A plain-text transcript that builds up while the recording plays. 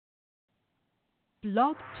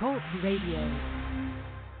Blog Talk Radio.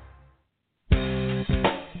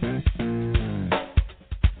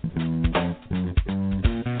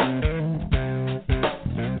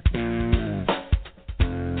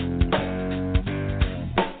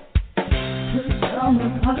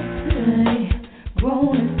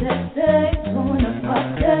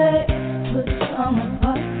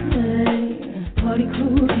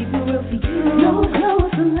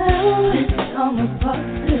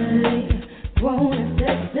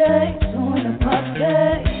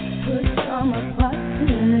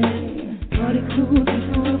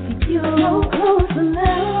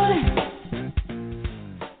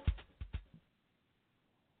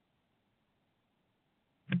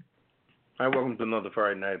 Hi, welcome to another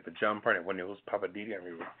Friday night Pajama Party. One of your hosts, Papa Didi. I'm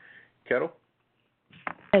here with Kettle.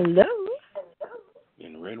 Hello.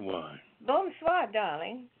 And red wine. Bonsoir,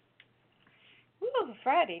 darling. Ooh,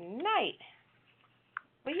 Friday night.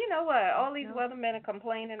 Well, you know what? All these weathermen are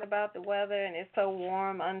complaining about the weather, and it's so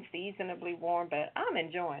warm, unseasonably warm, but I'm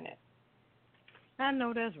enjoying it. I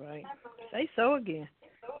know that's right. Say so again.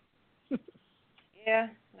 Yeah,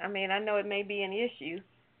 I mean, I know it may be an issue,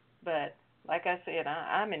 but like I said,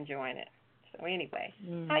 I'm enjoying it. So anyway,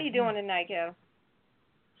 How you doing tonight, Kel?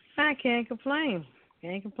 I can't complain.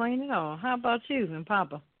 Can't complain at all. How about you and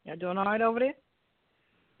Papa? Y'all doing all right over there?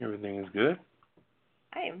 Everything is good.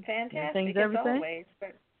 I am fantastic Everything's as everything? always.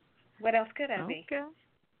 But what else could I be?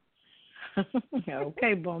 Okay.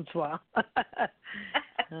 Okay, bonsoir.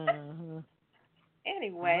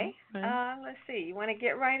 Anyway, let's see. You want to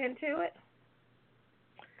get right into it?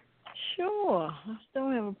 Sure. I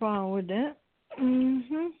don't have a problem with that.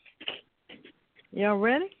 Y'all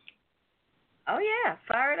ready? Oh, yeah.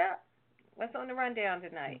 Fire it up. What's on the rundown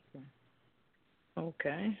tonight?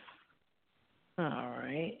 Okay. All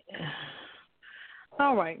right.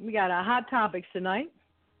 We got our hot topics tonight.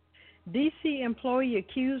 D.C. employee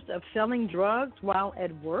accused of selling drugs while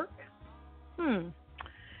at work.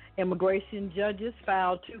 Immigration judges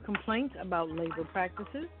filed 2 complaints about labor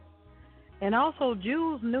practices. And also,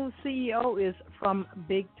 Juul's new CEO is from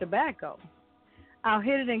Big Tobacco. Our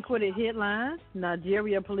hit it and quit it headlines.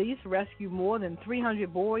 Nigeria police rescue more than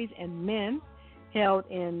 300 boys and men held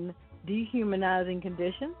in dehumanizing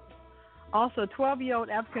conditions. Also,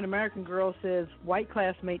 12-year-old African-American girl says white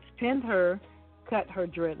classmates pinned her, cut her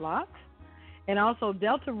dreadlocks. And also,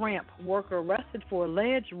 Delta ramp worker arrested for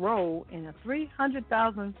alleged role in a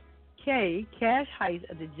 $300,000 cash heist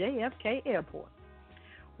at the JFK airport.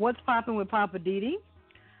 What's popping with Papa Didi?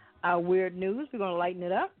 Our weird news, we're going to lighten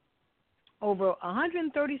it up. Over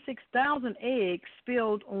 136,000 eggs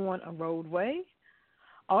spilled on a roadway.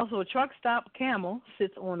 Also, a truck stop camel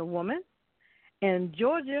sits on a woman. And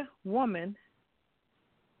Georgia woman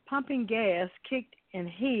pumping gas kicked in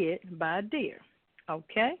head by a deer.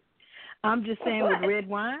 Okay? I'm just saying with red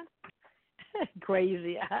wine.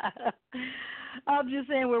 Crazy. I'm just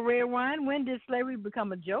saying with red wine, when did slavery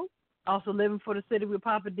become a joke? Also living for the city with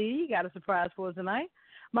Papa D. Got a surprise for us tonight.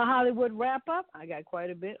 My Hollywood wrap-up. I got quite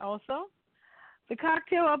a bit also. The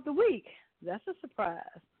cocktail of the week. That's a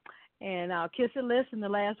surprise. And our kiss it list in the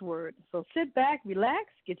last word. So sit back,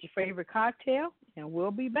 relax, get your favorite cocktail, and we'll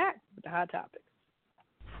be back with the hot topics.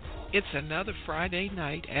 It's another Friday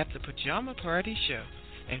night at the Pajama Party Show,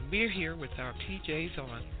 and we're here with our PJs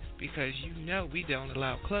on because you know we don't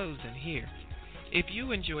allow clothes in here. If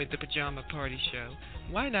you enjoyed the Pajama Party Show,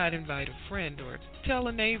 why not invite a friend or tell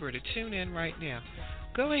a neighbor to tune in right now?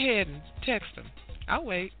 Go ahead and text them. I'll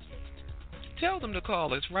wait. Tell them to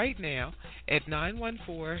call us right now at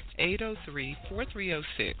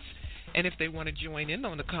 914-803-4306. And if they want to join in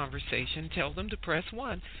on the conversation, tell them to press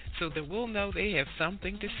 1 so that we'll know they have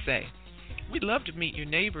something to say. We'd love to meet your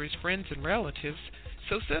neighbors, friends, and relatives,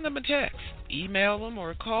 so send them a text, email them,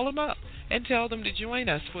 or call them up and tell them to join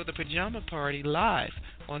us for the Pajama Party live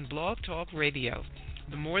on Blog Talk Radio.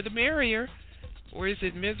 The more the merrier. Or is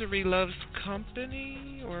it Misery Loves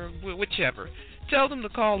Company? Or whichever. Tell them to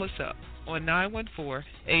call us up on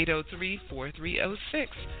 914-803-4306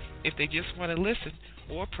 if they just want to listen,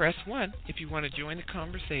 or press 1 if you want to join the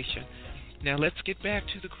conversation. Now let's get back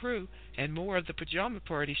to the crew and more of the Pajama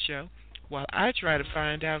Party Show while I try to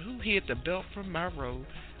find out who hid the belt from my robe.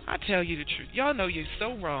 I tell you the truth. Y'all know you're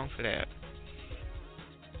so wrong for that.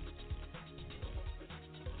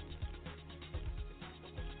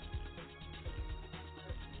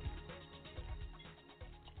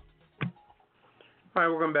 All right,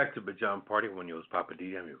 welcome back to Pajama Party. One of your hosts, Papa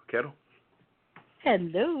D. I'm here with Kettle.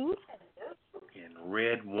 Hello. And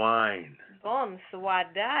red wine. Bonsoir,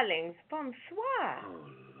 darlings. Bonsoir. Oh,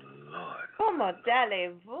 Lord. Comment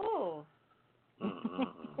allez-vous?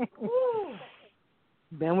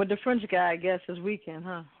 Been with the French guy, I guess, this weekend,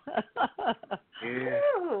 huh? Yeah.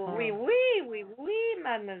 Ooh, oui,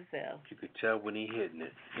 mademoiselle. You could tell when he hitting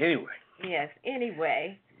it. Anyway. Yes,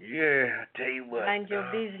 anyway. Yeah, I tell you what. Mind your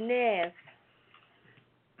business.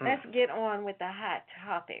 Let's get on with the hot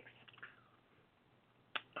topics.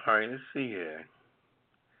 All right, let's see here.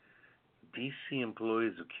 D.C.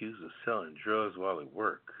 employees accused of selling drugs while at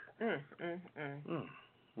work.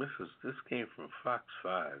 This came from Fox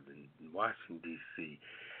 5 in Washington, D.C.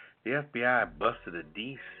 The FBI busted a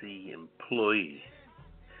D.C. employee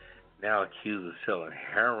now accused of selling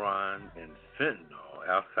heroin and fentanyl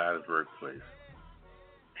outside his workplace.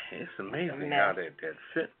 It's amazing how that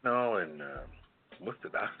fentanyl and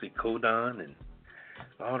oxycodone and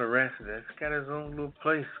all the rest of that's got his own little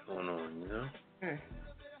place going on, you know?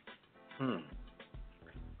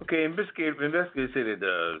 Okay, investigators say that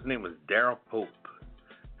his name was Darrell Pope.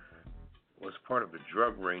 Was part of a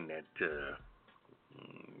drug ring that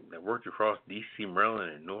worked across D.C.,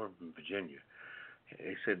 Maryland, and Northern Virginia.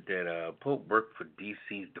 They said that Pope worked for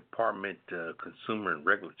D.C.'s Department Consumer and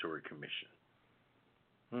Regulatory Commission.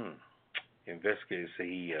 Investigators say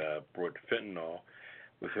he brought the fentanyl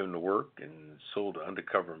with him to work and sold to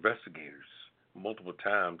undercover investigators multiple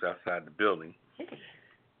times outside the building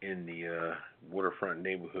in the waterfront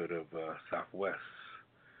neighborhood of Southwest.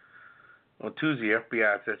 On Tuesday,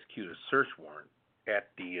 FBI has executed a search warrant at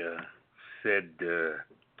the said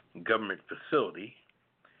government facility.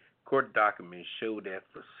 Court documents show that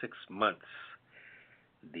for 6 months,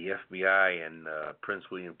 the FBI and Prince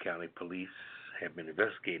William County Police have been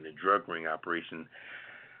investigating a drug ring operation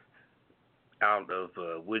out of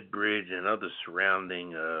Woodbridge and other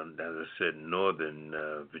surrounding, as I said, northern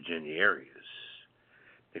Virginia areas.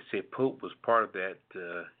 They say Pope was part of that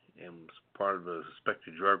and was part of a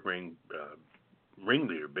suspected drug ring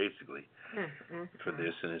ringleader, basically, for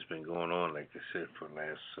this, and it's been going on, like I said, for the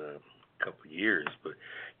last couple of years. But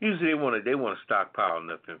usually they want to stockpile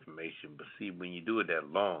enough information. But see, when you do it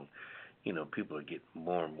that long, you know, people are getting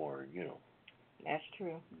more and more, you know, that's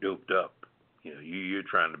true, doped up. You know, you're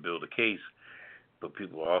trying to build a case, but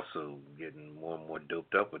people are also getting more and more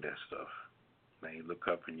doped up with that stuff. Now you look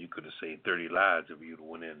up and you could have saved 30 lives if you'd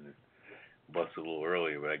went in and busted a little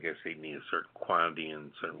earlier, but I guess they need a certain quantity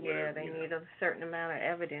and certain whatever. Yeah, they need a certain amount of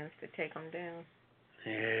evidence to take them down.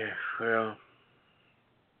 Yeah, well.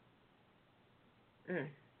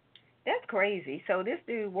 That's crazy. So this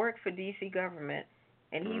dude worked for D.C. government,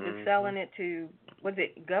 and he was selling it to, was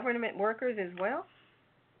it government workers as well?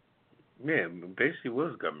 Yeah, basically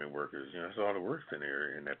was government workers. You know, that's all that works in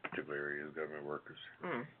there in that particular area is government workers.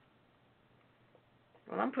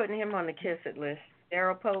 Well, I'm putting him on the kiss it list.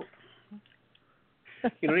 Darrell Pope.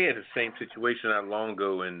 You know, he had the same situation not long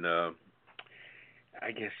ago in,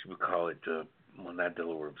 I guess you would call it, well, not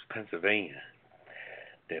Delaware, it was Pennsylvania.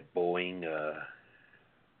 That Boeing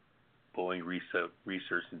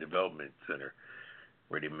Research and Development Center,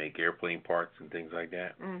 where they make airplane parts and things like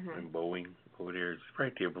that. And Boeing over there, it's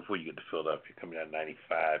right there before you get to Philadelphia, coming out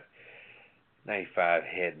 95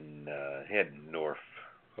 heading north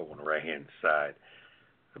over on the right hand side.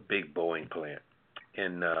 A big Boeing plant,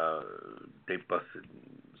 and they busted.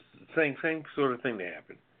 Same sort of thing that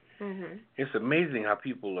happened. It's amazing how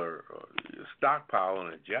people are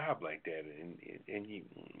stockpiling a job like that, and you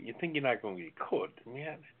think you're not going to get caught. I mean,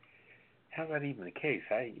 how's that even the case?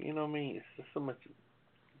 You know what I mean? It's just so much.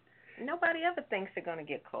 Nobody ever thinks they're going to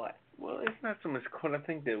get caught. Well, it's not so much caught. I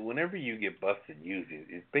think that whenever you get busted using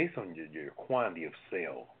it's based on your quantity of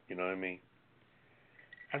sale. You know what I mean?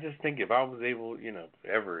 I just think if I was able, you know,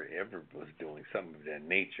 ever was doing something of that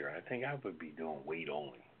nature, I think I would be doing weight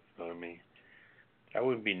only. You know what I mean? I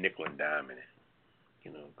wouldn't be nickel and diming it,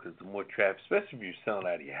 you know, because the more traffic, especially if you're selling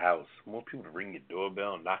out of your house, more people to ring your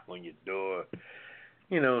doorbell, knock on your door,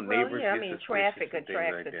 you know, neighbors. Well, yeah, I mean, traffic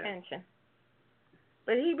attracts attention.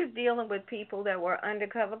 But he was dealing with people that were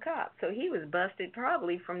undercover cops, so he was busted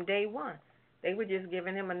probably from day one. They were just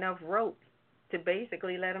giving him enough rope to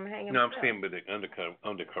basically let him hang himself. No, I'm saying, but the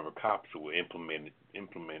undercover cops who were implemented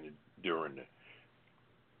during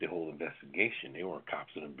the whole investigation, they weren't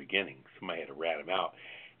cops in the beginning. Somebody had to rat them out,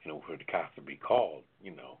 you know, for the cops to be called,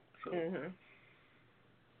 you know. So.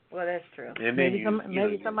 Well, that's true. And maybe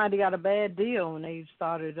somebody got a bad deal when they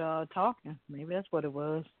started talking. Maybe that's what it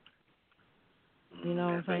was. You know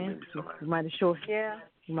what I'm saying? You might have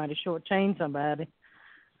shortchanged somebody.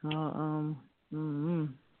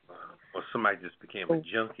 Or somebody just became a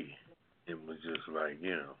junkie and was just like,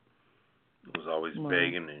 you know, was always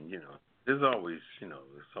begging, and you know, there's always some.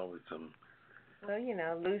 Well, you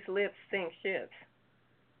know, loose lips sink ships.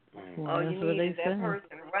 Well, all you need is that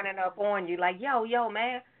person running up on you like, yo,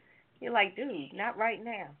 man, You're like, dude, not right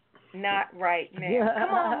now. Not right now. Come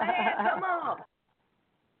on, man, come on.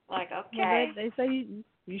 Like, Well, okay. they say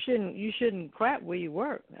you shouldn't crap where you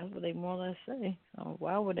work. That's what they more or less say.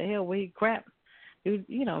 Why would the hell would he crap? Do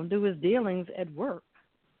his dealings at work.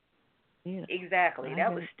 Exactly.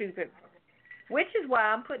 That was stupid. Which is why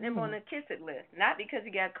I'm putting him on the kiss it list. Not because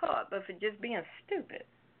he got caught, but for just being stupid.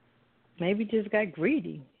 Maybe he just got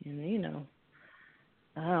greedy. I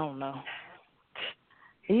don't know.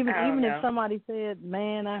 Even if somebody said,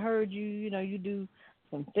 "Man, I heard you. You do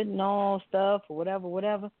some fentanyl stuff or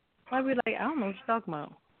whatever," I'd be like, "I don't know what you're talking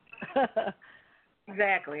about."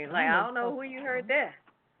 Exactly. Like, I don't know who you heard that.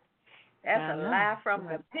 That's a lie from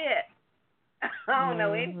the pit. I don't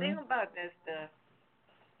know anything about that stuff.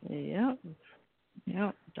 Yep.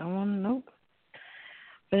 Don't want to know.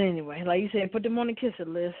 But anyway, like you said, put them on the kiss it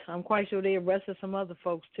list. I'm quite sure they arrested some other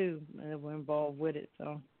folks too that were involved with it.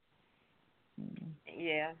 So.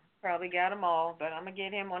 Yeah, probably got them all, but I'm gonna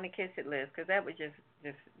get him on the kiss it list because that was just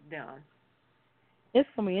dumb. It's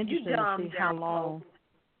gonna be interesting to see how long.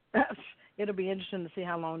 It'll be interesting to see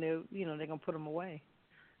how long they're gonna put them away.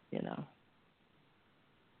 Yeah,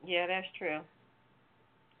 that's true.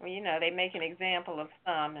 Well, they make an example of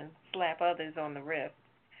some and slap others on the wrist.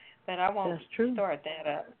 But I won't start that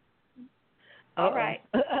up. All right.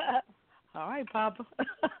 All right, Papa.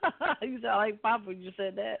 You sound like Papa when you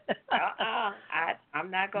said that. I'm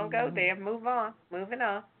not going to go there. Move on. Moving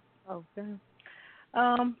on. Okay.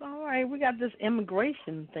 All right, we got this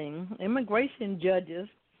immigration thing. Immigration judges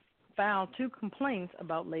filed 2 complaints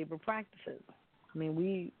about labor practices. I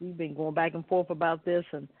mean, we've been going back and forth about this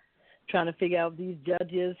and trying to figure out these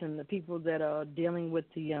judges and the people that are dealing with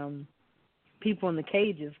the people in the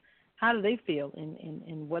cages. How do they feel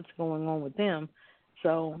and what's going on with them?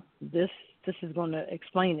 So this is going to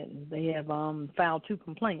explain it. They have filed 2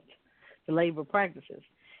 complaints for labor practices.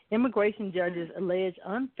 Immigration judges allege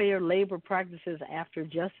unfair labor practices after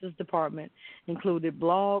Justice Department included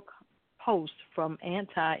blog posts from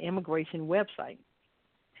anti-immigration website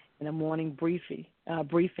in a morning briefing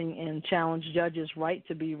and challenged judges' right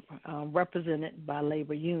to be represented by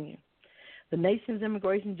labor union. The nation's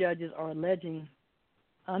immigration judges are alleging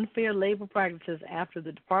unfair labor practices after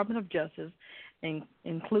the Department of Justice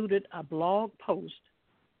included a blog post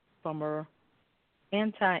from her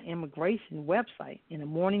anti-immigration website in a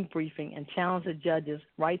morning briefing and challenged the judges'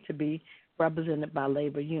 right to be represented by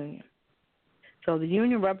labor union. So the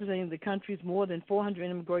union representing the country's more than 400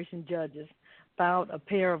 immigration judges filed a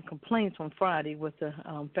pair of complaints on Friday with the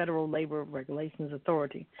Federal Labor Regulations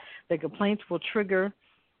Authority. The complaints will trigger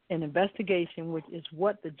an investigation, which is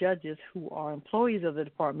what the judges who are employees of the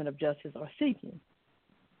Department of Justice are seeking.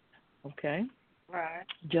 Okay? Right.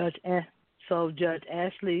 Judge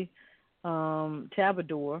Ashley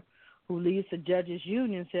Tabador, who leads the judges'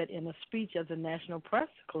 union, said in a speech at the National Press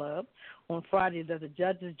Club on Friday that the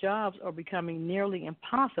judges' jobs are becoming nearly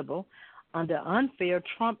impossible under unfair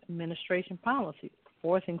Trump administration policies,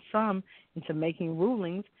 forcing some into making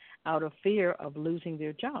rulings out of fear of losing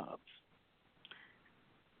their jobs.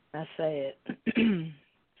 That's sad.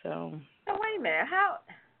 So wait a minute. How?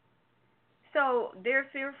 So they're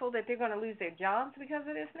fearful that they're going to lose their jobs because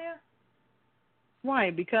of this now?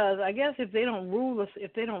 Right, because I guess if they don't rule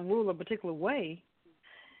a particular way,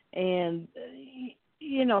 and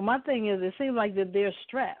my thing is, it seems like that they're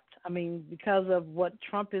strapped. I mean, because of what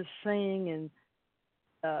Trump is saying and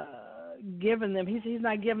giving them, he's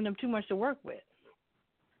not giving them too much to work with.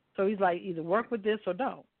 So he's like, either work with this or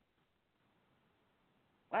don't.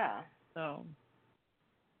 Wow. So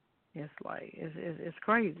it's like it's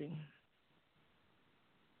crazy.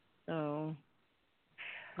 So,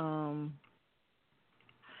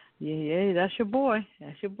 yeah, that's your boy.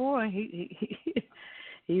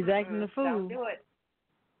 He's acting the fool. Don't do it.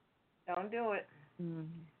 Don't do it. Mm-hmm.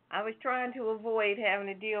 I was trying to avoid having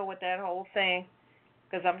to deal with that whole thing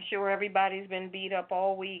because I'm sure everybody's been beat up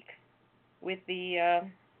all week with the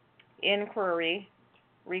inquiry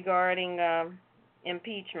regarding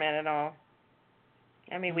impeachment and all.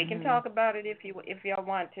 I mean, we can talk about it if y'all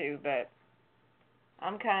want to, but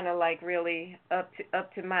I'm kind of like really up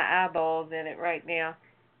to my eyeballs in it right now.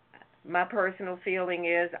 My personal feeling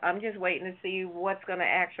is I'm just waiting to see what's going to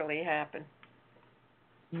actually happen.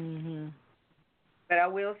 Mhm. But I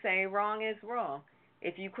will say wrong is wrong.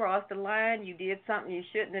 If you crossed the line, you did something you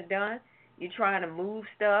shouldn't have done, you're trying to move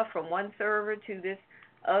stuff from one server to this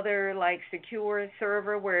other, like, secure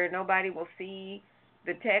server where nobody will see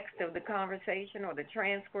the text of the conversation or the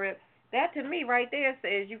transcript, that to me right there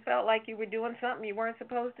says you felt like you were doing something you weren't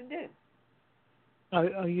supposed to do.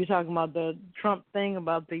 Are you talking about the Trump thing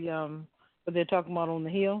about the what they're talking about on the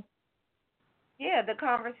Hill? Yeah, the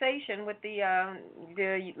conversation with the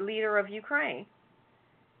leader of Ukraine.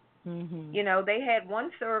 Mhm. You know, they had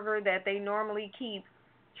one server that they normally keep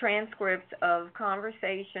transcripts of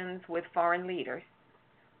conversations with foreign leaders,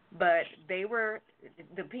 but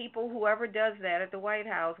the people, whoever does that at the White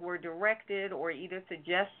House, were directed or either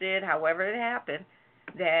suggested, however it happened,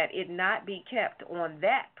 that it not be kept on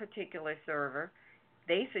that particular server.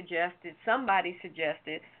 Somebody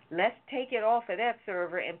suggested, let's take it off of that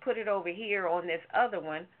server and put it over here on this other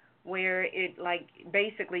one where it like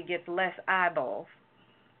basically gets less eyeballs.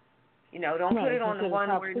 You know, don't put Right, it on the considered one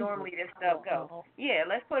top where secret. normally this stuff goes. Yeah,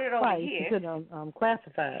 let's put it over Right, here. considered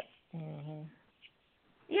classified. Mhm.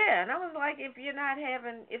 Yeah, and I was like, if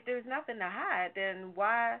there's nothing to hide, then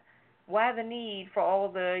why the need for all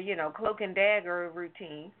the, cloak and dagger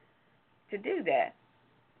routine to do that?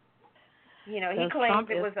 You know, he Because claims Trump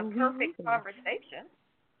it is was a who he perfect is. conversation.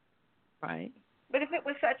 Right. But if it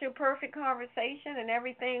was such a perfect conversation and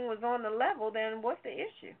everything was on the level, then what's the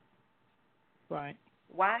issue? Right.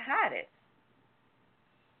 Why hide it?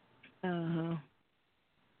 Uh-huh.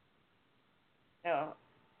 So,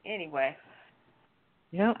 anyway.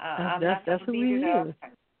 Yep. That's who he is.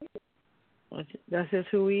 That's just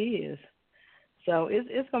who he is. So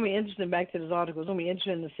it's going to be interesting. Back to this article, it's going to be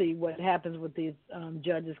interesting to see what happens with these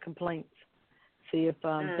judges' complaints. See if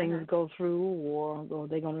things go through, or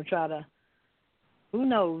they're going to try to. Who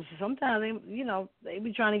knows? Sometimes they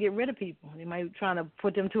be trying to get rid of people. They might be trying to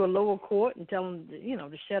put them to a lower court and tell them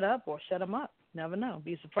to shut up or shut them up. Never know.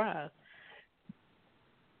 Be surprised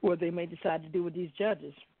what they may decide to do with these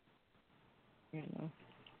judges.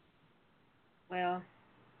 Well,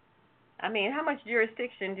 I mean, how much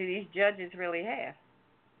jurisdiction do these judges really have?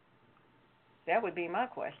 That would be my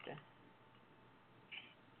question.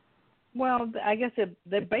 Well, I guess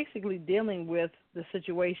they're basically dealing with the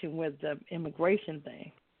situation with the immigration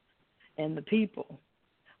thing and the people.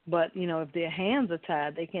 But, if their hands are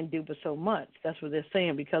tied, they can't do but so much. That's what they're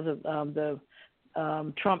saying because of the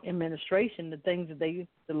Trump administration, the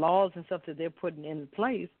laws and stuff that they're putting in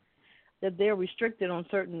place, that they're restricted on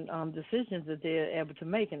certain decisions that they're able to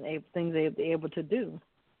make and things they're able to do.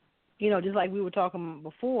 Just like we were talking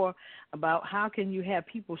before about how can you have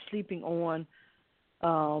people sleeping on,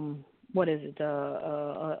 what is it,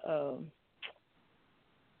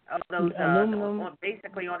 those aluminum.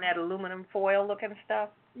 basically on that aluminum foil looking stuff.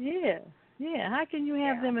 Yeah. How can you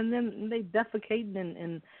have them and then they defecating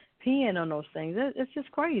and peeing on those things? It's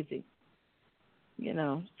just crazy.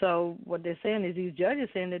 So what they're saying is these judges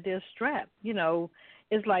saying that they're strapped.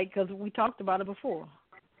 It's like, because we talked about it before.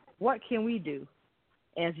 What can we do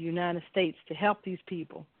as the United States to help these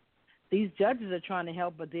people? These judges are trying to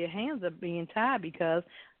help, but their hands are being tied because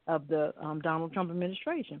of the Donald Trump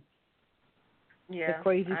administration. Yeah, the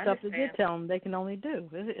crazy stuff that they tell them they can only do.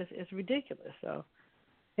 It's ridiculous. So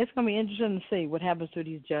it's going to be interesting to see what happens to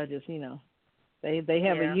these judges. They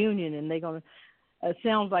have a union, and they're going to. It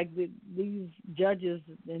sounds like these judges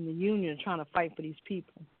in the union are trying to fight for these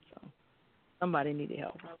people. So somebody need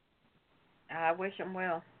help. I wish them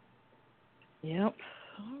well. Yep.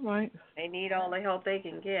 All right. They need all the help they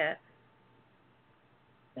can get.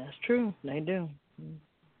 That's true. They do.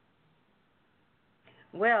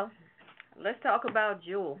 Well, let's talk about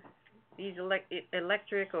Juul. These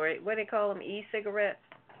electric, or what do they call them, e-cigarettes.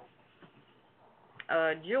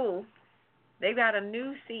 Juul, they got a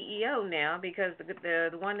new CEO now because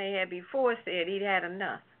the one they had before said he'd had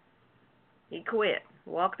enough. He quit,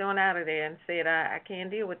 walked on out of there and said, I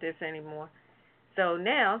can't deal with this anymore. So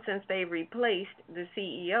now, since they replaced the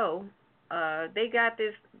CEO, they got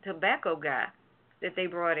this tobacco guy that they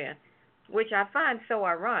brought in, which I find so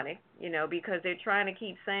ironic, because they're trying to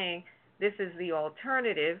keep saying this is the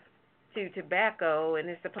alternative to tobacco and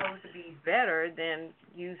it's supposed to be better than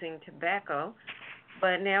using tobacco.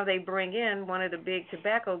 But now they bring in one of the big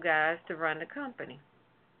tobacco guys to run the company.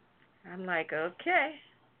 I'm like, okay.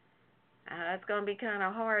 It's going to be kind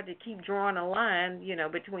of hard to keep drawing a line,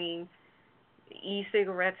 between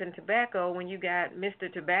e-cigarettes and tobacco when you got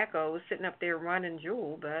Mr. Tobacco sitting up there running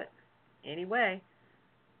Juul. But anyway,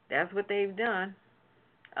 that's what they've done.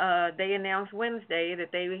 They announced Wednesday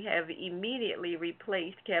that they have immediately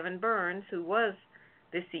replaced Kevin Burns, who was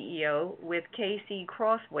the CEO, with Casey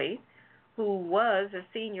Crosthwaite, who was a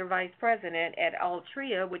senior vice president at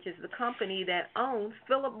Altria, which is the company that owns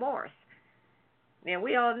Philip Morris. Now,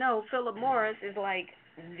 we all know Philip Morris is like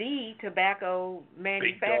the tobacco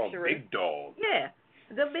manufacturer. Big dog. Yeah,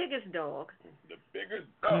 the biggest dog. The biggest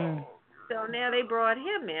dog. So now they brought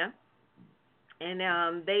him in.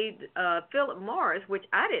 And Philip Morris, which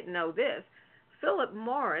I didn't know this, Philip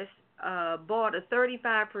Morris bought a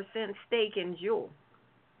 35% stake in Juul.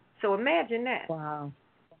 So imagine that. Wow.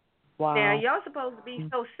 Now, Wow. y'all supposed to be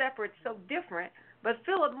so separate, so different, but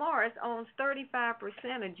Philip Morris owns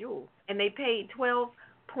 35% of Juul, and they paid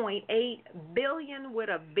 $12.8 billion with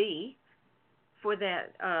a B for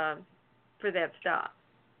that stock.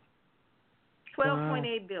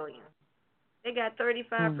 $12.8 billion. They got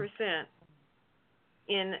 35%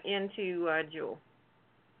 into Juul.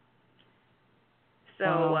 So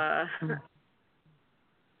Wow.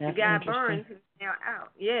 the guy Burns, who's now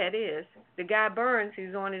out. Yeah, it is. The guy Burns,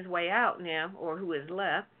 who's on his way out now, or who has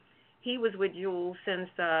left, he was with Juul since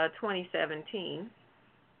 2017.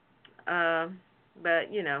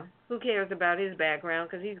 But, you know, who cares about his background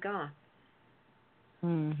because he's gone.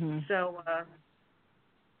 So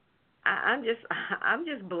I'm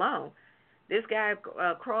just blown. This guy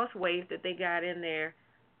Crosswave that they got in there,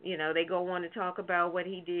 you know, they go on to talk about what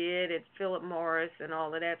he did at Philip Morris and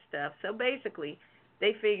all of that stuff. So basically,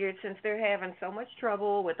 they figured since they're having so much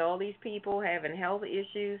trouble with all these people having health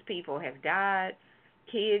issues, people have died,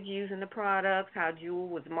 kids using the products, how Juul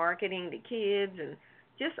was marketing to kids, and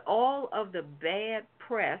just all of the bad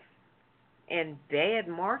press and bad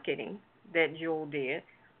marketing that Juul did,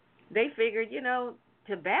 they figured, you know,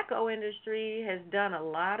 tobacco industry has done a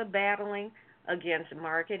lot of battling against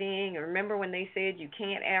marketing. Remember when they said you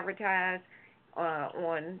can't advertise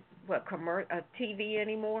on TV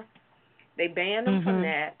anymore? They banned them from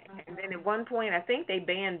that. And then at one point, I think they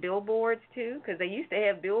banned billboards too, because they used to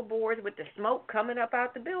have billboards with the smoke coming up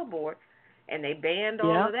out the billboard, and they banned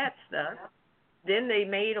all of that stuff. Then they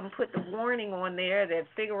made them put the warning on there that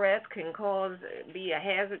cigarettes can be a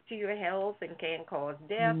hazard to your health and can cause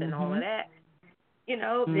death and all of that. You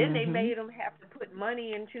know, then they made them have to put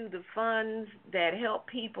money into the funds that help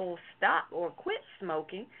people stop or quit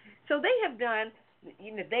smoking. So they have done,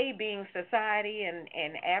 you know, they being society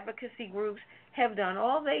and advocacy groups have done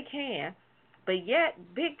all they can, but yet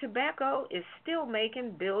big tobacco is still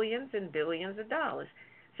making billions and billions of dollars.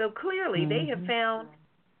 So clearly they have found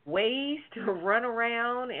ways to run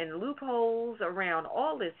around and loopholes around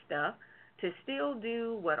all this stuff to still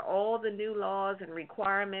do what all the new laws and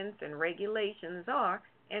requirements and regulations are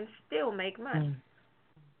and still make money.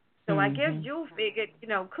 So I guess Jules figured, you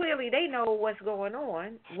know, clearly they know what's going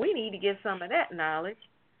on. We need to get some of that knowledge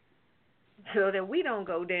so that we don't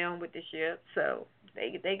go down with the ship. So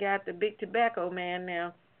they got the big tobacco man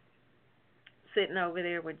now sitting over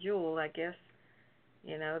there with Juul, I guess.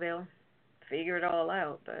 You know, they'll figure it all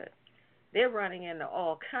out, but they're running into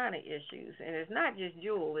all kind of issues, and it's not just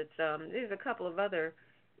Juul. It's there's a couple of other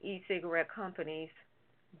e-cigarette companies,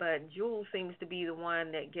 but Juul seems to be the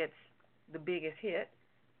one that gets the biggest hit.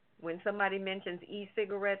 When somebody mentions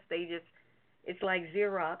e-cigarettes, it's like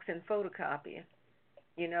Xerox and photocopying.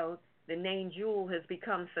 You know, the name Juul has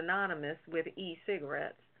become synonymous with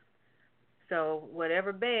e-cigarettes. So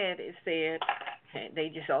whatever bad is said, they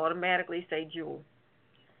just automatically say Juul.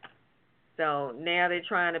 So now they're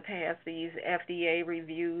trying to pass these FDA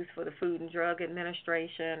reviews for the Food and Drug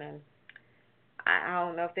Administration, and I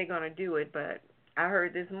don't know if they're going to do it, but I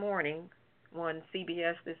heard this morning on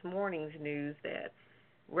CBS This Morning's news that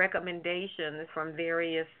recommendations from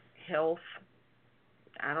various health,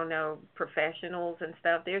 professionals and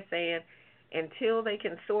stuff, they're saying until they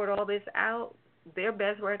can sort all this out, their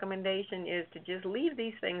best recommendation is to just leave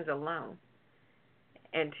these things alone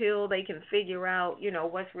until they can figure out, you know,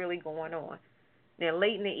 what's really going on. Now,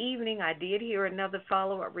 late in the evening, I did hear another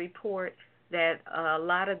follow-up report that a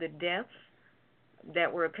lot of the deaths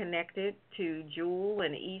that were connected to Juul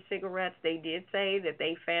and e-cigarettes, they did say that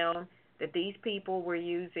they found that these people were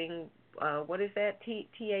using,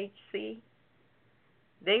 THC?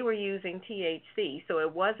 They were using THC, so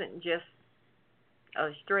it wasn't just a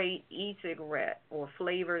straight e-cigarette or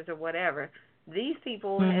flavors or whatever. These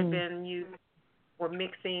people had been using or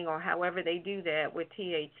mixing or however they do that with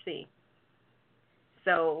THC.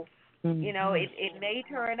 So, you know, it may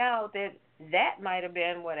turn out that might have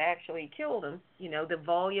been what actually killed them, you know, the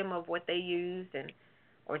volume of what they used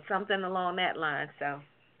or something along that line. So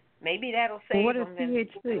maybe that'll save what is them.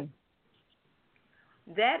 THC?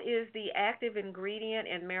 That is the active ingredient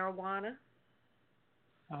in marijuana.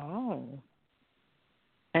 Oh.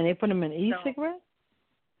 And they put them in e-cigarettes?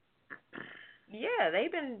 Yeah, they've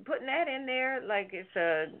been putting that in there like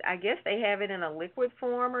I guess they have it in a liquid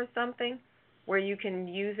form or something where you can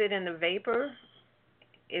use it in the vapor.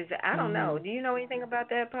 I don't know. Do you know anything about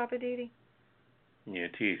that, Papa Didi? Yeah,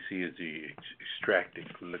 THC is the extracted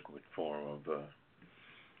liquid form of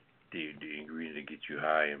the ingredient that gets you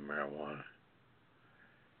high in marijuana.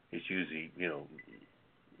 It's usually, you know,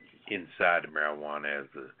 inside the marijuana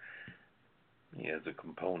as a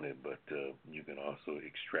component, but you can also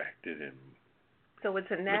extract it and So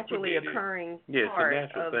it's a naturally occurring it's part a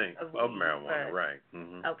natural thing of of weed, marijuana, but, right?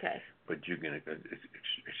 Mm-hmm. Okay. But you can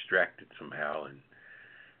extract it somehow, and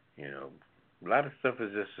a lot of stuff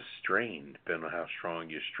is just a strain, depending on how strong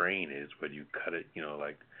your strain is. Whether you cut it,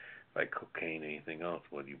 like cocaine, or anything else,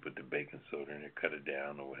 whether you put the baking soda in it, cut it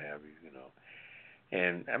down, or what have you,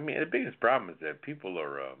 And I mean, the biggest problem is that people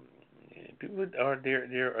are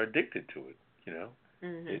they're addicted to it.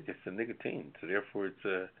 It's the nicotine, so therefore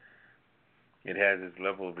it has this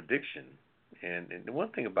level of addiction. And the one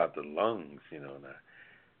thing about the lungs, and I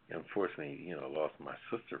unfortunately, lost my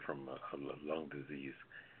sister from a lung disease.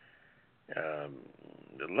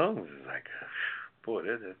 The lungs is like, boy,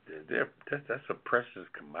 that's a precious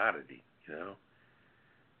commodity.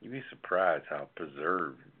 You'd be surprised how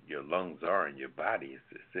preserved your lungs are in your body.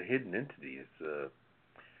 It's a hidden entity.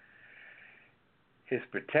 It's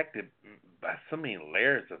protected by so many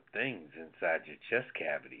layers of things inside your chest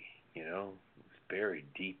cavity. It's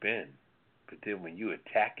buried deep in. But then when you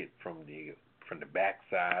attack it from the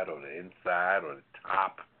backside or the inside or the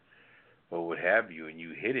top or what have you, and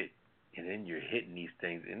you hit it, and then you're hitting these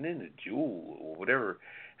things, and then the jewel or whatever,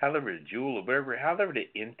 however the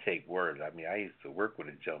intake works. I mean, I used to work with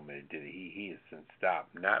a gentleman that did it. He has since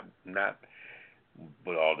stopped, not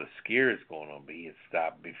with all the scares going on, but he had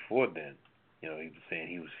stopped before then. He was saying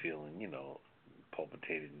he was feeling,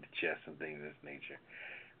 palpitated in the chest and things of this nature.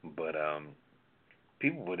 But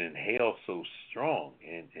people would inhale so strong,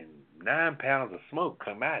 and 9 pounds of smoke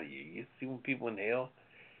come out of you. You see when people inhale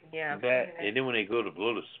that, and then when they go to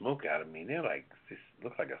blow the smoke out, I mean, they're like, this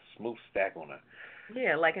looks like a smokestack on a...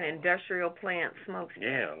 Yeah, like an industrial plant smokestack.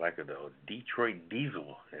 Yeah, like a Detroit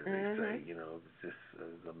diesel, as they say.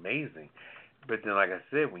 It's amazing. But then, like I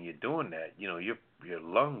said, when you're doing that, your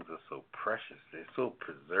lungs are so precious. They're so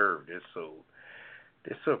preserved. They're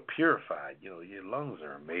so purified. Your lungs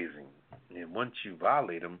are amazing. And once you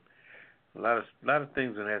violate them, a lot of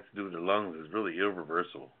things that have to do with the lungs is really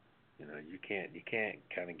irreversible. You can't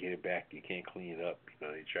kind of get it back. You can't clean it up.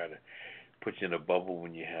 They try to put you in a bubble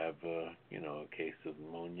when you have a case of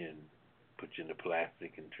pneumonia, and put you in the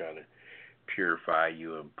plastic and try to purify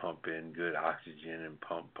you and pump in good oxygen and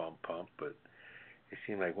pump. But it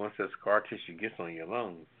seems like once that scar tissue gets on your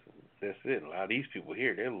lungs, that's it. A lot of these people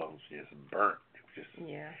here, their lungs just burnt.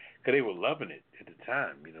 Because they were loving it at the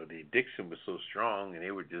time. The addiction was so strong, and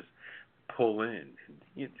they would just pull in.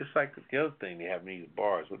 Just like the other thing they have in these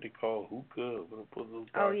bars, what they call hookah. What those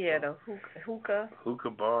bars Oh, yeah, called? the hookah.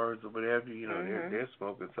 Hookah bars or whatever. They're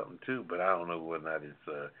smoking something too, but I don't know whether or not it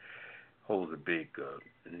holds a big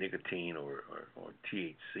nicotine or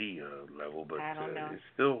THC level. But I don't know. It's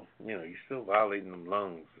still, you're still violating them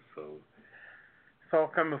lungs. So it's all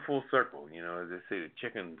coming full circle. As they say, the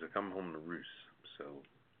chickens are coming home to roost. So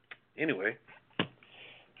anyway,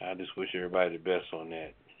 I just wish everybody the best on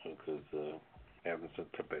that, because having some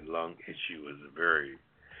type of lung issue is a very,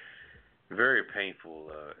 very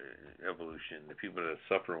painful evolution. The people that are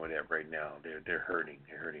suffering with that right now, they're hurting.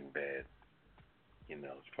 They're hurting bad.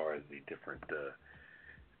 As far as the different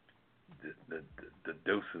the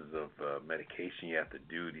doses of medication you have to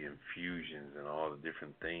do, the infusions and all the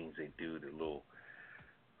different things they do, the little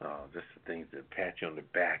just the things that pat you on the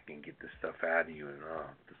back and get the stuff out of you, and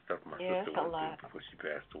the stuff my sister went through before she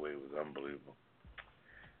passed away was unbelievable.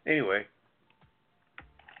 Anyway.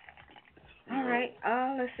 All right.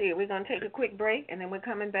 Let's see. We're going to take a quick break, and then we're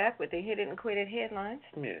coming back with the Hit It and Quit It headlines.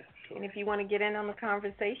 Yeah, sure. And if you want to get in on the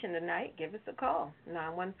conversation tonight, give us a call,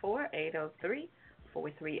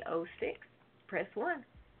 914-803-4306. Press 1.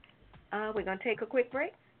 We're going to take a quick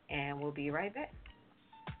break, and we'll be right back.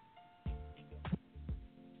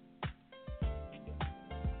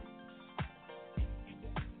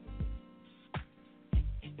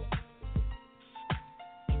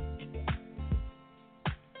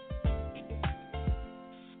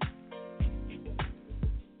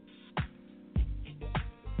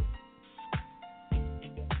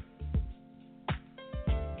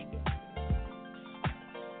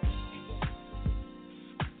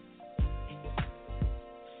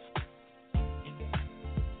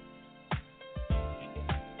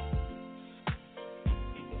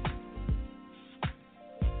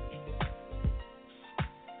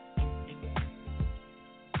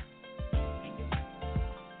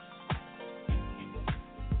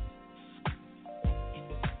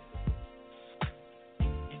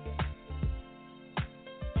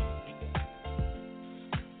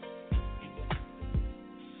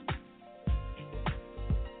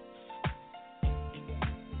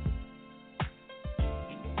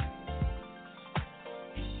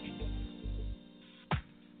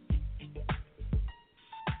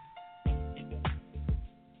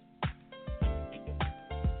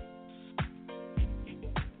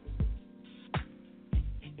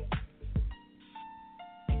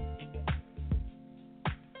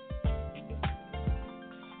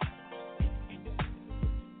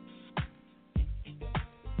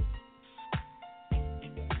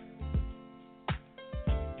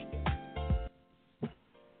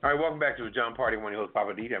 All right, welcome back to the John Party. One of your hosts,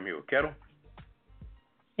 Papa D. I'm here with Kettle.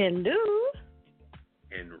 Hello.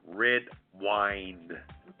 And red wine.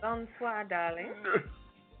 Bonsoir, darling.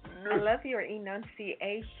 I love your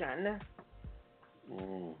enunciation.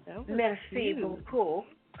 Merci beaucoup.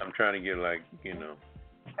 I'm trying to get red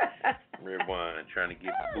wine, trying to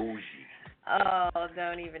get bougie. Oh,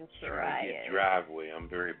 don't even try it. Driveway. I'm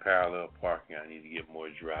very parallel parking. I need to get more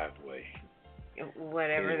driveway.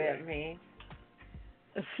 Whatever that means.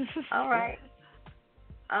 All right.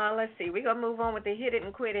 Let's see. We're going to move on with the hit it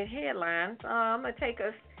and quit it headlines. I'm going to take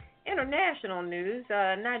us international news.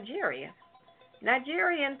 Nigeria.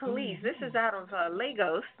 Nigerian police. This is out of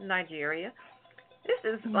Lagos, Nigeria.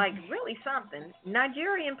 This is really something.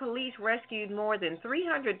 Nigerian police rescued more than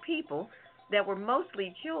 300 people that were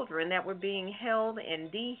mostly children that were being held in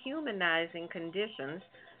dehumanizing conditions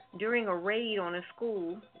during a raid on a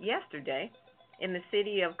school yesterday in the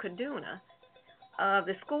city of Kaduna.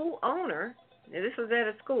 The school owner, this was at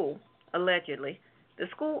a school, allegedly, the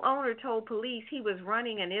school owner told police he was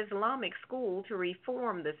running an Islamic school to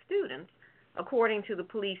reform the students, according to the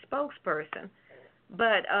police spokesperson.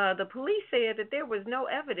 But the police said that there was no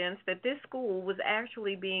evidence that this school was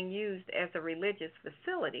actually being used as a religious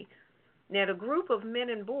facility. Now, the group of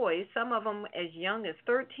men and boys, some of them as young as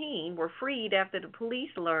 13, were freed after the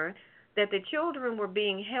police learned that the children were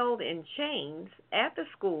being held in chains at the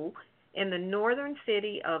school in the northern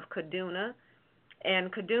city of Kaduna,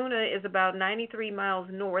 and Kaduna is about 93 miles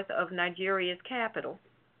north of Nigeria's capital.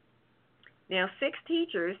 Now, 6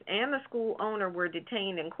 teachers and the school owner were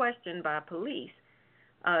detained and questioned by police.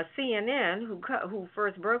 CNN, who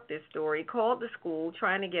first broke this story, called the school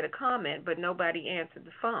trying to get a comment, but nobody answered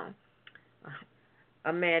the phone.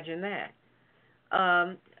 Imagine that.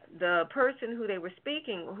 The person who was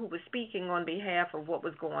speaking on behalf of what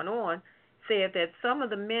was going on, said that some of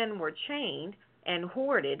the men were chained and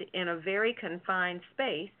hoarded in a very confined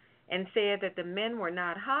space, and said that the men were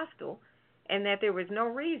not hostile and that there was no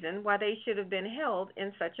reason why they should have been held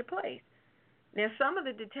in such a place. Now, some of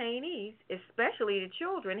the detainees, especially the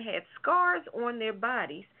children, had scars on their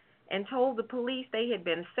bodies and told the police they had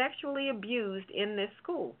been sexually abused in this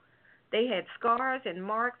school. They had scars and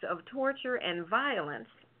marks of torture and violence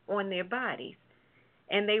on their bodies,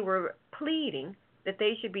 and they were pleading that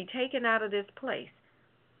they should be taken out of this place.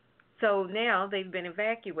 So now they've been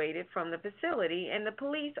evacuated from the facility, and the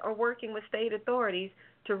police are working with state authorities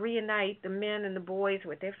to reunite the men and the boys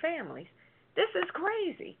with their families. This is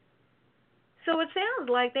crazy. So it sounds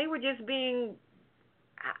like they were just being,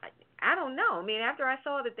 I don't know. I mean, after I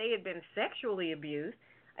saw that they had been sexually abused,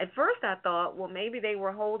 at first I thought, well, maybe they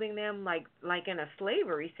were holding them like in a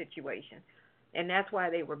slavery situation. And that's why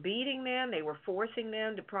they were beating them. They were forcing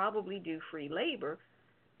them to probably do free labor.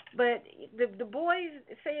 But the boys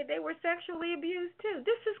said they were sexually abused too.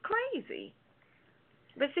 This is crazy.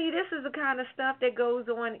 But see, this is the kind of stuff that goes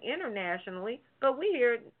on internationally. But we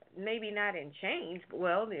hear, maybe not in chains, but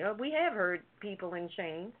well, we have heard people in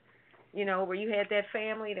chains. You know, where you had that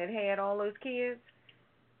family that had all those kids.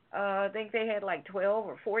 I think they had like 12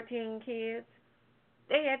 or 14 kids.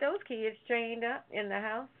 They had those kids chained up in the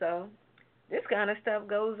house. So this kind of stuff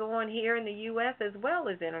goes on here in the U.S. as well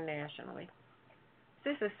as internationally.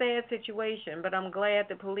 This is a sad situation, but I'm glad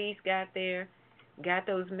the police got there, got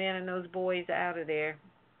those men and those boys out of there,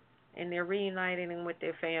 and they're reuniting them with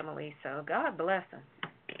their families. So God bless them.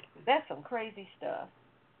 That's some crazy stuff.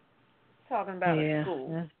 Talking about a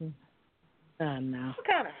school. I know. What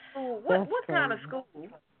kind of school? What kind of school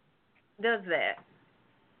does that?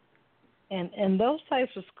 And those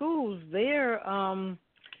types of schools, they're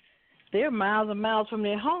miles and miles from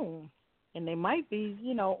their home, and they might be,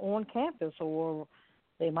 on campus, or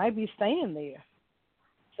they might be staying there.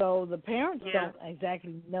 So the parents don't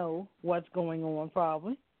exactly know what's going on,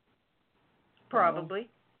 probably. Probably.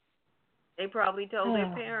 They probably told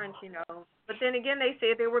their parents, But then again, they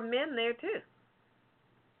said there were men there, too.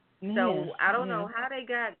 So I don't know how they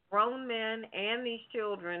got grown men and these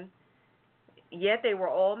children, yet they were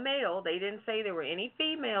all male. They didn't say there were any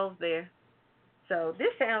females there. So this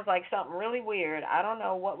sounds like something really weird. I don't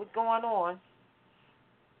know what was going on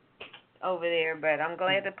over there, but I'm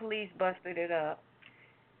glad the police busted it up.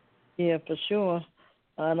 Yeah, for sure.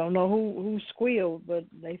 I don't know who squealed, but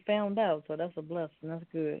they found out, so that's a blessing. That's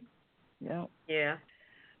good. Yeah. Yeah.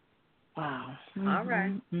 Wow. All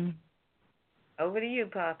right. Over to you,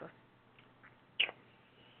 Papa.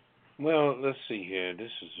 Well, let's see here.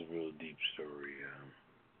 This is a real deep story.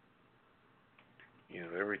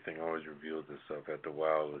 Everything always reveals itself after a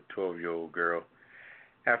while. A 12-year-old girl,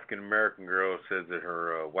 African-American girl, says that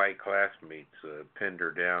her white classmates pinned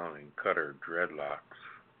her down and cut her dreadlocks.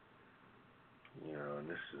 And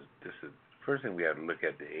this this is first thing we have to look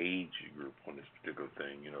at the age group on this particular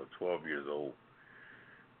thing. 12 years old.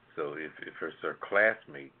 So if it's our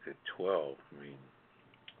classmates at 12, I mean,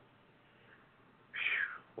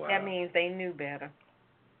 wow. That means they knew better.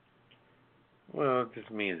 Well, it just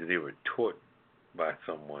means that they were taught by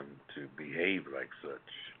someone to behave like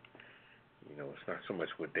such. It's not so much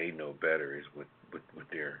what they know better is what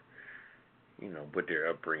their what their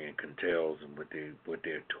upbringing entails and what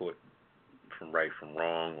they're taught from right from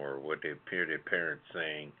wrong, or what they hear their parents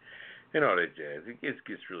saying and all that jazz. It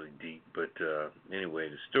gets really deep, but anyway,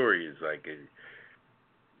 the story is like a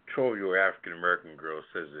 12-year-old African American girl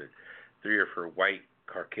says that 3 of her white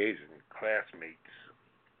Caucasian classmates,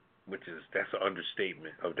 that's an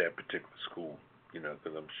understatement of that particular school,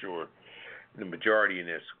 because I'm sure the majority in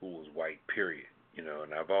that school is white, period,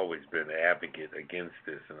 and I've always been an advocate against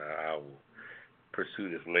this, and I will pursue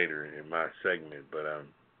this later in my segment, but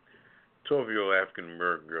 12-year-old African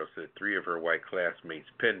American girl said 3 of her white classmates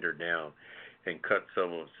pinned her down and cut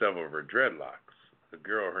several of her dreadlocks. The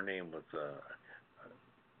girl, her name was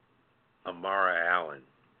Amara Allen,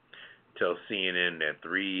 tells CNN that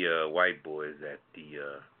 3 white boys at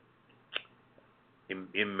the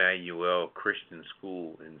Emmanuel Christian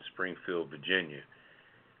School in Springfield, Virginia,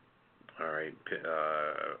 all right,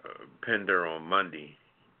 pinned her on Monday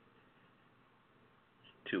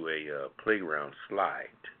to a playground slide.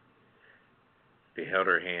 They held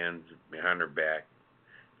her hands behind her back.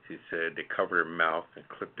 She said they covered her mouth and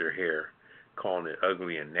clipped her hair, calling it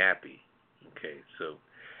ugly and nappy. Okay, so,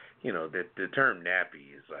 the term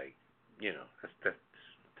nappy is like, that's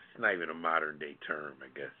not even a modern day term, I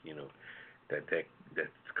guess,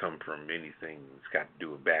 that's come from anything that's got to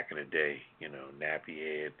do with back in the day, nappy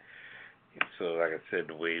head. And so, like I said,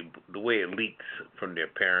 the way it leaks from their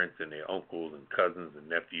parents and their uncles and cousins and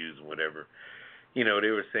nephews and whatever, they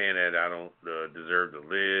were saying that I don't deserve to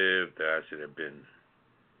live, that I should have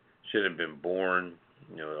been born,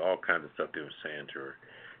 all kinds of stuff they were saying to her.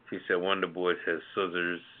 She said one of the boys has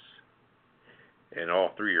scissors, and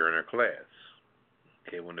all 3 are in her class.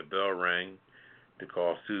 Okay, when the bell rang to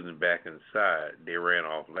call Susan back inside, they ran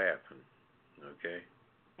off laughing. Okay?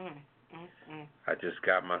 I just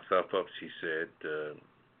got myself up, she said.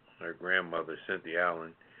 Her grandmother, Cynthia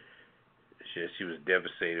Allen, she was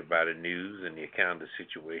devastated by the news and the account of the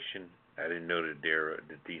situation. I didn't know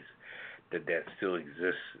that still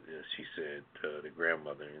exists, she said, the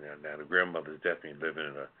grandmother. Now the grandmother's definitely living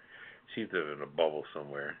in a bubble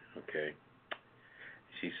somewhere, okay?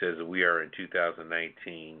 She says that we are in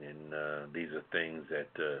 2019, and these are things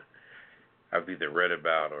that I've either read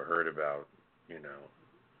about or heard about, and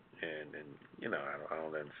I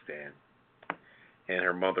don't understand. And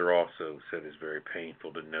her mother also said it's very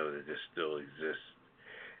painful to know that this still exists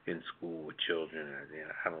in school with children.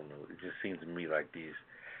 And I don't know. It just seems to me like these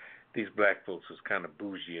black folks was kind of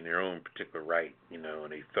bougie in their own particular right, and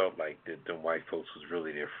they felt like that the white folks was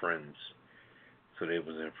really their friends. So they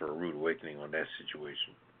was in for a rude awakening on that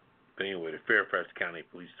situation. But anyway, the Fairfax County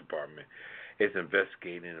Police Department is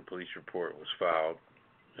investigating. A police report was filed.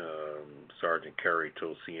 Sergeant Curry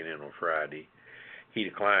told CNN on Friday. He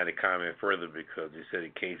declined to comment further because he said the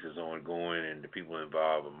case is ongoing and the people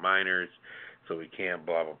involved are minors, so he can't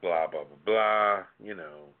blah, blah, blah, blah, blah, blah,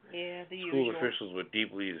 Yeah, the School usual. officials were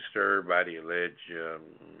deeply disturbed by the alleged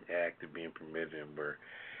act of being permitted and were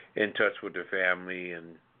in touch with the family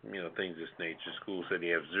and, things of this nature. School said they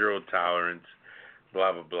have zero tolerance,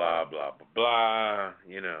 blah, blah, blah, blah, blah, blah,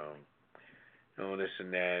 this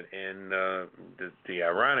and that. And the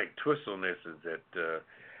ironic twist on this is that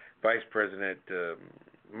Vice President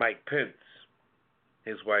Mike Pence,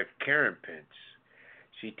 his wife Karen Pence,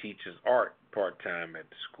 she teaches art part-time at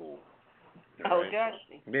the school. Oh, does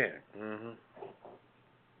she? Yeah.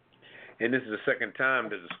 And this is the second time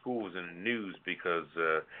that the school was in the news because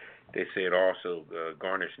they say it also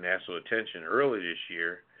garnished national attention early this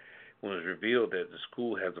year when it was revealed that the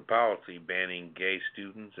school has a policy banning gay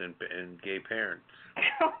students and gay parents.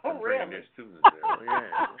 Oh, really? Their students there. Oh,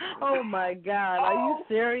 yeah. Oh my God! Are you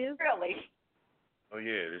serious? Really? Oh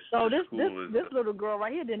yeah. This little girl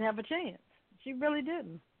right here didn't have a chance. She really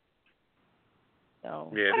didn't. So.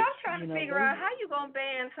 Yeah. But I'm trying to figure out how you gonna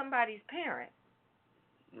ban somebody's parent.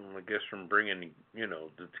 I guess from bringing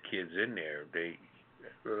the kids in there, they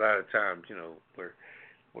a lot of times where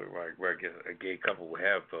I guess a gay couple will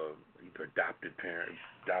have either adopted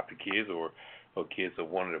kids or kids of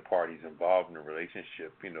one of the parties involved in the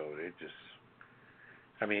relationship. They just.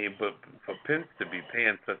 I mean, but for Pence to be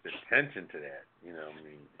paying such attention to that,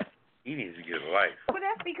 he needs to get a life. Well,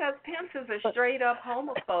 that's because Pence is a straight up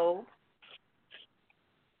homophobe.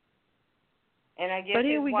 And I guess but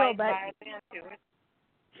here his we wife go back. buys into it.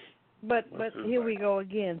 But here we go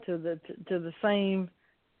again to the same.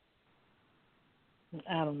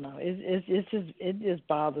 I don't know. It just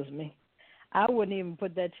bothers me. I wouldn't even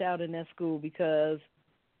put that child in that school because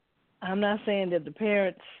I'm not saying that the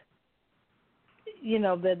parents,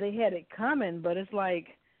 that they had it coming, but it's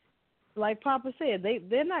like Papa said,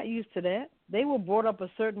 they're not used to that. They were brought up a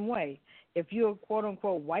certain way. If you're quote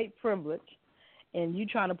unquote white privileged and you're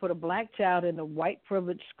trying to put a black child in a white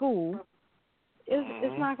privileged school,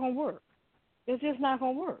 it's not gonna work. It's just not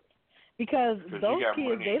gonna work because those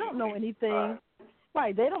kids, they don't know anything.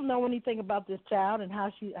 Right, they don't know anything about this child and how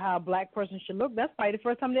a black person should look. That's probably the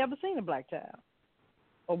first time they ever seen a black child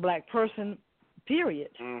or black person, period.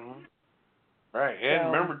 Mm-hmm. Right,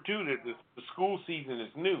 and remember too that the school season is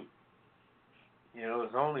new.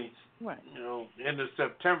 It's only end of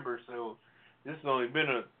September, so this has only been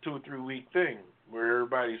a 2 or 3 week thing where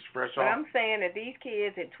everybody's fresh off. But I'm saying that these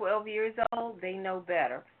kids at 12 years old, they know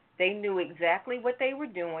better. They knew exactly what they were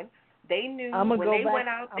doing. They knew when they went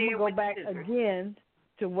out there with the scissors. I'm going to go back again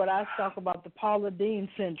to what I talk about, the Paula Deen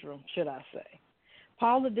syndrome, should I say.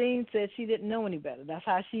 Paula Deen said she didn't know any better. That's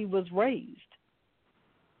how she was raised.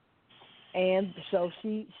 And so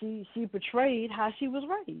she portrayed how she was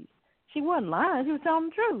raised. She wasn't lying. She was telling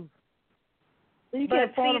the truth. So you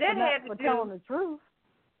can't fault her for telling the truth.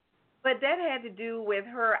 But that had to do with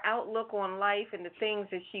her outlook on life and the things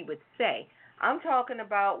that she would say. I'm talking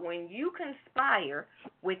about when you conspire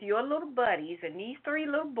with your little buddies and these 3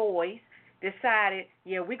 little boys decided,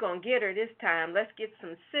 we're going to get her this time. Let's get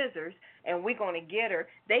some scissors, and we're going to get her.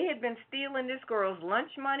 They had been stealing this girl's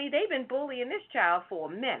lunch money. They've been bullying this child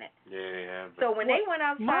for a minute. Yeah. So when they went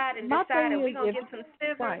outside and decided we're going to get some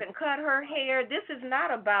scissors and cut her hair, this is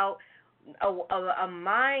not about a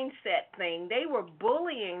mindset thing. They were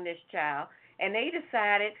bullying this child, and they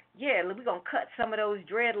decided, we're going to cut some of those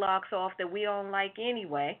dreadlocks off that we don't like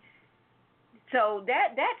anyway. So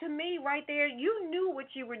that to me right there, you knew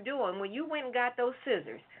what you were doing when you went and got those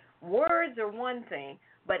scissors. Words are one thing,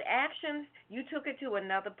 but actions, you took it to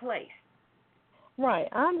another place. Right.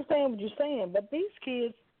 I understand what you're saying, but these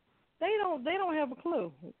kids, they don't have a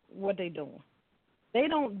clue what they're doing. They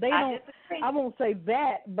don't I won't say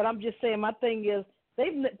that, but I'm just saying my thing is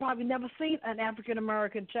they've probably never seen an African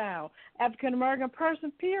American child, African American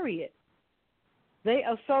person, period. They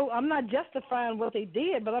are so, I'm not justifying what they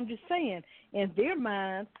did, but I'm just saying, in their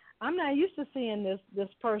minds, I'm not used to seeing this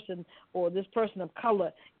person or this person of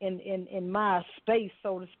color in my space,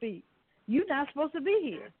 so to speak. You're not supposed to be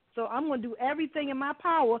here. So I'm going to do everything in my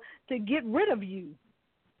power to get rid of you.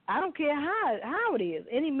 I don't care how it is,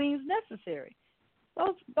 any means necessary.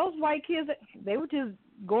 Those white kids, they were just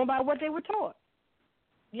going by what they were taught.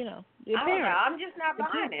 Their parents. I'm just not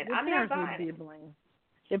buying it. I'm not buying it.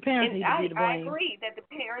 The parents need to be to blame. I agree that the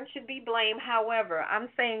parents should be blamed. However, I'm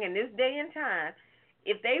saying in this day and time,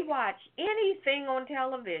 if they watch anything on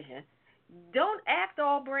television, don't act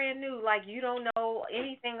all brand new like you don't know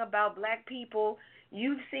anything about black people.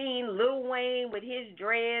 You've seen Lil Wayne with his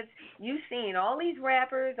dreads. You've seen all these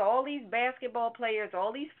rappers, all these basketball players,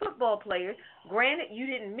 all these football players. Granted, you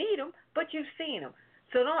didn't meet them, but you've seen them.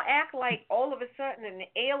 So don't act like all of a sudden an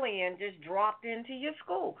alien just dropped into your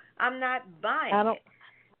school. I'm not buying it.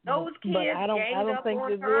 Those kids ganged up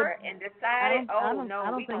on her and decided, we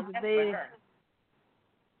going to mess with her.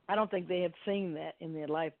 I don't think they have seen that in their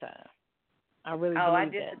lifetime. I really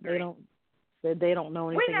believe that. They don't know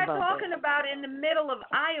anything about that. We're not talking about in the middle of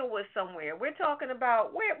Iowa somewhere. We're talking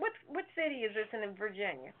about, what city is this in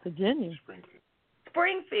Virginia? Virginia.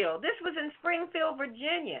 Springfield. This was in Springfield,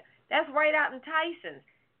 Virginia. That's right out in Tyson's.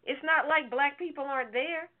 It's not like black people aren't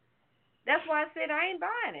there. That's why I said I ain't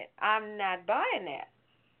buying it. I'm not buying that.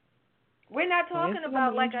 We're not talking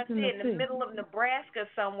about, like I said, in the middle of Nebraska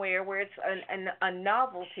somewhere where it's a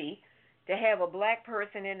novelty to have a black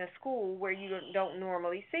person in a school where you don't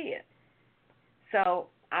normally see it. So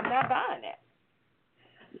I'm not buying that.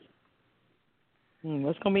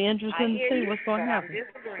 It's going to be interesting to see what's going to happen. I'm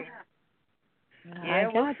disagreeing.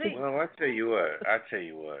 We'll see. Well, I tell you what.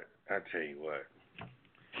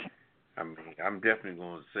 I mean, I'm definitely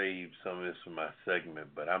going to save some of this for my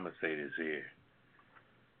segment, but I'm going to say this here.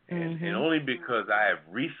 And only because I have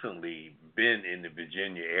recently been in the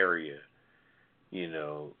Virginia area,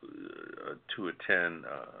 to attend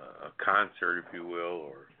a concert, if you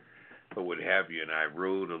will, or what have you. And I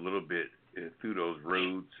rode a little bit through those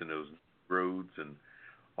roads and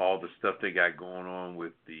all the stuff they got going on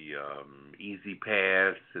with the Easy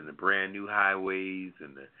Pass and the brand new highways.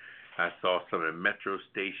 And I saw some of the metro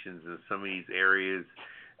stations in some of these areas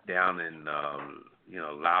down in,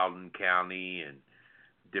 Loudoun County and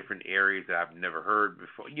different areas that I've never heard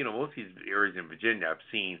before. You know, most of these areas in Virginia I've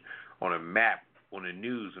seen on a map on the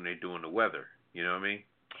news when they're doing the weather. You know what I mean?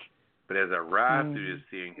 But as I ride through this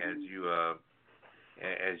thing, as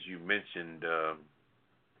you mentioned,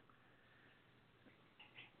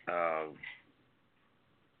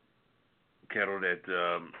 Kettle, that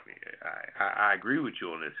I agree with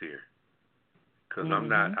you on this here, because I'm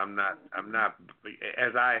not, and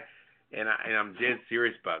I'm dead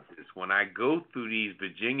serious about this. When I go through these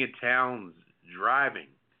Virginia towns driving,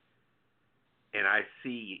 and I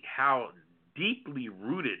see how deeply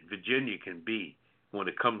rooted Virginia can be when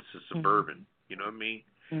it comes to suburban, you know what I mean?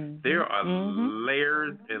 There are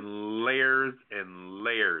layers and layers and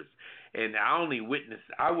layers. And I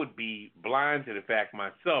would be blind to the fact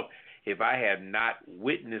myself if I had not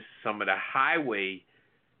witnessed some of the highway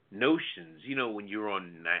notions. You know, when you're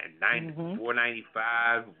on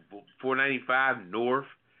 495 north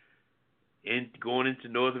and going into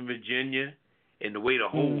Northern Virginia, and the way the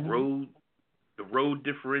whole road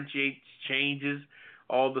differentiates, changes,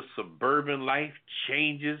 all the suburban life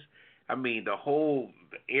changes. I mean, the whole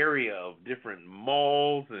area of different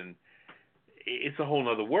malls, and it's a whole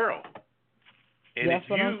other world. And that's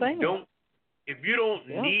what I'm saying. If you don't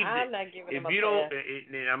need I'm it, not giving if them you a don't,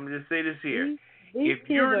 pass. I'm going to say this here: These if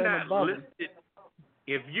you're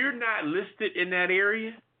not listed in that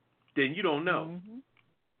area, then you don't know.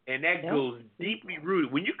 And that goes deeply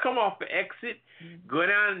rooted. When you come off the exit, go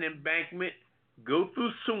down an embankment, go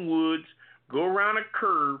through some woods, go around a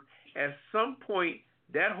curve. At some point,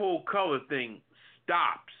 that whole color thing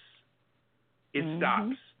stops. It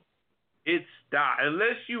stops. It stops.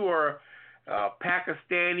 Unless you are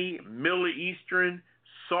Pakistani, Middle Eastern,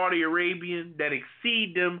 Saudi Arabian, that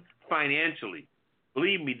exceed them financially.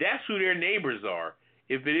 Believe me, that's who their neighbors are,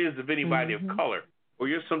 if it is of anybody of color. Or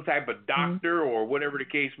you're some type of doctor or whatever the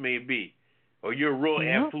case may be. Or you're a real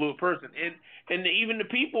affluent person. And even the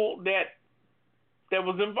people that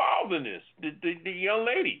was involved in this, the young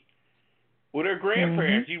lady with her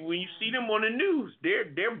grandparents, when you see them on the news,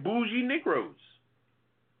 they're bougie Negroes.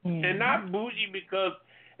 And not bougie because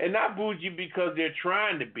they're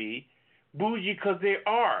trying to be, bougie because they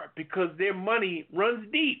are, because their money runs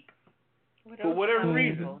deep. For whatever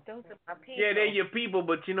reason. Those are my people. Yeah, they're your people,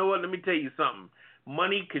 but you know what? Let me tell you something.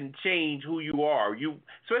 Money can change who you are.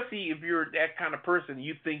 Especially if you're that kind of person,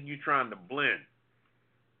 you think you're trying to blend.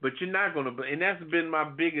 But you're not going to blend. And that's been my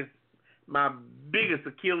biggest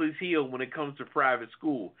Achilles heel when it comes to private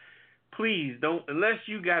school. Please don't, unless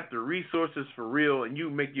you got the resources for real and you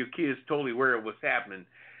make your kids totally aware of what's happening,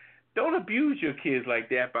 don't abuse your kids like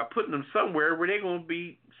that by putting them somewhere where they're going to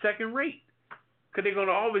be second rate. Because they're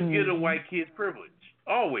going to always give them white kids privilege.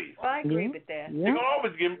 Always. Well, I agree with that. They're going to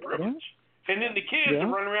always give them privilege. And then the kids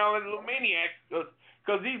are running around like little maniacs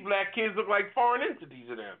because these black kids look like foreign entities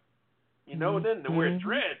to them. You know, and then they wear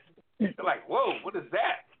dreads. They're like, whoa, what is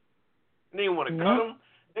that? And they want to cut them.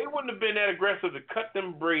 They wouldn't have been that aggressive to cut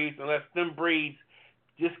them braids unless them braids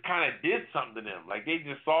just kind of did something to them. Like they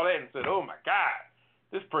just saw that and said, oh, my God,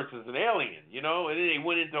 this person's an alien, you know? And then they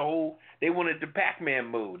went into Pac-Man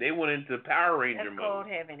mode. They went into Power Ranger mode. That's called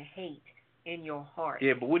having hate in your heart.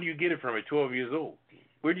 Yeah, but where do you get it from at 12 years old?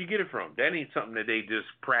 Where do you get it from? That ain't something that they just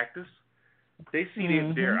practice. They see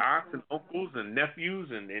their aunts and uncles and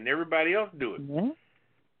nephews and everybody else do it. You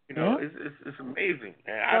know, it's amazing.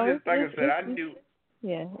 And I knew.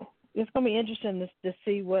 Yeah, it's going to be interesting to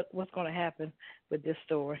see what's going to happen with this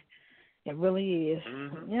story. It really is.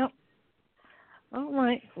 Yep. All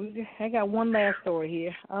right, I got one last story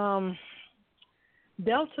here.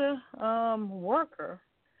 Delta worker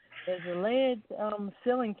is alleged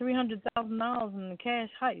stealing $300,000 in cash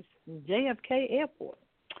heist in JFK Airport.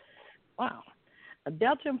 Wow. A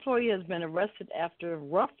Delta employee has been arrested after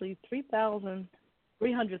roughly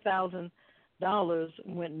 $300,000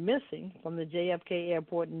 went missing from the JFK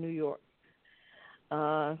Airport in New York.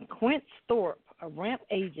 Quint Thorpe, a ramp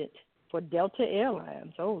agent for Delta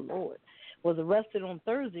Airlines, oh Lord, was arrested on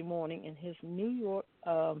Thursday morning in his New York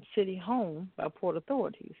City home by port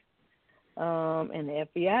authorities and the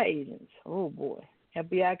FBI agents. Oh boy,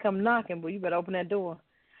 FBI come knocking, but you better open that door.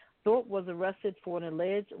 Thorpe was arrested for an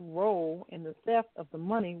alleged role in the theft of the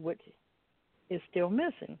money, which is still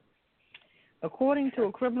missing. According to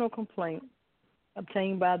a criminal complaint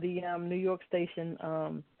obtained by the New York station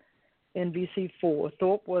NBC4,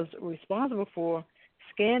 Thorpe was responsible for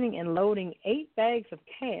scanning and loading 8 bags of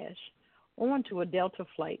cash onto a Delta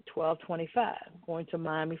Flight 1225 going to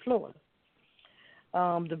Miami, Florida.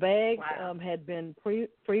 The bags had been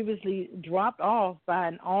previously dropped off by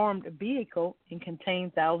an armed vehicle and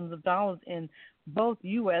contained thousands of dollars in both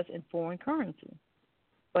U.S. and foreign currency.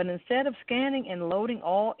 But instead of scanning and loading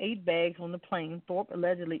all 8 bags on the plane, Thorpe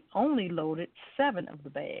allegedly only loaded 7 of the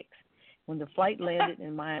bags. When the flight landed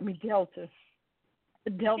in Miami Delta,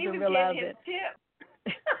 Delta realized that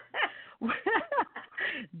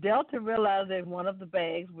Delta realized that one of the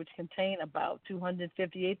bags, which contained about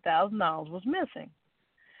 $258,000, was missing.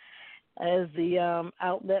 As the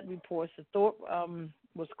outlet reports, that Thorpe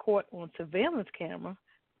was caught on surveillance camera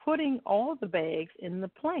putting all the bags in the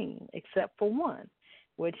plane except for one,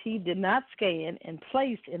 which he did not scan and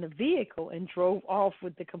placed in a vehicle and drove off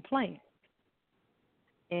with the complaint.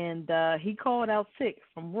 And he called out sick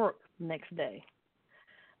from work the next day.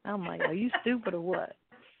 I'm like, are you stupid or what?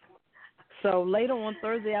 So later on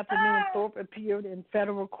Thursday afternoon, Thorpe appeared in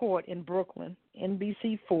federal court in Brooklyn.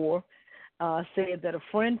 NBC4 said that a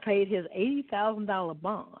friend paid his $80,000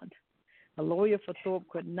 bond. A lawyer for Thorpe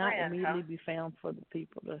could not immediately be found for the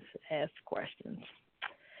people to ask questions.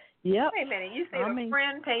 Yep. Wait a minute. You said a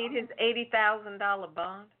friend paid his $80,000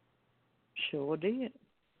 bond? Sure did.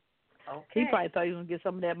 Okay. He probably thought he was going to get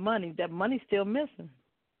some of that money. That money's still missing.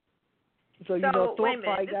 So you know, Thorpe wait a minute.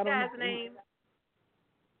 probably This got guy's on name,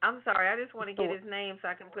 I'm sorry, I just want to get his name so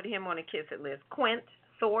I can put him on a kiss it list.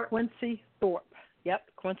 Thorpe? Quincy Thorpe. Yep,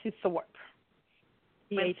 Quincy Thorpe.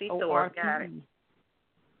 Quincy Thorpe, got it.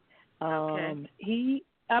 Come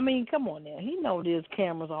on now. He know there's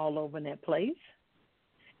cameras all over in that place.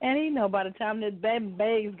 And he know by the time that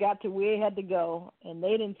bags got to where it had to go and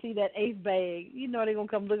they didn't see that 8th bag, you know they're going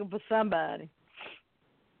to come looking for somebody.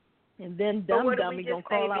 And then dummy going to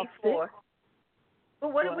call out sick.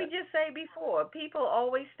 But what did we just say before? People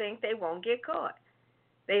always think they won't get caught.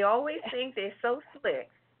 They always think they're so slick.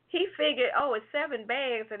 He figured, it's 7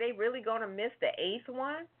 bags. Are they really going to miss the 8th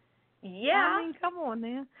one? Yeah. I mean, come on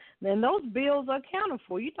now. Then those bills are accounted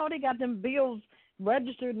for. You know they got them bills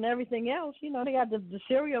registered and everything else. You know they got the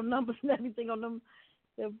serial numbers and everything on them,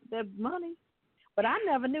 their money. But I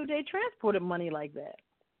never knew they transported money like that.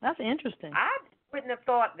 That's interesting. I wouldn't have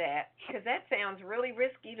thought that because that sounds really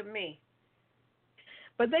risky to me.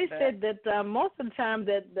 But they said that most of the time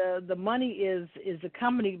that the money is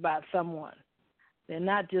accompanied by someone. They're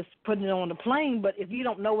not just putting it on the plane, but if you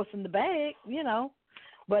don't know what's in the bag, you know.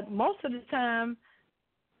 But most of the time,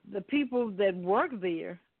 the people that work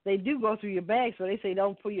there, they do go through your bag. So they say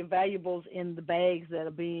don't put your valuables in the bags that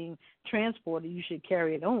are being transported. You should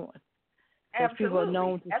carry it on. Absolutely. People are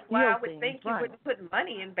known to That's steal why I would things. think you wouldn't put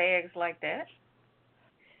money in bags like that.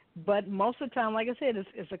 But most of the time, like I said,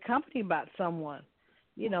 it's accompanied by someone.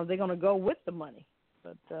 You know, they're going to go with the money.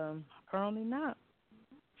 But apparently not.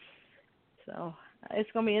 So it's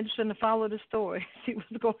going to be interesting to follow the story, see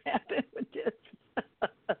what's going to happen with this.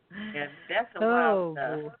 Yeah, that's a wild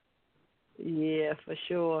stuff. Yeah, for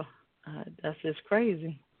sure. That's just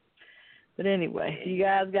crazy. But anyway, if you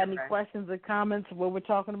guys got any questions or comments of what we're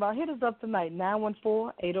talking about, hit us up tonight,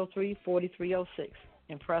 914-803-4306,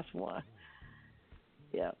 and press 1.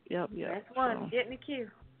 Yep. Press 1, get in the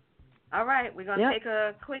queue. All right, we're going to take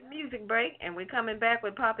a quick music break, and we're coming back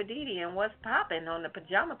with Papa Didi and What's Poppin' on the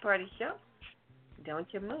Pajama Party Show.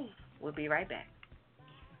 Don't you move. We'll be right back.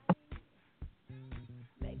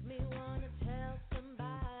 Make me wanna tell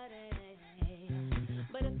somebody,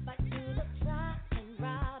 but if I do, they'll try and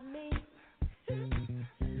rob me.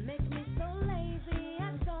 Make me so lazy,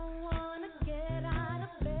 I don't wanna get out of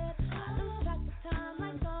bed. I lose track of time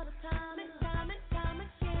like all the time and time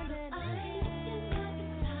again. And I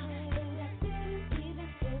didn't even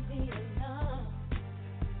busy enough.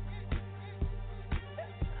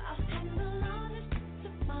 I'll handle all this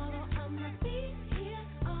tomorrow. I'ma be here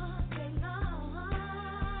all day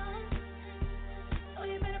long. So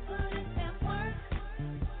you better put in that work,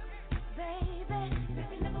 baby. Make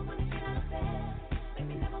me never wanna get out of bed. Make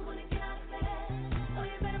me never wanna get out of bed. So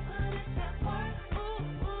you better put in that work,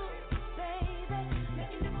 baby. Make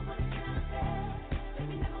me never wanna get out of bed. Make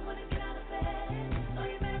me never wanna get out of bed. So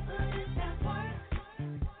you better put in that work.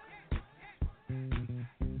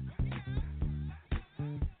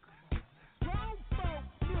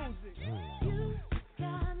 You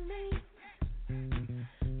got me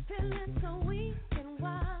feeling so weak and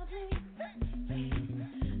wobbly.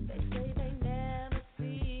 They say they never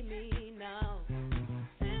see me now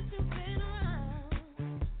since you've been around.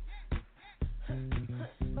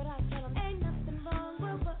 But I tell them ain't nothing wrong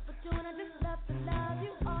with what we're doing. I just love to love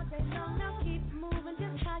you all day long. Now keep moving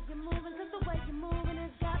just how you're moving, 'cause the way you're moving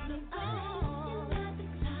has got me on.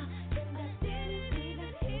 And I didn't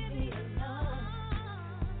even hit me enough.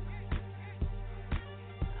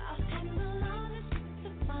 I'll handle all this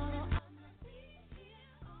tomorrow.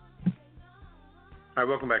 All right,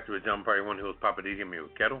 welcome back to the Pajama Party. One who is Papa D. Give me a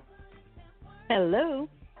kettle Hello.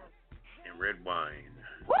 and red wine.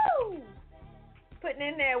 Woo! Putting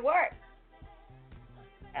in their work.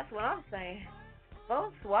 That's what I'm saying.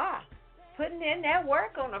 Bonsoir. Putting in that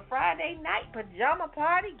work on a Friday night pajama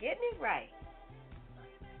party, getting it right.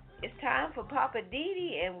 It's time for Papa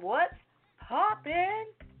Didi and what's poppin'?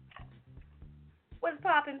 What's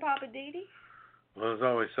poppin', Papa Didi? Well, there's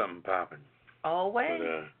always something popping. Always.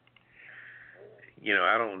 But,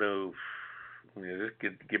 I don't know. Let's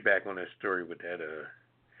get back on that story with that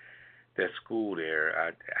school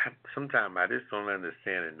there. Sometimes I just don't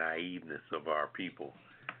understand the naiveness of our people.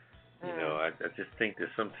 I just think that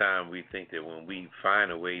sometimes we think that when we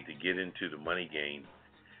find a way to get into the money game,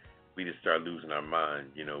 we just start losing our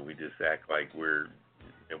mind. We just act like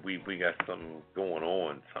we got something going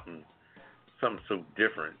on, something so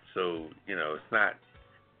different. So it's not.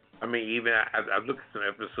 I mean, even I've looked at some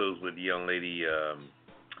episodes with the young lady,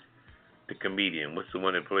 the comedian. What's the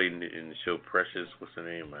one that played in the show Precious? What's her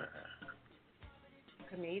name?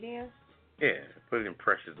 Comedian? Yeah, put it in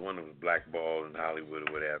Precious. The one that was blackballed in Hollywood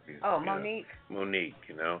or what have you. Oh, Monique. Monique.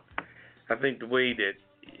 I think the way that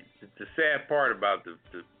the sad part about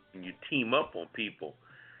when you team up on people,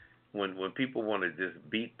 when people want to just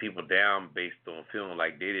beat people down based on feeling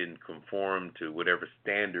like they didn't conform to whatever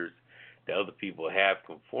standards that other people have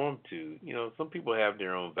conformed to, some people have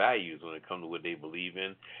their own values when it comes to what they believe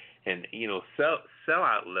in, and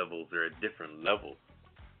sellout levels are at different levels,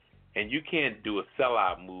 and you can't do a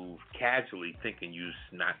sellout move casually thinking you're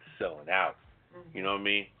not selling out. Mm-hmm. You know what I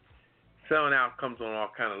mean? Selling out comes on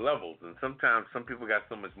all kind of levels, and sometimes some people got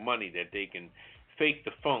so much money that they can fake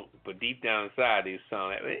the funk, but deep down inside they're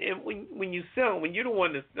selling out. And when you're the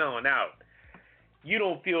one that's selling out, you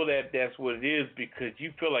don't feel that that's what it is because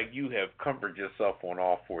you feel like you have comforted yourself on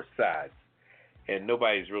all four sides, and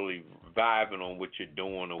nobody's really vibing on what you're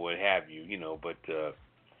doing or what have you, But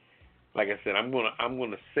like I said, I'm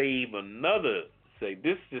gonna save another. Say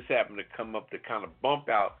this just happened to come up to kind of bump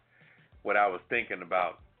out what I was thinking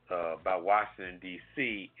about Washington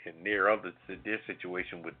D.C. and their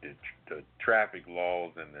situation with the traffic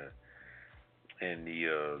laws and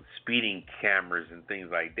the speeding cameras and things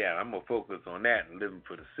like that. I'm going to focus on that and living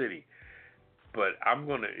for the city. But I'm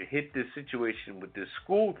going to hit this situation with this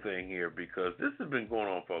school thing here because this has been going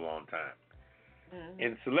on for a long time. Mm-hmm.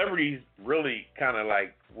 And celebrities really kind of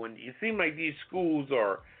like, when it seems like these schools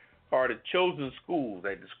are the chosen schools,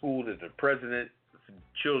 like the school that the president's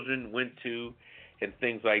children went to and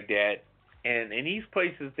things like that. And in these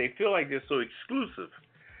places, they feel like they're so exclusive.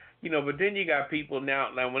 But then you got people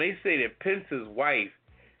now when they say that Pence's wife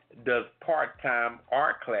does part-time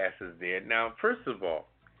art classes there. Now, first of all,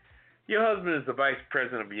 your husband is the vice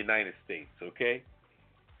president of the United States, okay?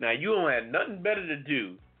 Now, you don't have nothing better to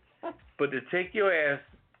do but to take your ass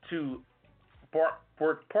to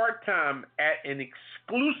work part-time at an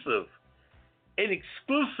exclusive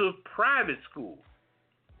private school.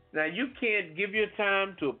 Now, you can't give your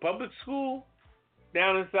time to a public school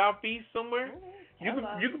down in Southeast somewhere. You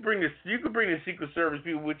could bring the Secret Service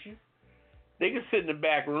people with you. They can sit in the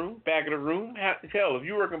back of the room. Hell, if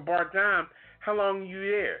you're working part time, how long are you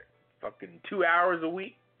there? Fucking 2 hours a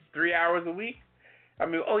week, 3 hours a week. I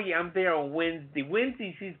mean, oh yeah, I'm there on Wednesday.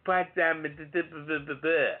 Wednesday she's part time.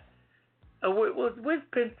 Where's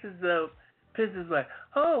Pence's wife?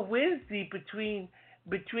 Oh, Wednesday between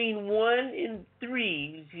 1 and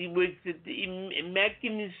 3, she works at the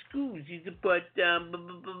Immaculate School. She's a part-time,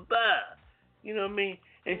 You know what I mean?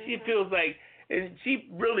 And she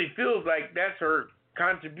really feels like that's her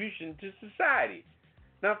contribution to society.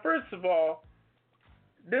 Now, first of all,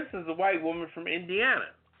 this is a white woman from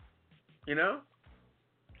Indiana,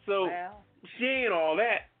 So she ain't all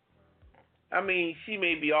that. I mean, she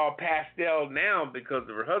may be all pastel now because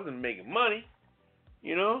of her husband making money,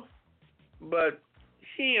 But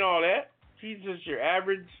she ain't all that. She's just your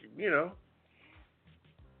average,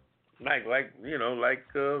 like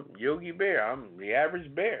Yogi Bear. I'm the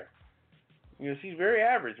average bear. She's very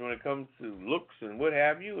average when it comes to looks and what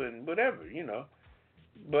have you and whatever,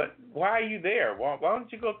 But why are you there? Why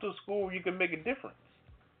don't you go to a school where you can make a difference?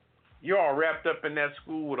 You're all wrapped up in that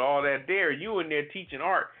school with all that there. You in there teaching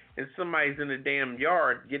art, and somebody's in the damn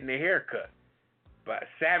yard getting their hair cut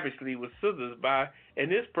savagely with scissors and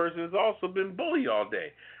this person has also been bullied all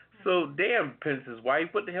day. So, damn, Pence's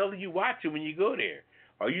wife, what the hell are you watching when you go there?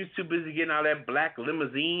 Are you too busy getting out of that black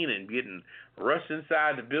limousine and getting rushed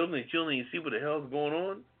inside the building and you don't even see what the hell's going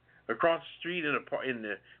on across the street in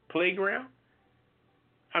the playground?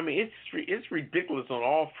 I mean, it's ridiculous on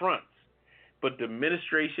all fronts. But the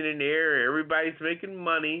administration in there, everybody's making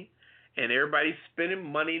money, and everybody's spending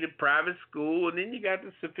money to private school, and then you got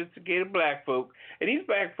the sophisticated black folk. And these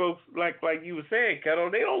black folks, like you were saying,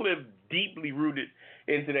 Kettle, they don't live deeply rooted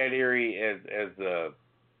into that area as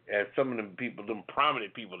some of them people, them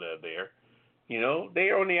prominent people that are there. You know,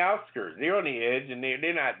 they're on the outskirts. They're on the edge, and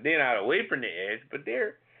they're not away from the edge, but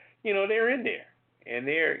they're in there, and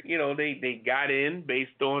they got in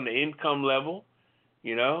based on the income level.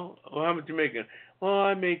 You know, well, how much you making? Well,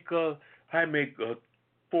 I make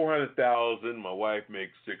 400,000. My wife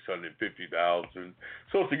makes 650,000.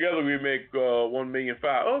 So together we make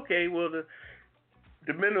 1,500,000. Okay, well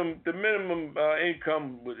the minimum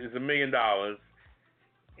income is $1 million,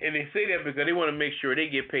 and they say that because they want to make sure they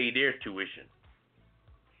get paid their tuition.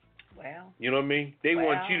 Well, you know what I mean? They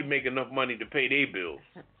want you to make enough money to pay their bills.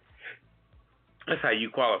 That's how you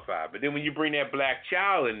qualify. But then when you bring that black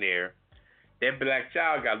child in there, that black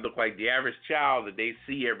child got to look like the average child that they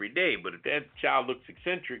see every day. But if that child looks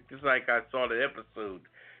eccentric, just like I saw the episode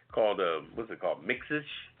called, what's it called, Mixish?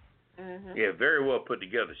 Mm-hmm. Yeah, very well put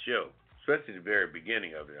together show, especially the very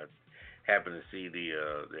beginning of it. I happened to see the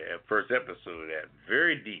first episode of that.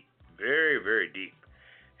 Very deep, very, very deep.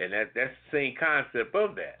 And that's the same concept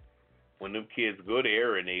of that. When them kids go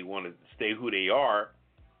there and they want to stay who they are,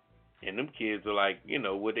 and them kids are like,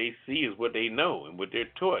 what they see is what they know and what they're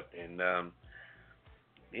taught. And, and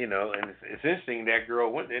it's interesting that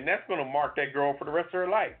girl went, and that's going to mark that girl for the rest of her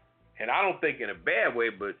life. And I don't think in a bad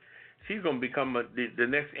way, but she's going to become the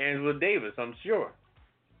next Angela Davis, I'm sure.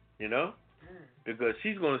 Because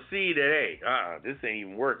she's going to see that, hey, this ain't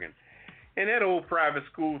even working. And that old private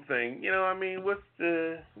school thing, what's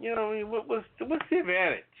the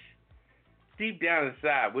advantage? Deep down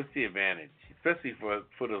inside, what's the advantage? Especially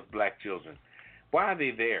for those black children. Why are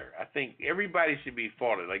they there? I think everybody should be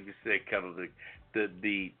faulted, like you said, Kettle.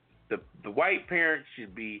 The white parents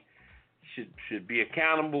should be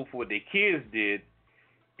accountable for what their kids did,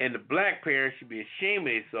 and the black parents should be ashamed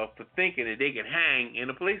of themselves for thinking that they can hang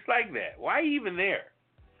in a place like that. Why are you even there?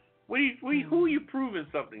 Who are you proving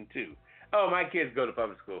something to? Oh, my kids go to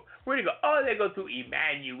public school. Where do they go? Oh, they go to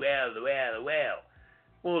Emmanuel.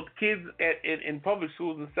 Well, kids in public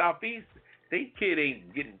schools in the Southeast, they kid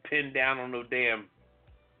ain't getting pinned down on no damn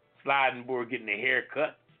sliding board getting their hair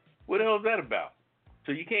cut. What the hell is that about?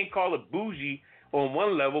 So you can't call it bougie on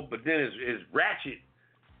one level, but then it's ratchet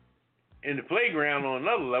in the playground on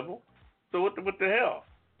another level. So what the hell?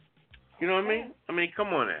 You know what I mean? I mean, come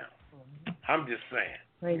on now. I'm just saying.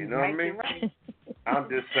 You know what I mean? Right. I'm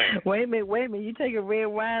just saying. Wait a minute. You take a red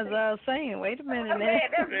wine's saying. Wait a minute now. Well,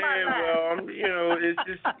 it's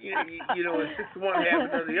just, it's just one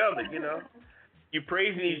half of the other, You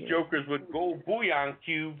praising these jokers with gold bouillon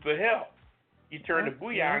cube for hell. You turn the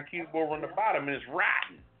bouillon cube over on the bottom and it's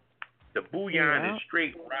rotten. The bouillon is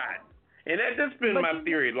straight rotten. And that's been my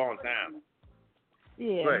theory a long time.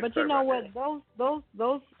 Yeah, ahead, but you know what? Those.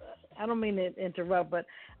 I don't mean to interrupt, but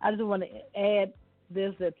I just want to add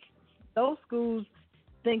this: that those schools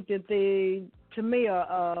think that the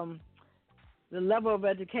level of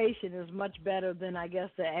education is much better than I guess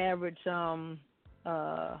the average,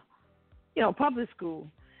 public school.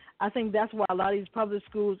 I think that's why a lot of these public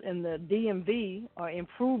schools in the DMV are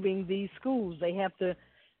improving these schools. They have to.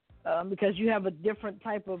 Because you have a different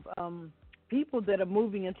type of people that are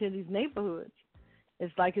moving into these neighborhoods.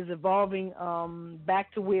 It's like it's evolving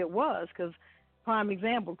back to where it was. Because, prime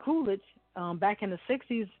example, Coolidge, back in the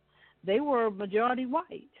 60s, they were majority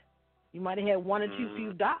white. You might have had one or two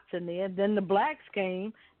few dots in there. Then the blacks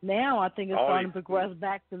came. Now I think it's starting to progress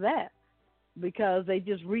back to that because they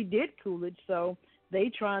just redid Coolidge. So they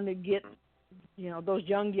trying to get, those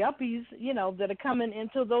young yuppies, that are coming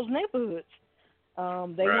into those neighborhoods.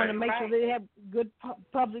 They want to make sure they have good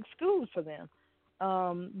public schools for them.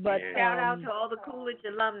 But shout out to all the Coolidge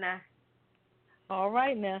alumni. All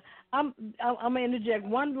right, now I'm gonna interject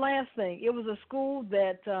one last thing. It was a school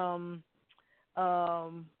that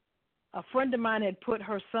a friend of mine had put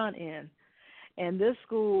her son in, and this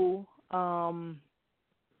school, I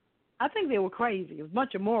think they were crazy. It was a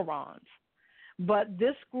bunch of morons. But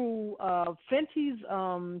this school, Fenty's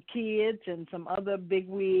kids and some other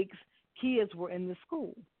bigwigs. Kids were in the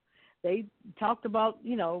school. They talked about,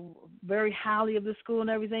 very highly of the school and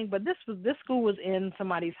everything, but this school was in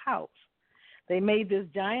somebody's house. They made this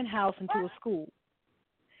giant house into a school.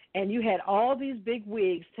 And you had all these big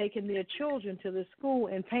wigs taking their children to the school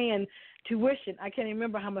and paying tuition. I can't even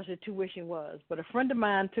remember how much the tuition was, but a friend of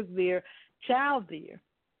mine took their child there.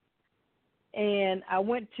 And I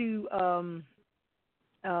went to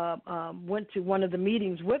one of the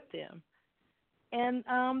meetings with them. And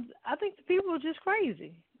I think the people were just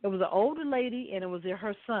crazy. It was an older lady, and it was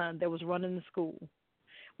her son that was running the school.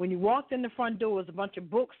 When you walked in the front door, there was a bunch of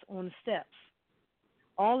books on the steps.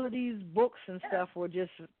 All of these books and stuff were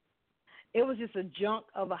it was just a junk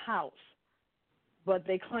of a house. but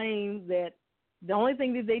they claim that the only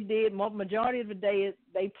thing that they did, majority of the day, is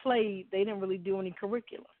they played. They didn't really do any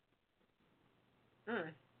curriculum.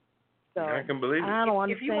 So I can believe it. I don't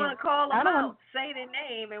understand. If you want to call them I out, say their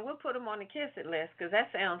name, and we'll put them on the kiss it list, because that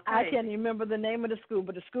sounds crazy. I can't remember the name of the school,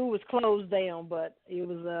 but the school was closed down. But it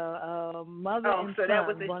was a mother and son. Oh, so that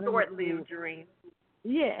was a running short-lived dream.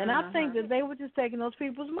 Yeah, and I think that they were just taking those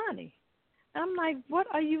people's money. I'm like, what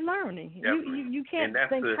are you learning? You can't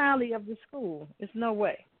think highly of the school. It's no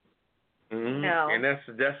way. Mm-hmm. No. And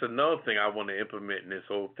that's another thing I want to implement in this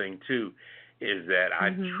whole thing too, is that I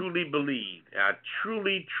truly believe,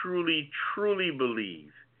 truly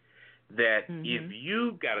believe that if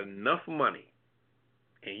you got enough money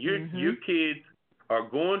and your kids are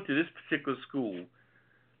going to this particular school,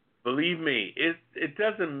 believe me, it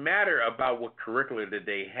doesn't matter about what curriculum that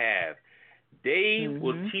they have. They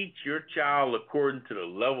will teach your child according to the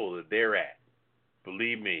level that they're at.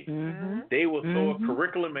 Believe me. They will throw a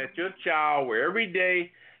curriculum at your child where every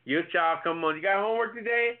day your child come on, you got homework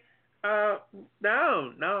today?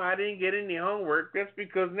 No, I didn't get any homework. That's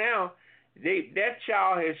because now that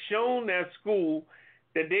child has shown that school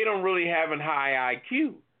that they don't really have a high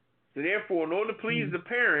IQ. So therefore, in order to please the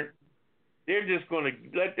parent, they're just going to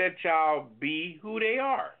let that child be who they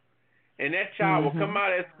are. And that child will come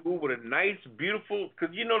out of school with a nice, beautiful,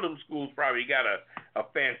 because you know them schools probably got a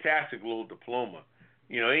fantastic little diploma.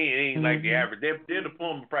 You know, it ain't like the average. Their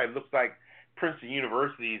diploma probably looks like Princeton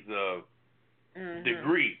University's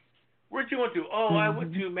degree. Where'd you went to? Oh, I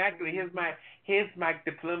went to Immaculate. Here's my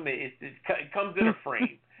diploma. It comes in a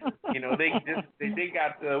frame. You know, they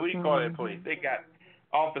got what do you call that place? They got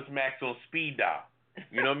Office Max on speed dial.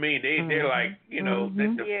 You know what I mean? They're like, you know,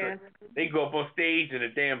 they go up on stage and the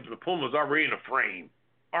damn diploma's already in a frame.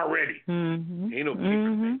 Already. Ain't no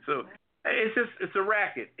secret. So it's a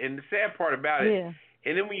racket. And the sad part about it,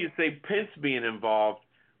 and then when you say Pence being involved,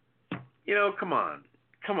 you know, come on.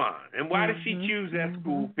 And why did she choose that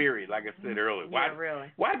school, period, like I said earlier? Why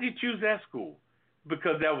did you choose that school?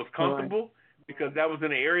 Because that was comfortable? Because that was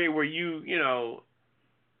in an area where you know,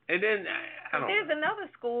 and then There's another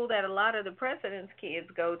school that a lot of the president's kids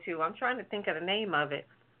go to. I'm trying to think of the name of it.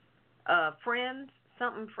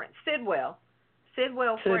 Sidwell.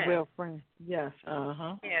 Sidwell Friends. Yes.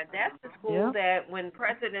 Yeah, that's the school that when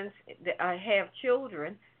presidents have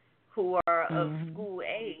children who are of school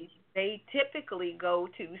age, they typically go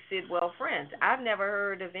to Sidwell Friends. I've never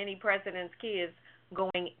heard of any president's kids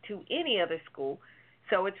going to any other school.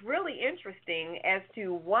 So it's really interesting as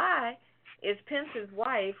to why is Pence's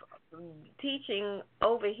wife teaching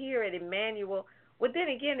over here at Emmanuel. Well, then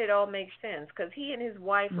again, it all makes sense because he and his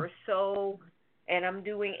wife are so, and I'm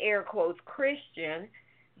doing air quotes, Christian,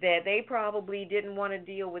 that they probably didn't want to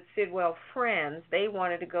deal with Sidwell Friends. They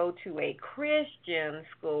wanted to go to a Christian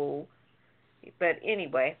school. But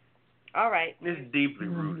anyway, all right. It's deeply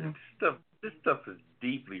rooted. This stuff is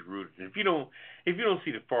deeply rooted. If you don't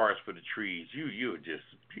see the forest for the trees, you're just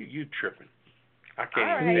tripping. I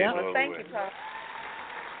can't even say it. Well, thank you, Pop.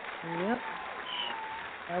 Yep.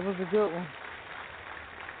 That was a good one.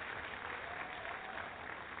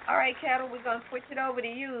 All right, Cattle, we're going to switch it over to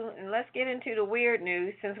you, and let's get into the weird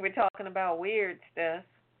news since we're talking about weird stuff.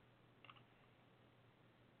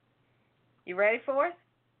 You ready for it?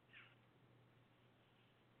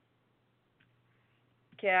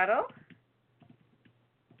 Cattle?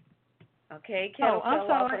 Okay, Cattle. Oh, I'm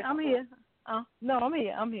sorry. I'm here. No, I'm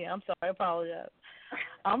here. I'm sorry. I apologize.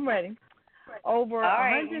 I'm ready. Over all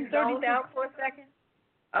right, 130. Hold down for a second.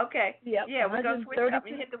 Okay. Yep. Yeah, we're going to switch up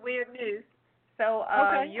and hit the weird news. So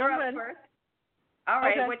you're up ready. first. All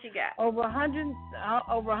right, what you got? Over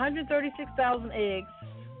 136,000 eggs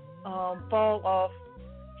fall off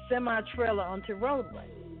semi-trailer onto roadway.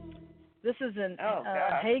 This is in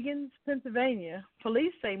Higgins, Pennsylvania.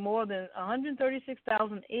 Police say more than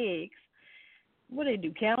 136,000 eggs. What do they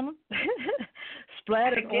do? Count them?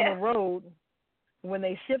 Splattered on a road when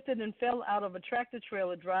they shifted and fell out of a tractor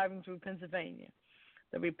trailer driving through Pennsylvania.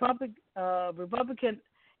 The Republican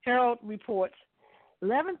Herald reports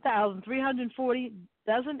 11,340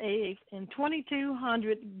 dozen eggs and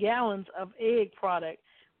 2,200 gallons of egg product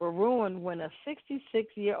were ruined when a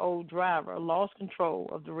 66-year-old driver lost control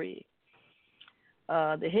of the rig.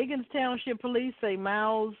 The Higgins Township Police say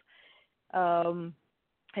Miles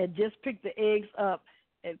had just picked the eggs up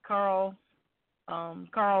at Carl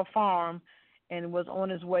Farm and was on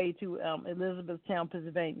his way to Elizabethtown,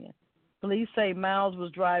 Pennsylvania. Police say Miles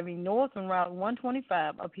was driving north on Route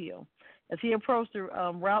 125 uphill. As he approached the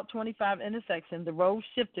Route 25 intersection, the road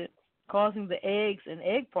shifted, causing the eggs and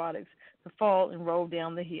egg products to fall and roll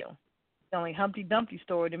down the hill. sounds like Humpty Dumpty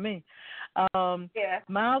story to me. Yeah.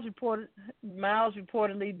 Miles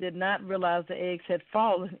reportedly did not realize the eggs had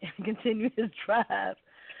fallen and continued his drive.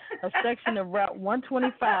 A section of Route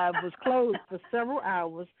 125 was closed for several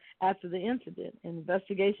hours after the incident. An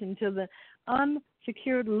investigation into the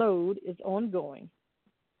unsecured load is ongoing.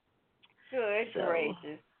 Good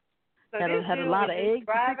gracious. So had this a dude lot was of just eggs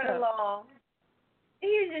driving along. He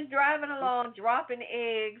was just driving along, dropping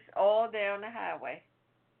eggs all down the highway.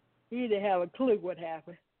 He didn't have a clue what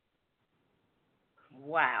happened.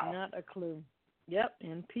 Wow. Not a clue. Yep,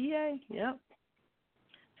 in PA. Yep.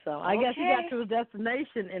 So I guess he got to his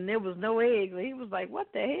destination and there was no eggs. He was like,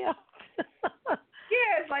 "What the hell?"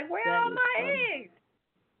 Yeah, it's like, where are my funny. eggs?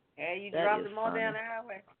 Yeah, you That dropped is them all funny. down the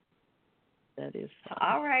highway. That is funny.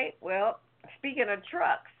 All right. Well, speaking of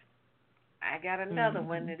trucks, I got another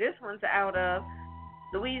one. This one's out of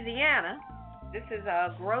Louisiana. This is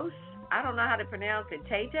Gross. I don't know how to pronounce it.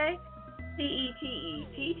 Tete? Tete.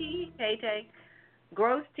 Tete? Tete.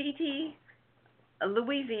 Gross Tete,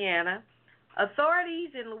 Louisiana. Authorities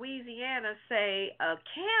in Louisiana say a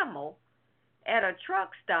camel at a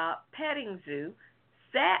truck stop petting zoo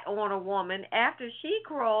sat on a woman after she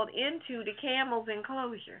crawled into the camel's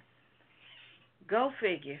enclosure. Go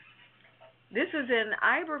figure. This is in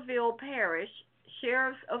Iberville Parish.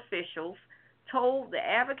 Sheriff's officials told the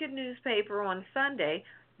Advocate newspaper on Sunday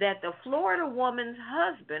that the Florida woman's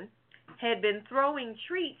husband had been throwing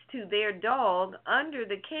treats to their dog under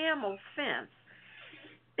the camel's fence.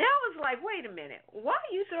 That was like, wait a minute, why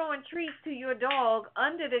are you throwing treats to your dog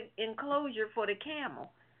under the enclosure for the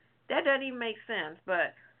camel? That doesn't even make sense,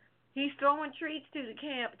 but he's throwing treats to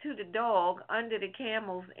the dog under the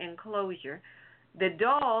camel's enclosure. The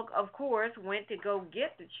dog, of course, went to go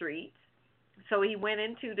get the treats, so he went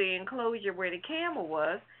into the enclosure where the camel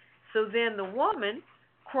was. So then the woman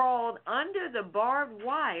crawled under the barbed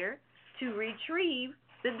wire to retrieve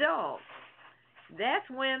the dog. That's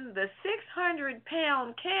when the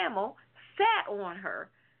 600-pound camel sat on her.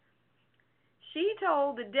 She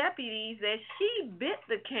told the deputies that she bit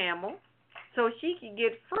the camel so she could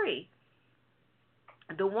get free.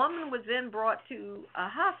 The woman was then brought to a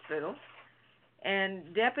hospital,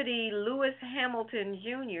 and Deputy Lewis Hamilton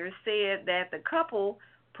Jr. said that the couple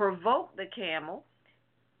provoked the camel,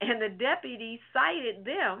 and the deputy cited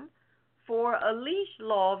them for a leash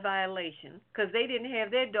law violation because they didn't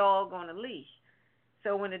have their dog on a leash.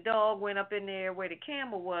 So when the dog went up in there where the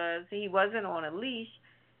camel was, he wasn't on a leash,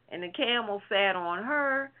 and the camel sat on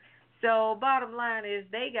her. So bottom line is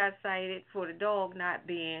they got cited for the dog not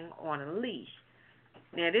being on a leash.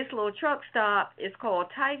 Now this little truck stop is called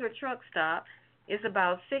Tiger Truck Stop. It's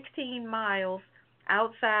about 16 miles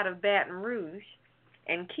outside of Baton Rouge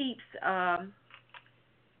and keeps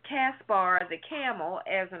Caspar the camel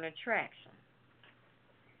as an attraction.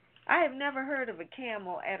 I have never heard of a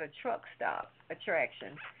camel at a truck stop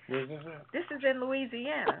attraction. This is in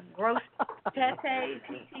Louisiana. Gross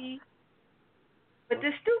Tete. But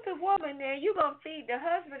the stupid woman there, you going to feed, the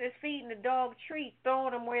husband is feeding the dog treats,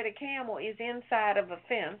 throwing them where the camel is inside of a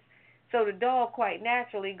fence. So the dog quite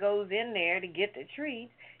naturally goes in there to get the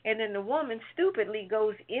treats, and then the woman stupidly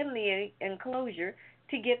goes in the enclosure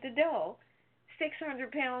to get the dog.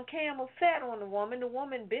 600-pound camel sat on the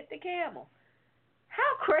woman bit the camel.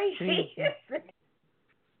 How crazy is it?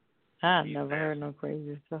 I've never heard no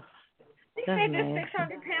crazy stuff. She said this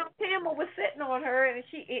 600-pound camel was sitting on her, and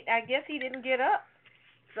I guess he didn't get up.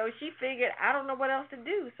 So she figured, I don't know what else to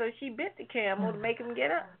do. So she bit the camel to make him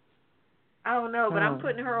get up. I don't know, but I'm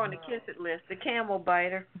putting her on the kiss it list, the camel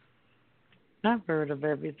biter. I've heard of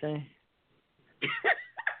everything.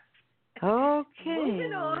 Okay.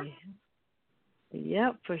 Moving on.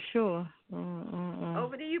 Yep, for sure.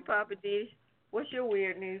 Over to you, Papa D. What's your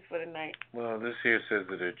weird news for the night? Well, this here says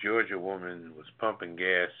that a Georgia woman was pumping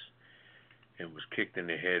gas and was kicked in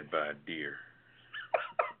the head by a deer.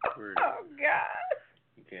 Oh, God.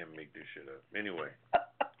 You can't make this shit up. Anyway.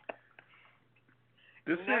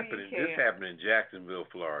 This happened in Jacksonville,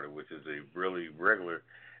 Florida, which is a really regular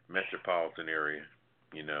metropolitan area,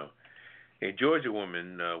 you know. A Georgia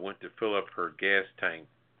woman went to fill up her gas tank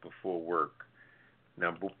before work.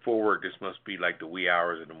 Now, before work, this must be like the wee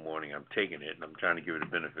hours of the morning. I'm taking it, and I'm trying to give it the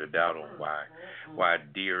benefit of the doubt on why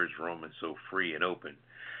deer is roaming so free and open.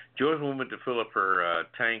 Georgia woman went to fill up her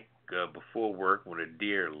tank before work when a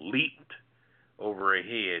deer leaped over her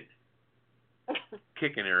head,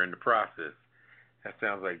 kicking her in the process. That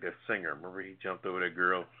sounds like that singer. Remember he jumped over that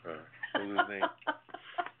girl? What was his name?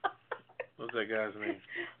 What's that guy's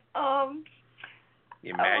name?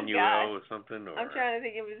 Emmanuel or something. Or I'm trying to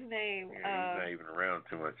think of his name. yeah, he's not even around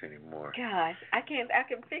too much anymore. Gosh, I can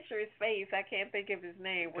picture his face. I can't think of his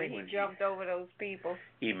name where he jumped over those people.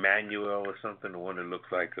 Emmanuel or something, the one that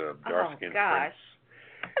looks like a dark-skinned prince.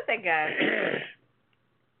 What's that guy's name?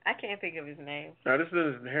 I can't think of his name. Now,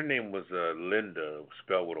 her name was Linda,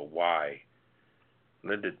 spelled with a Y.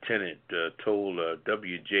 Linda Tennant told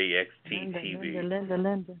WJXT-TV.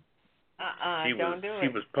 Linda. She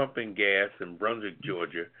was pumping gas in Brunswick,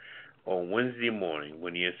 Georgia, on Wednesday morning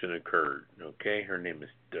when the incident occurred. Okay, her name is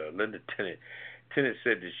Linda Tennant. Tennant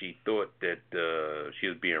said that she thought that she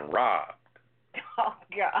was being robbed. Oh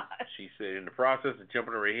gosh. She said in the process of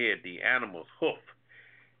jumping over her head, the animal's hoof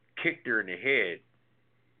kicked her in the head,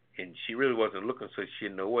 and she really wasn't looking, so she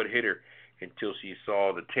didn't know what hit her until she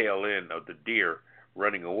saw the tail end of the deer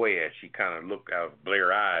running away as she kind of looked out of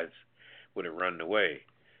Blair eyes with it running away.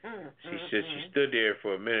 She said she stood there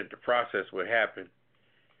for a minute to process what happened,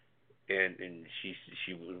 and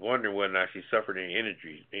she was wondering whether or not she suffered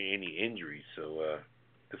any injuries. So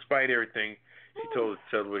despite everything, she told the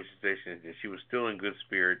television station that she was still in good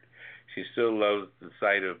spirit. She still loves the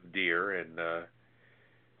sight of deer, and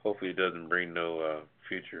hopefully it doesn't bring no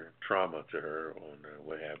future trauma to her or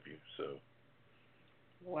what have you. So.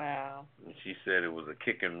 Wow. And she said it was a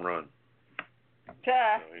kick and run. So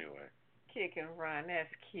anyway. Kick and run,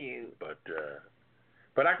 that's cute.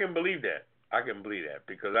 But I can believe that. I can believe that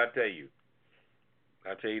because I'll tell you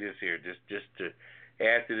this here, just to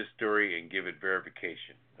add to the story and give it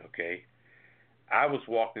verification, okay? I was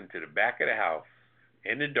walking to the back of the house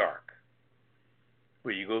in the dark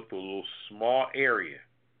where you go through a little small area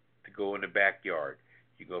to go in the backyard.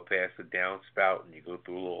 You go past the downspout and you go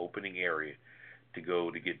through a little opening area to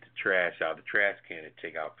go to get the trash out of the trash can and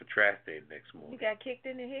take out for trash day the next morning. You got kicked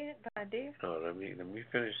in the head by a deer? No, let me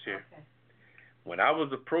finish here. Okay. When I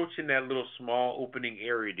was approaching that little small opening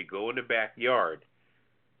area to go in the backyard,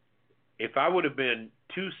 if I would have been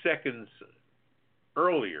 2 seconds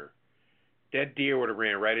earlier, that deer would have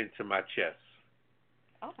ran right into my chest.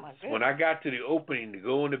 Oh my goodness. So when I got to the opening to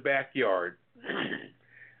go in the backyard,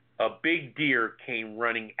 a big deer came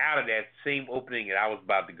running out of that same opening that I was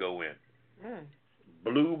about to go in.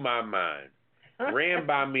 Blew my mind. Ran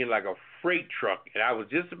by me like a freight truck, and I was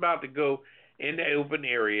just about to go in that open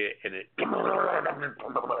area, and it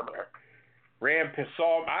ran.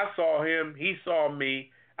 I saw him. He saw me.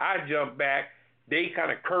 I jumped back. They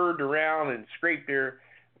kind of curved around and scraped their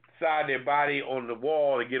body on the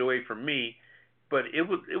wall to get away from me. But it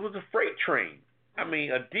was a freight train. I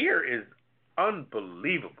mean, a deer is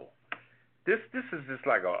unbelievable. This is just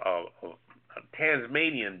like a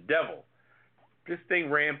Tasmanian devil. This thing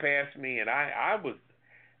ran past me, and I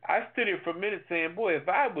stood here for a minute saying, boy, if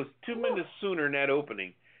I was 2 minutes sooner in that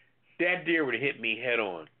opening, that deer would have hit me head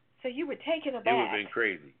on. So you were taken aback. It would have been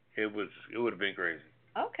crazy. It would have been crazy.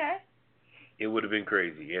 Okay. It would have been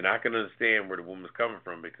crazy, and I can understand where the woman's coming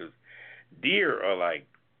from because deer are like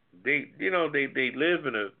they live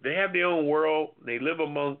they have their own world. They live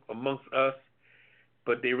amongst us,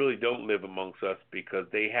 but they really don't live amongst us because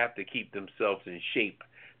they have to keep themselves in shape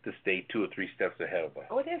to stay 2 or 3 steps ahead of us.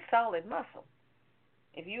 Oh, they're solid muscle.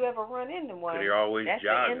 If you ever run into one, they're always that's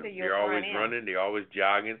jogging. The end of your they're always front running. end. They're always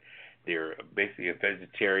jogging. They're basically a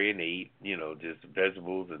vegetarian. They eat, just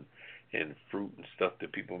vegetables and fruit and stuff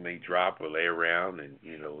that people may drop or lay around. And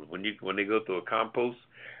when they go through a compost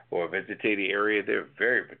or a vegetated area, they're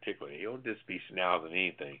very particular. They don't just be snousing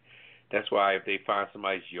anything. That's why if they find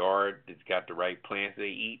somebody's yard that's got the right plants they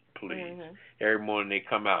eat, please. Mm-hmm. Every morning they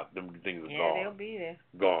come out, them things are gone. Yeah, they'll be there.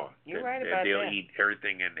 Gone. You're right about that. They'll eat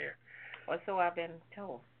everything in there. Or so I've been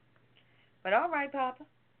told. But all right, Papa.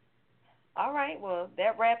 All right, well,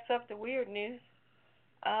 that wraps up the weird news.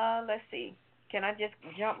 Let's see. Can I just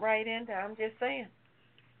jump right into I'm just saying?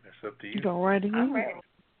 That's up to you. Go right ahead. I'm ready.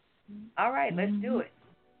 All right, let's do it.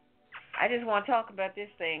 I just want to talk about this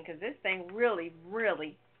thing because this thing really,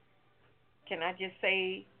 really, can I just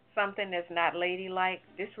say something that's not ladylike?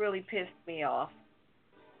 This really pissed me off.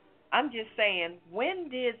 I'm just saying, when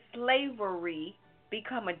did slavery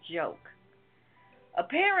become a joke?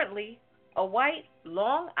 Apparently, a white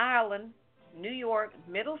Long Island, New York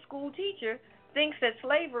middle school teacher thinks that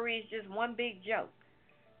slavery is just one big joke.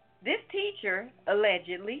 This teacher,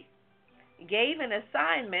 allegedly, gave an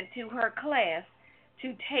assignment to her class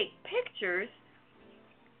to take pictures.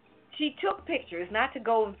 She took pictures, not to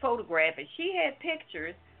go and photograph it. She had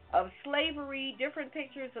pictures of slavery, different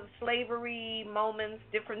pictures of slavery moments,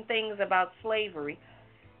 different things about slavery.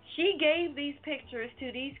 She gave these pictures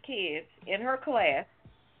to these kids in her class.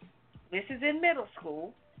 This is in middle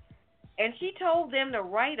school. And she told them to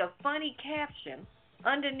write a funny caption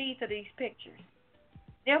underneath of these pictures.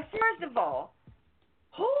 Now, first of all,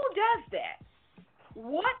 who does that?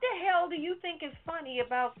 What the hell do you think is funny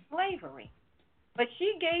about slavery? But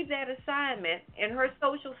she gave that assignment in her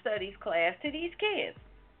social studies class to these kids.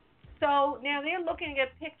 So now they're looking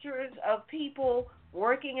at pictures of people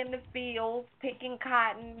working in the fields, picking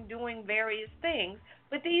cotton, doing various things,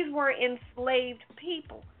 but these were enslaved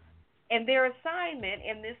people. And their assignment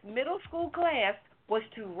in this middle school class was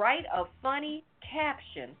to write a funny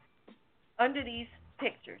caption under these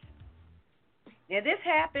pictures. Now, this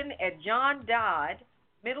happened at John Dodd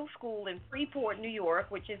Middle School in Freeport, New York,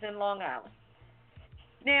 which is in Long Island.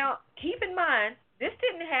 Now, keep in mind, this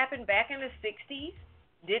didn't happen back in the 60s,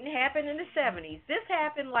 didn't happen in the 70s. This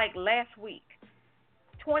happened like last week,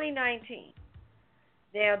 2019.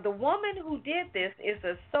 Now, the woman who did this is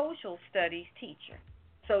a social studies teacher.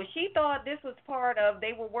 So she thought this was part of,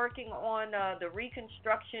 they were working on the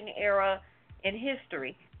Reconstruction era in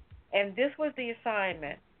history, and this was the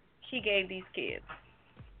assignment she gave these kids.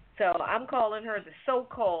 So I'm calling her the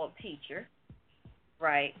so-called teacher,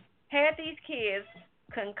 right? Had these kids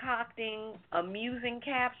concocting amusing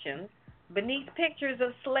captions beneath pictures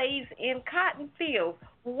of slaves in cotton fields.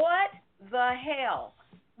 What the hell?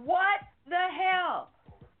 What the hell?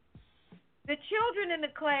 The children in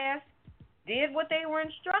the class did what they were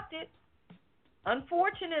instructed.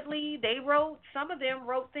 Unfortunately, some of them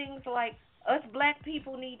wrote things like, us black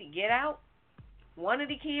people need to get out. One of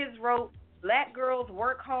the kids wrote, black girls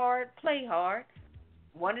work hard, play hard.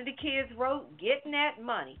 One of the kids wrote, getting that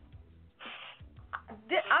money.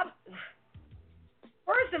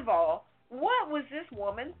 First of all, what was this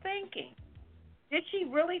woman thinking? Did she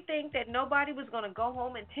really think that nobody was going to go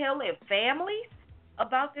home and tell their families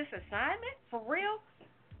about this assignment? For real?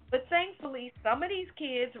 But thankfully, some of these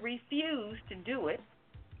kids refused to do it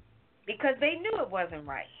because they knew it wasn't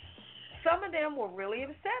right. Some of them were really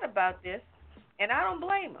upset about this, and I don't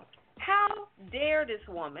blame them. How dare this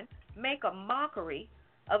woman make a mockery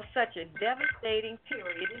of such a devastating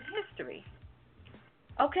period in history?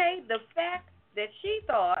 Okay, the fact that she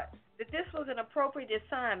thought that this was an appropriate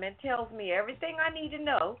assignment tells me everything I need to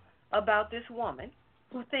know about this woman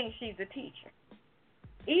who thinks she's a teacher.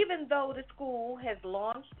 Even though the school has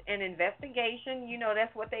launched an investigation,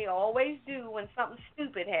 that's what they always do when something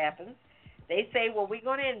stupid happens. They say, well, we're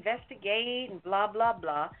going to investigate and blah, blah,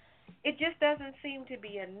 blah. It just doesn't seem to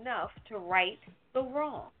be enough to right the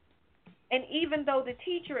wrong. And even though the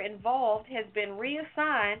teacher involved has been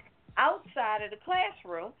reassigned outside of the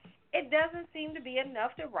classroom, it doesn't seem to be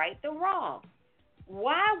enough to right the wrong.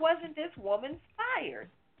 Why wasn't this woman fired?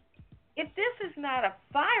 If this is not a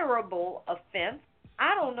fireable offense,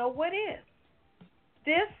 I don't know what is.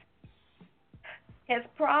 This has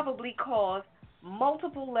probably caused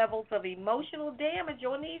multiple levels of emotional damage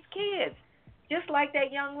on these kids. Just like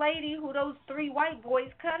that young lady who those 3 white boys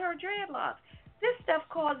cut her dreadlocks. This stuff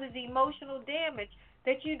causes emotional damage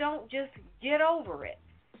that you don't just get over it.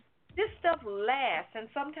 This stuff lasts and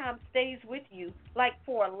sometimes stays with you like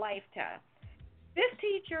for a lifetime. This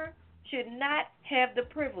teacher should not have the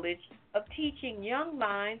privilege of teaching young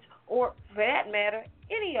minds, or for that matter,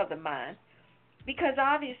 any other minds, because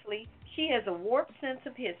obviously she has a warped sense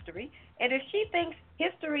of history, and if she thinks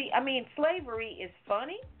slavery is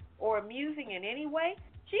funny or amusing in any way,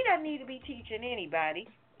 she doesn't need to be teaching anybody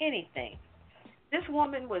anything. This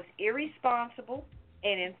woman was irresponsible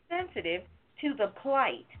and insensitive to the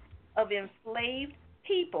plight of enslaved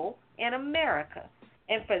people in America.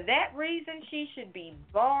 And for that reason, she should be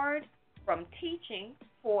barred from teaching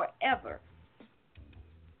forever.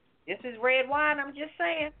 This is red wine, I'm just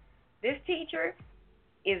saying. This teacher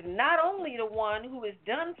is not only the one who has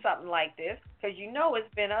done something like this, because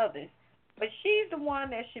it's been others, but she's the one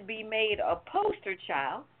that should be made a poster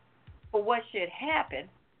child for what should happen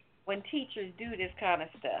when teachers do this kind of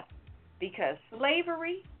stuff. Because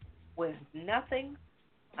slavery was nothing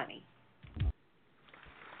funny.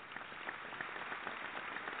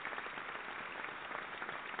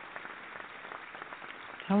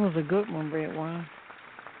 That was a good one, red wine.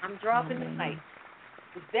 I'm dropping the mic.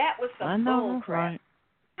 That was some bull crap. Right.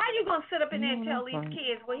 How you going to sit up in there and tell these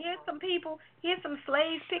kids, well, here's some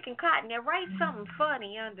slaves picking cotton, and write something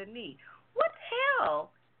funny underneath? What the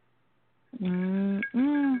hell?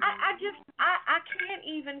 I can't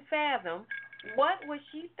even fathom what was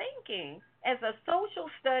she thinking as a social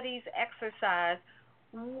studies exercise.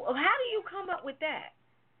 How do you come up with that?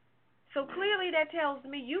 So clearly that tells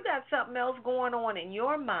me you got something else going on in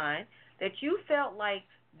your mind that you felt like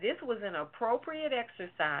this was an appropriate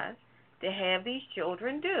exercise to have these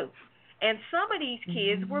children do. And some of these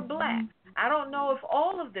kids were black. I don't know if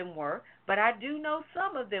all of them were, but I do know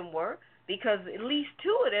some of them were. because at least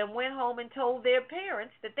two of them went home and told their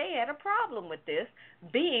parents that they had a problem with this,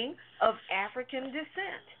 being of African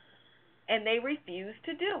descent, and they refused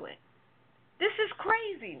to do it. This is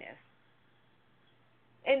craziness.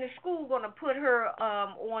 And the school going to put her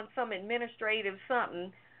on some administrative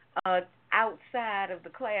something outside of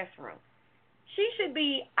the classroom. She should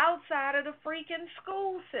be outside of the freaking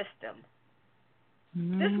school system.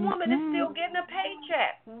 This woman is still getting a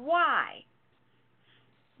paycheck. Why?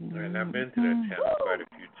 And I've been to that town quite a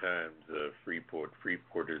few times. Freeport.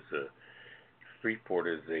 Freeport is a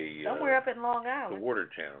somewhere up in Long it's a Island. water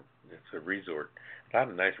town. It's a resort. A lot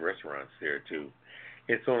of nice restaurants there too.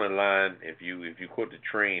 It's on a line. If you quote the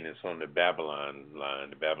train, it's on the Babylon line,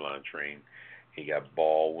 the Babylon train. You got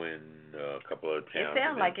Baldwin, a couple of towns. It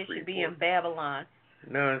sounds like it should be in Babylon.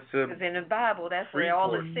 No, it's because in the Bible, that's where all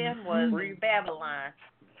the sin was. Babylon.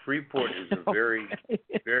 Freeport is a very,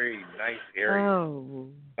 very nice area. Oh.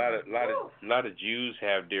 A lot of Jews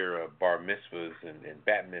have their bar mitzvahs and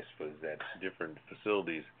bat mitzvahs at different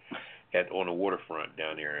facilities on the waterfront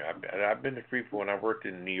down there. I've been to Freeport. When I worked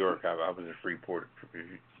in New York, I was in Freeport.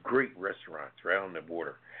 Great restaurants right on the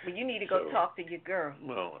border. Well, you need to go talk to your girl.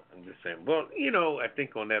 Well, I'm just saying. Well, I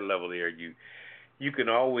think on that level there, you can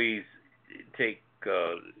always take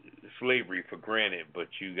slavery for granted, but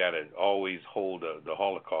you got to always hold the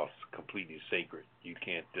Holocaust completely sacred. You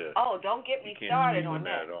can't. Don't get me started on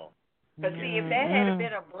that. At all. But see, if that had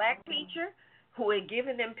been a black teacher who had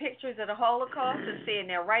given them pictures of the Holocaust and said,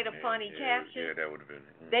 "Now write a funny caption," that would have been.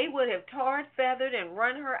 They would have tarred, feathered, and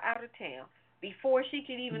run her out of town before she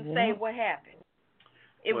could even say what happened.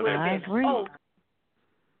 It would have been over.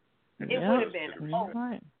 It would have been over.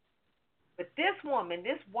 Right. But this woman,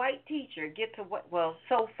 this white teacher,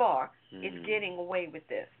 so far, is getting away with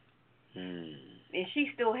this. And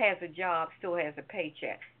she still has a job, still has a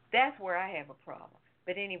paycheck. That's where I have a problem.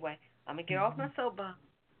 But anyway, I'm going to get off my soapbox.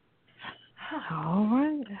 All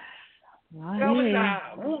right. Woosah.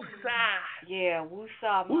 Yeah,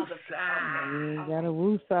 woosah, motherfucker. You got a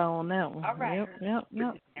woosah on that one. All right. Yep.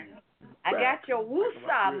 I got your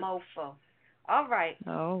woosah, mofo. All right.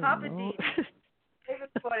 Oh, Papa no. D, living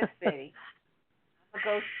for the city.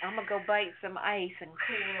 I'm gonna go bite some ice and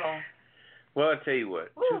cool off. Well, I'll tell you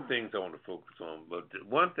what. Two things I want to focus on. But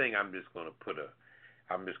one thing I'm just gonna put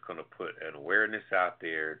an awareness out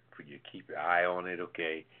there for you to keep your eye on it.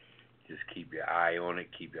 Okay, just keep your eye on it.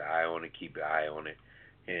 Keep your eye on it. Keep your eye on it.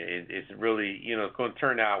 And it's really, it's going to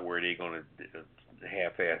turn out where they're going to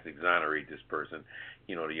half-ass exonerate this person.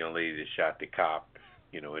 The young lady that shot the cop,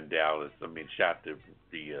 in Dallas. Shot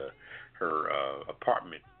her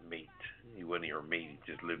apartment mate. He wasn't her mate. He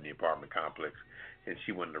just lived in the apartment complex. And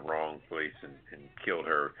she went in the wrong place and killed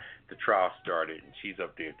her. The trial started, and she's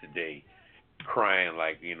up there today crying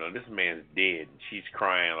like, this man's dead. And she's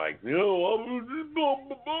crying like,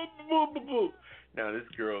 Now, this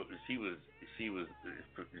girl, she was,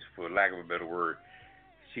 for lack of a better word,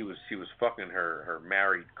 she was fucking her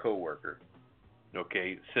married coworker.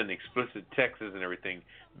 Okay, sending explicit texts and everything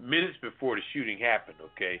minutes before the shooting happened.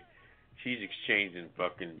 Okay, she's exchanging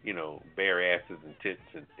fucking bare asses and tits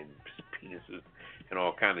and penises and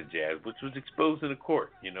all kind of jazz, which was exposed in the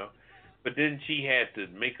court. But then she had to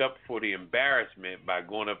make up for the embarrassment by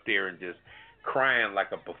going up there and just crying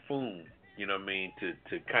like a buffoon.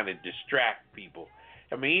 To kind of distract people.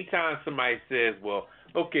 Anytime somebody says, well,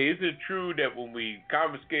 okay, is it true that when we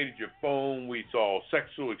confiscated your phone, we saw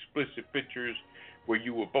sexual explicit pictures where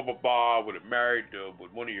you were blah, blah, blah, with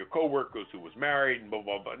with one of your coworkers who was married and blah,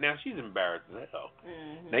 blah, blah. Now, she's embarrassed as hell.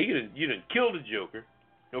 Now, you didn't kill the Joker.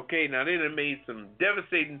 Okay, now they done made some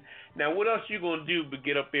devastating. Now, what else you going to do but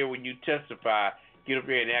get up there when you testify, get up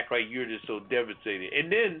there and act like you're just so devastated?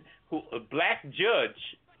 And then a black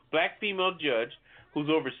female judge who's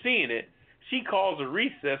overseeing it, she calls a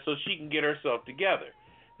recess so she can get herself together.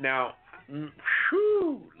 Now,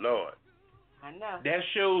 Lord. I know. That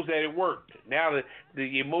shows that it worked. Now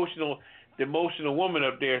the emotional woman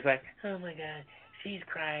up there is like, oh my God, she's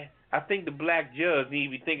crying. I think the black judge need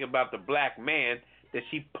to be thinking about the black man that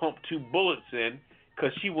she pumped 2 bullets in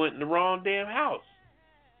because she went in the wrong damn house.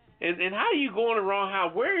 And how do you go in the wrong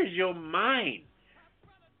house? Where is your mind?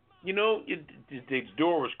 The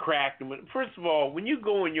door was cracked. First of all, when you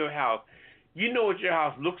go in your house, you know what your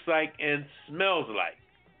house looks like and smells like.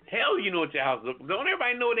 Hell, you know what your house looks like. Don't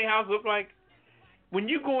everybody know what their house looks like? When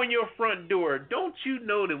you go in your front door, don't you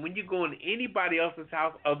know that when you go into anybody else's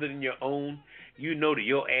house other than your own, you know that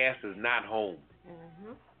your ass is not home?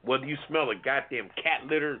 Mm-hmm. Whether you smell a goddamn cat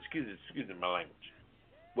litter, excuse me my language.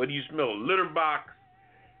 Whether you smell a litter box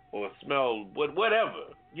or smell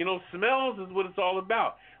whatever. Smells is what it's all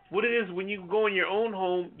about. what it is when you go in your own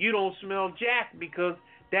home, you don't smell jack because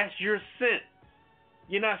that's your scent.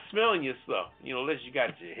 You're not smelling your stuff, unless you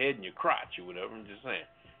got your head in your crotch or whatever. I'm just saying.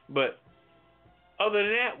 But other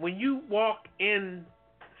than that, when you walk in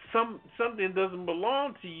something doesn't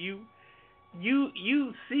belong to you,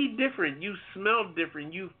 you see different, you smell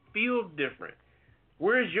different, you feel different.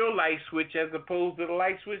 Where's your light switch as opposed to the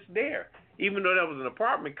light switch there? Even though that was an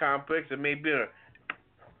apartment complex, it may be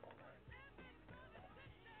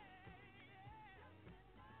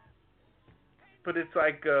but it's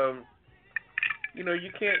like you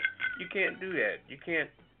can't do that. You can't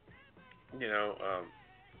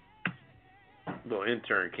little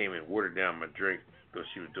intern came and watered down my drink because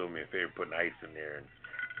she was doing me a favor putting ice in there and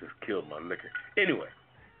just killed my liquor. Anyway,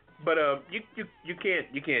 but you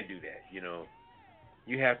can't do that.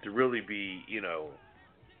 You have to really be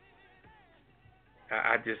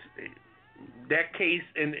I just that case,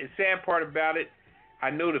 and the sad part about it, I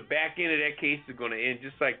know the back end of that case is going to end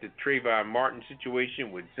just like the Trayvon Martin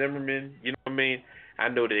situation with Zimmerman. You know what I mean? I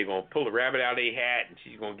know they're going to pull a rabbit out of their hat, and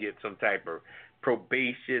she's going to get some type of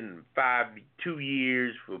probation, 2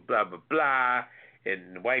 years for blah, blah, blah.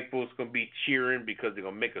 And the white folks going to be cheering because they're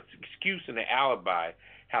going to make an excuse and an alibi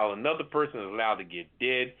how another person is allowed to get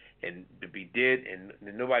dead and to be dead and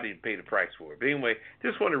nobody to pay the price for it. But anyway,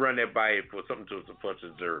 just want to run that by you for something to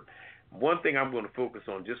observe. One thing I'm going to focus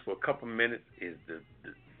on just for a couple minutes is the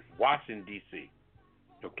Washington, D.C.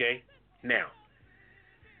 Okay? Now,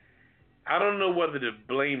 I don't know whether to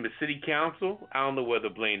blame the city council. I don't know whether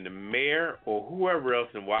to blame the mayor or whoever else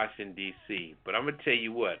in Washington, D.C. But I'm going to tell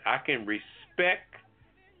you what. I can respect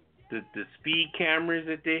the speed cameras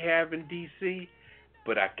that they have in D.C.,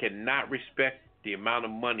 but I cannot respect the amount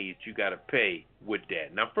of money that you got to pay with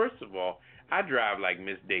that. Now, first of all, I drive like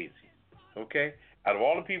Miss Daisy. Okay? Out of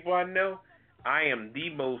all the people I know, I am the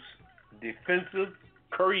most defensive,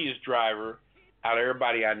 courteous driver out of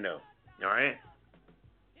everybody I know. All right?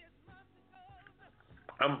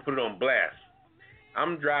 I'm going to put it on blast.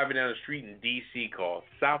 I'm driving down the street in D.C. called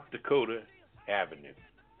South Dakota Avenue.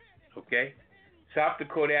 Okay? South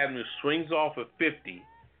Dakota Avenue swings off of 50.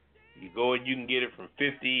 You go and you can get it from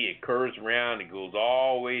 50. It curves around. It goes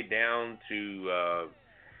all the way down to,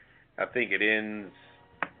 I think it ends.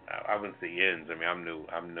 I wouldn't say ends. I mean, I'm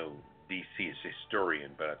no D.C.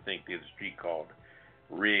 historian, but I think there's a street called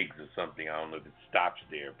Riggs or something. I don't know if it stops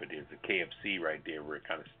there, but there's a KFC right there where it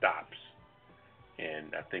kind of stops.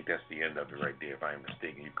 And I think that's the end of it right there, if I'm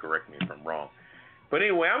mistaken. You correct me if I'm wrong. But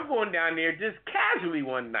anyway, I'm going down there just casually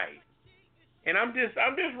one night, and I'm just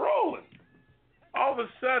rolling. All of a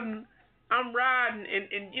sudden, I'm riding,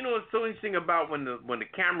 and you know what's so interesting about when the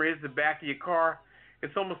camera hits the back of your car?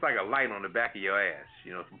 It's almost like a light on the back of your ass.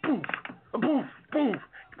 It's poof, a poof, poof.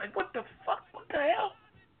 Like, what the fuck? What the hell?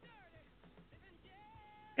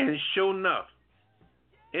 And sure enough,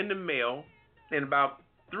 in the mail, and about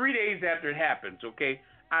 3 days after it happens, okay,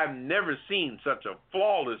 I've never seen such a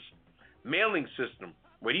flawless mailing system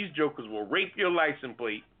where these jokers will rape your license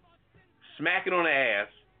plate, smack it on the ass,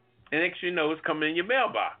 and next thing you know, it's coming in your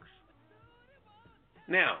mailbox.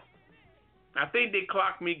 Now, I think they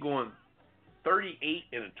clocked me going 38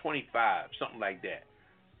 and a 25, something like that,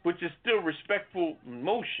 which is still respectful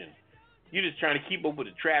motion. You're just trying to keep up with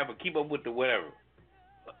the traffic, keep up with the whatever.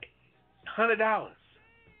 $100. $100.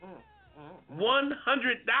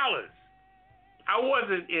 I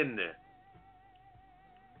wasn't in the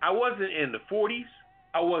 40s.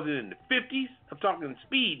 I wasn't in the 50s. I'm talking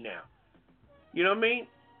speed now. You know what I mean?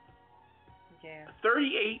 Yeah.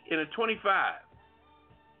 38 and a 25.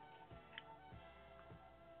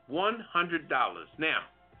 $100. Now,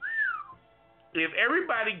 if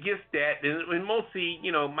everybody gets that, and mostly,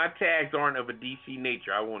 my tags aren't of a DC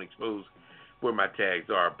nature. I won't expose where my tags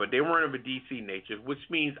are, but they weren't of a DC nature, which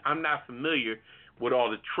means I'm not familiar with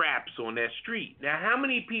all the traps on that street. Now, how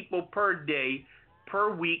many people per day,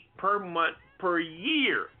 per week, per month, per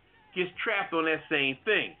year gets trapped on that same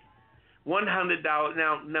thing? $100.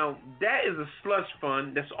 Now that is a slush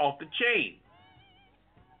fund that's off the chain.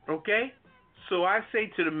 Okay? So I say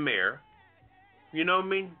to the mayor, you know what I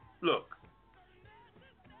mean? Look,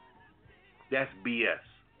 that's BS.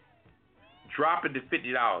 Drop it to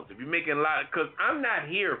 $50. If you're making a lot, because I'm not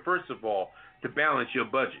here, first of all, to balance your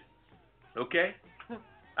budget. Okay?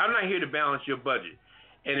 I'm not here to balance your budget.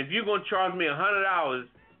 And if you're going to charge me $100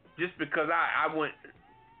 just because I went,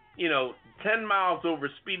 10 miles over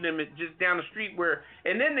speed limit just down the street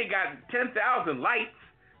and then they got 10,000 lights.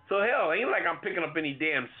 So hell, ain't like I'm picking up any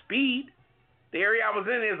damn speed. The area I was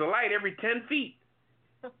in, there's a light every 10 feet.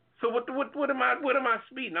 So what am I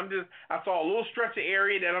speeding? I saw a little stretch of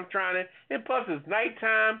area that I'm trying to, and plus it's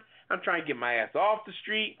nighttime. I'm trying to get my ass off the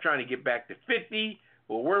street, trying to get back to 50,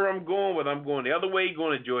 or where I'm going, whether I'm going the other way,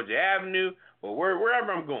 going to Georgia Avenue, or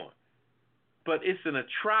wherever I'm going. But it's an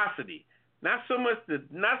atrocity. Not so much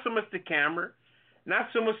the camera, not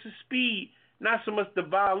so much the speed, not so much the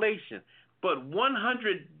violation, but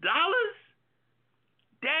 $100.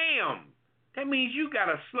 Damn, that means you got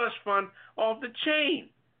a slush fund off the chain.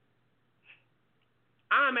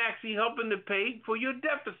 I'm actually helping to pay for your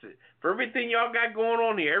deficit, for everything y'all got going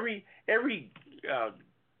on here. Every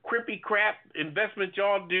crippy crap investment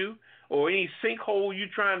y'all do, or any sinkhole you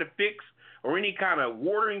trying to fix, or any kind of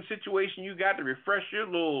watering situation you got to refresh your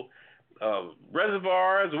little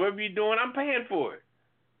reservoirs or whatever you're doing, I'm paying for it.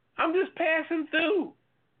 I'm just passing through.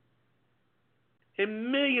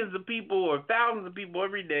 And millions of people or thousands of people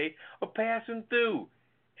every day are passing through,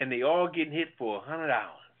 and they all getting hit for $100.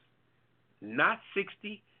 Not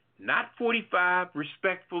 60, not 45,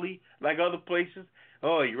 respectfully, like other places.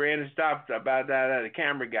 Oh, you ran and stopped, the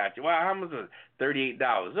camera got you. Wow, how much was it?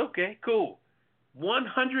 $38. Okay, cool. $100?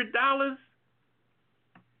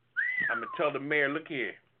 I'm going to tell the mayor, look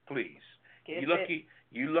here, please.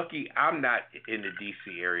 You lucky I'm not in the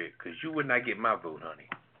D.C. area, because you would not get my vote, honey.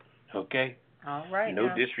 Okay? All right. No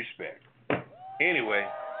disrespect. Anyway,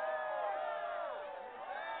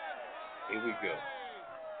 here we go.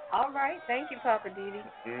 All right. Thank you, Papa Didi.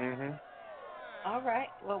 Mm-hmm. All right.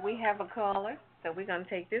 Well, we have a caller, so we're going to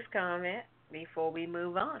take this comment before we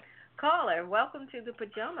move on. Caller, welcome to the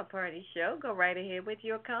Pajama Party Show. Go right ahead with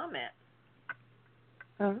your comment.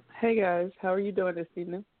 Hey, guys. How are you doing this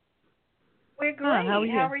evening? We're great. How are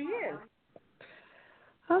you? How are you?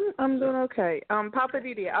 I'm doing okay. Papa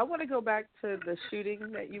Didi, I want to go back to the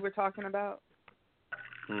shooting that you were talking about.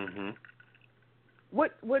 Mm-hmm.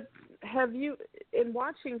 What have you, in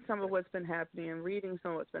watching some of what's been happening and reading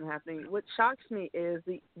some of what's been happening, what shocks me is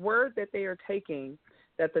the word that they are taking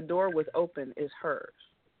that the door was open is hers.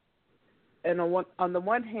 And on the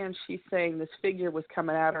one hand, she's saying this figure was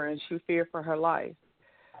coming at her and she feared for her life.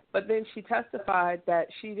 But then she testified that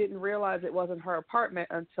she didn't realize it wasn't her apartment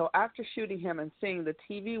until after shooting him and seeing the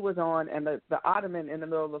TV was on and the ottoman in the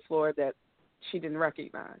middle of the floor that she didn't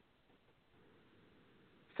recognize.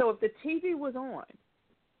 So if the TV was on,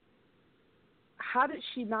 how did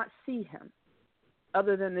she not see him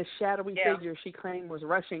other than this shadowy figure she claimed was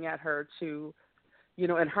rushing at her to, in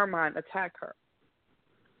her mind, attack her?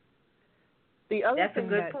 The other thing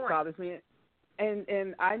that bothers me,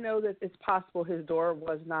 and I know that it's possible his door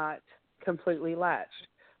was not completely latched,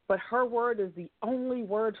 but her word is the only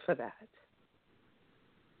word for that.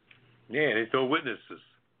 Yeah, there's no witnesses.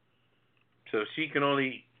 So she can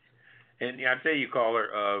only, and I tell you,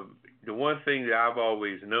 caller, the one thing that I've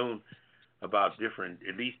always known about different,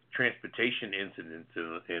 at least transportation incidents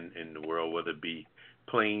in the world, whether it be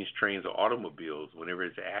planes, trains, or automobiles, whenever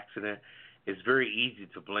it's an accident, it's very easy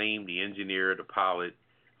to blame the engineer, the pilot,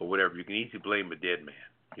 or whatever. You can easily blame a dead man.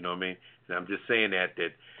 You know what I mean? And I'm just saying that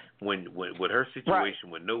when with her situation,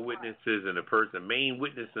 with no witnesses and the main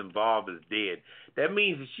witness involved is dead, that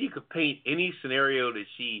means that she could paint any scenario that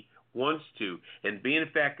she wants to, and being the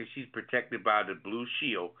fact that she's protected by the blue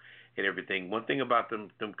shield and everything. One thing about them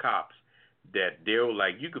cops, that they're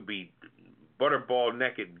like, you could be butterball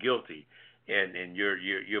naked guilty, and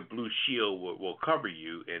your blue shield will cover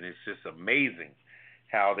you, and it's just amazing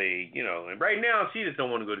how they, and right now she just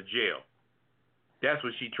don't want to go to jail. That's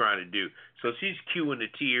what she's trying to do. So she's cueing the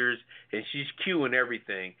tears, and she's cueing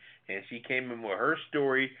everything, and she came in with her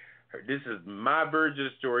story. This is my version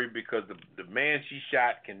of the story, because the man she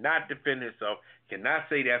shot cannot defend himself, cannot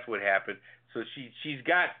say that's what happened. So she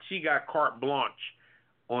got carte blanche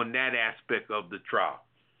on that aspect of the trial.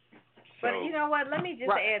 But you know what? Let me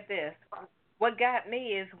just add this. What got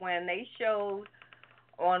me is when they showed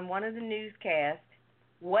on one of the newscasts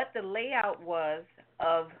what the layout was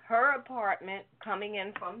of her apartment coming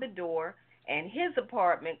in from the door and his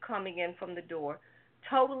apartment coming in from the door,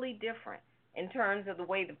 totally different in terms of the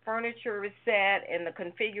way the furniture is set and the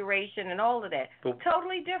configuration and all of that. But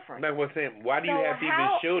totally different. Like I was saying, why do you have to even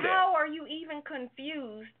show that? How are you even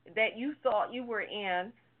confused that you thought you were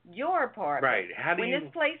in your apartment? Right. How do when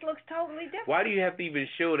this place looks totally different? Why do you have to even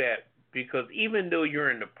show that? Because even though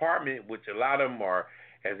you're in an apartment, which a lot of them are,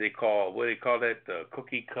 as they call, what do they call that, the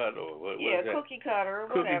cookie cut or what? Yeah, cookie cutter or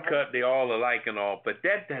whatever. Cookie cut, they all alike and all, but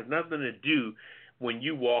that has nothing to do when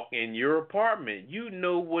you walk in your apartment. You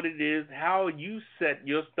know what it is, how you set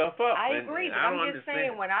your stuff up. I agree, but I'm just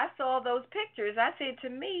saying, when I saw those pictures, I said, to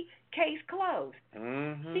me, case closed.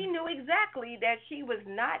 Mm-hmm. She knew exactly that she was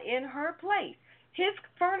not in her place. His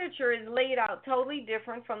furniture is laid out totally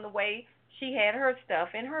different from the way she had her stuff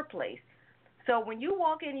in her place. So when you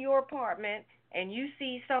walk in your apartment and you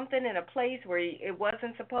see something in a place where it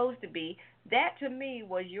wasn't supposed to be, that to me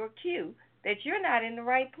was your cue that you're not in the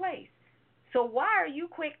right place. So why are you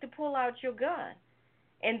quick to pull out your gun?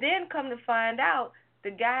 And then come to find out,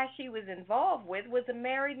 the guy she was involved with was a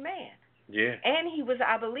married man. Yeah. And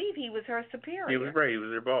I believe he was her superior. He was right. He was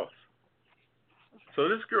their boss. So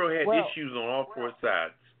this girl had issues on all four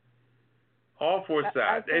sides. All four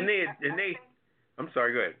sides. And they, I'm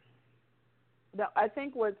sorry, go ahead. No, I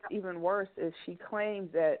think what's even worse is she claims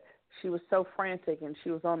that she was so frantic and she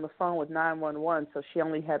was on the phone with 911, so she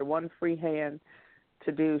only had one free hand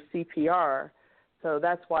to do CPR. So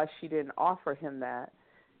that's why she didn't offer him that.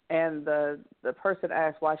 And the person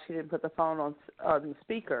asked why she didn't put the phone on the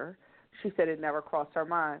speaker. She said it never crossed her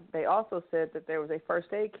mind. They also said that there was a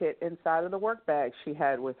first aid kit inside of the work bag she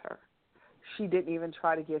had with her. She didn't even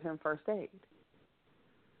try to give him first aid.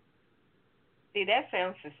 See, that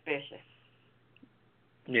sounds suspicious.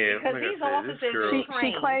 Yeah, because like these I said, officers are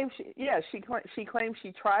trained. She claimed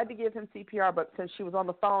she tried to give him CPR, but since she was on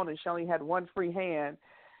the phone and she only had one free hand,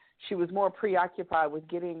 she was more preoccupied with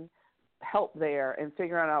getting help there and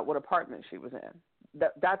figuring out what apartment she was in.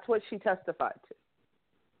 That's what she testified to.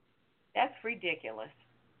 That's ridiculous.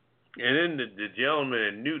 And then the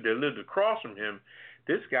gentleman that lived across from him,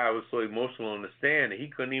 this guy was so emotional on the stand that he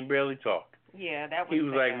couldn't even barely talk. Yeah, that was. He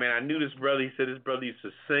was like, man, I knew this brother. He said his brother used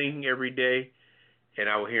to sing every day, and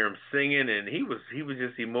I would hear him singing, and he was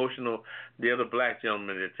just emotional. The other black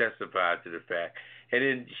gentleman that testified to the fact, and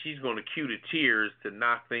then she's going to cue the tears to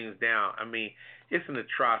knock things down. I mean, it's an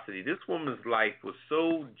atrocity. This woman's life was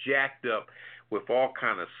so jacked up with all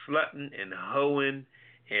kind of slutting and hoeing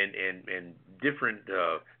and different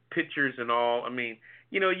pictures and all. I mean,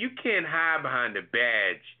 you know, you can't hide behind a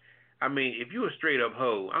badge. I mean, if you a straight up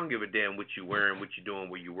hoe, I don't give a damn what you wearing, what you doing,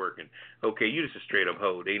 where you working. Okay, you just a straight up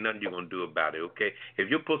hoe. There ain't nothing you're gonna do about it. Okay, if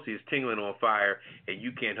your pussy is tingling on fire and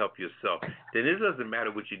you can't help yourself, then it doesn't matter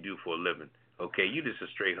what you do for a living. Okay, you just a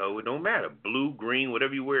straight hoe. It don't matter, blue, green,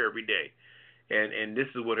 whatever you wear every day. And this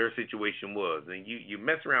is what her situation was. And you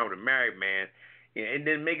mess around with a married man, and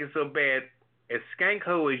then make it so bad. As skank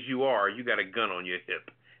hoe as you are, you got a gun on your hip.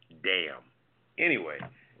 Damn. Anyway,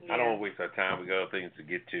 I don't want to waste our time. We got other things to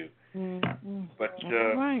get to. Mm-hmm. But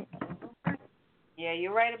right. Yeah,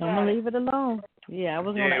 you're right about I'm gonna leave it alone. Yeah, I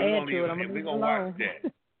was gonna add to it. I'm gonna leave it alone. Watch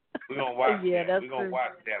that. We're gonna watch yeah, that. We're gonna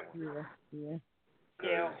watch that one. Yeah.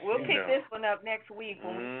 Yeah, we'll pick this one up next week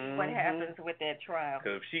when we see what happens with that trial.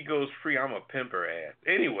 Because if she goes free, I'm gonna pimp her ass.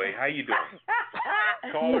 Anyway, how you doing?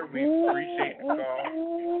 Caller, we appreciate the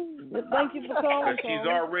call. Thank you for calling. Because she's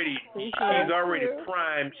already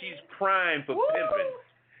primed. She's primed for pimping.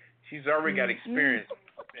 She's already got experience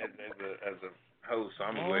as a host, so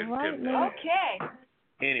I'm going to go ahead and pimp that. Okay.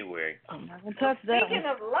 Anyway. I'm not going to touch that. Speaking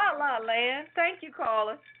of La La Land, thank you,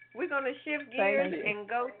 caller. We're going to shift gears and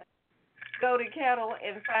go to Kettle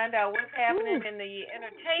and find out what's happening in the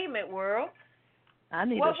entertainment world. I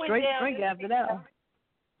need a straight drink after that.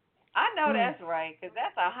 I know that's right, because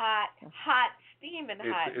that's a hot, steaming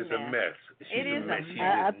hot It's mess. a mess. It is a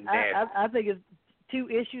mess. I think it's two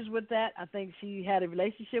issues with that. I think she had a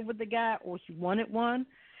relationship with the guy, or she wanted one,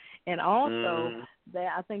 and also that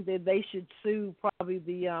I think that they should sue probably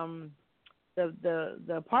the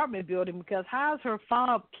apartment building, because how's her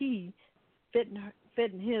fob key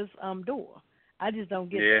fitting his door? I just don't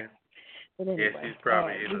get that. But anyway, she's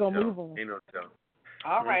probably we're gonna move on. Ain't no telling.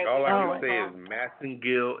 All right. All I can say is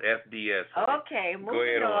Massengill FDS. Okay,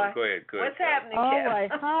 moving on. Go ahead. What's happening, All Kevin?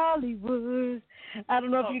 right, Hollywood. I don't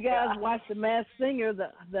know if you guys watched The Masked Singer.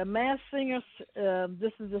 The Masked Singer,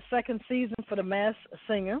 this is the second season for The Masked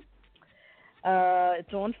Singer.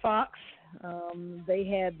 It's on Fox. They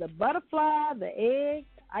had the butterfly, the egg,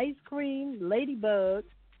 ice cream, ladybug,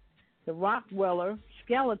 the rockweller,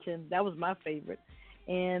 skeleton. That was my favorite.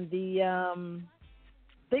 And the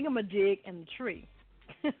thingamajig and the tree.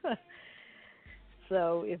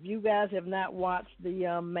 So if you guys have not watched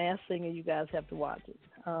the Masked Singer, you guys have to watch it.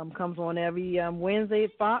 Comes on every Wednesday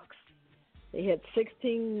at Fox. They had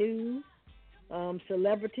 16 new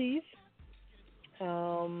celebrities. 8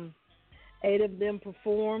 of them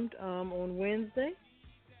performed on Wednesday.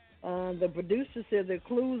 The producer said the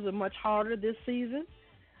clues are much harder this season.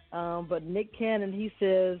 But Nick Cannon, he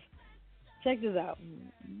says, check this out.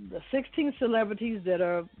 The 16 celebrities that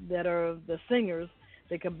are the singers,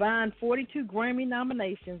 they combined 42 Grammy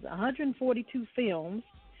nominations, 142 films,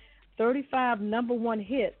 35 number one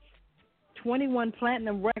hits, 21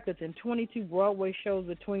 platinum records, and 22 Broadway shows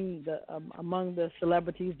among the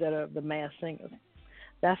celebrities that are the Masked Singers.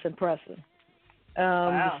 That's impressive.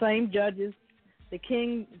 Wow. The same judges, the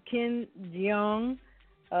Ken Jeong,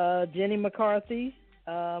 Jenny McCarthy,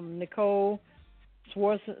 Nicole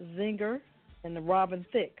Schwarzenegger, and the Robin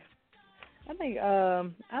Thicke. I think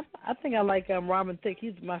I like Robin Thicke.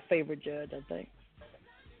 He's my favorite judge, I think.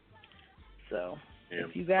 So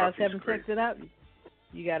if you guys haven't checked it out,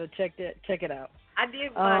 you got to check it out. I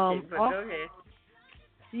did watch it, but go ahead.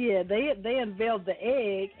 Yeah, they unveiled the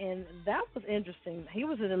egg, and that was interesting. He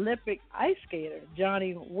was an Olympic ice skater,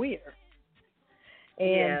 Johnny Weir.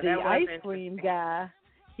 And the ice cream guy,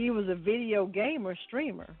 he was a video gamer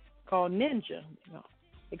streamer called Ninja.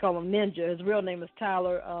 They call him Ninja. His real name is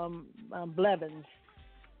Tyler Blevins,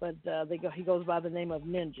 but he goes by the name of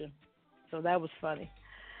Ninja. So that was funny.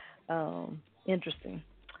 Interesting.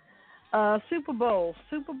 Super Bowl.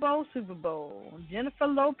 Jennifer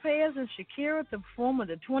Lopez and Shakira to perform at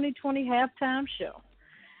the 2020 halftime show.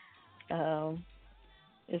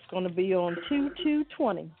 It's going to be on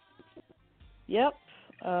 2/2/20. Yep.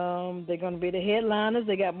 They're going to be the headliners.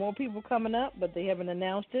 They got more people coming up, but they haven't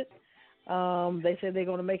announced it. They said they're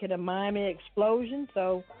going to make it a Miami explosion.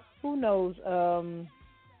 So who knows?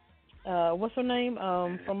 What's her name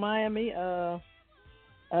from Miami?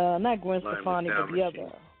 Not Gwen Stefani, but the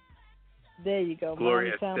other. There you go.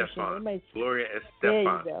 Gloria Estefan. Gloria Estefan. There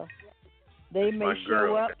you go. They may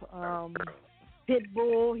show up.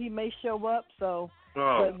 Pitbull, he may show up. So,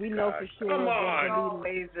 but we know for sure. Come on.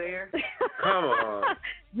 Always there. Come on.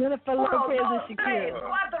 Jennifer Lopez and Shakira.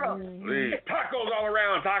 Tacos all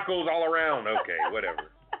around. Okay, whatever.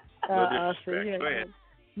 No disrespect. Go ahead.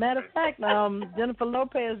 Matter of fact, Jennifer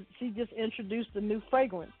Lopez, she just introduced a new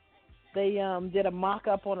fragrance. They did a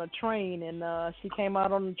mock-up on a train, and she came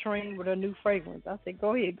out on the train with her new fragrance. I said,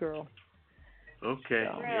 go ahead, girl. Okay.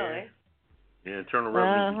 So, really? Yeah, turn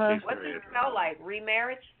around. What does it smell like?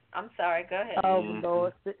 Remarriage? I'm sorry. Go ahead. Oh,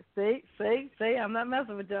 Lord. See, I'm not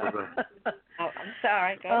messing with y'all. I'm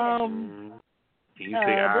sorry. Go ahead. Can you say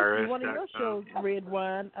IRS? This is one of your shows, Red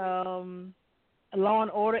Wine. Law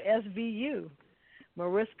and Order SVU.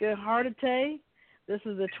 Mariska Hargitay. This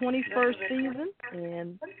is the 21st season,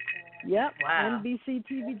 and NBC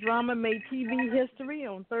TV drama made TV history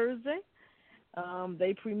on Thursday.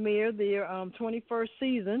 They premiered their 21st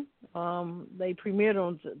season. They premiered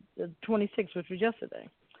on the 26th, which was yesterday.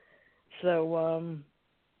 So, wow,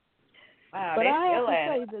 but I have to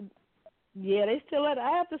say that, yeah, they still at it.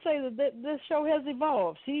 I have to say that this show has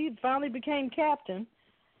evolved. She finally became captain.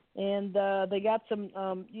 And they got some,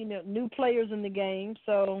 new players in the game.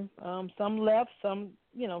 So some left, some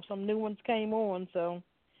new ones came on. So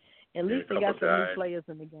at least they got some new players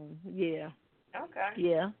in the game. Yeah. Okay.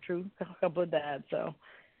 Yeah, true. A couple of died. So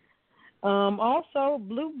also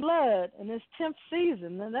Blue Blood in its 10th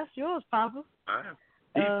season. And that's yours, Papa. My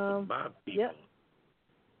people.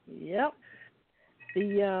 Yep.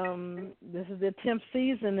 This is their 10th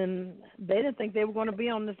season, and they didn't think they were going to be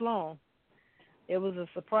on this long. It was a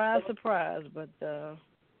surprise, but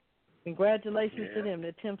congratulations to them,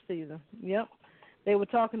 their 10th season. Yep. They were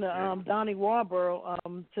talking to Donnie Wahlberg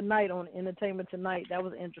tonight on Entertainment Tonight. That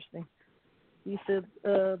was interesting. He said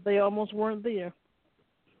they almost weren't there.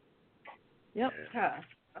 Yep.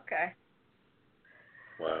 Okay.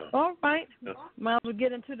 Wow. All right. Might as well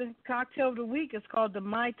get into the cocktail of the week. It's called the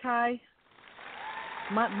Mai Tai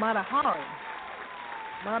Matahari.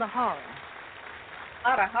 Matahari?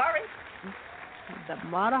 The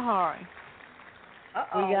Matahari.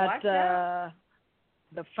 Uh-oh, we got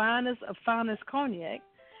the finest of finest cognac,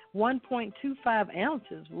 1.25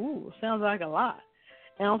 ounces. Ooh, sounds like a lot.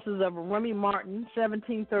 Ounces of Remy Martin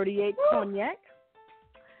 1738 cognac.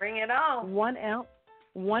 Bring it on. 1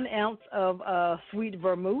 ounce of sweet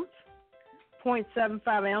vermouth,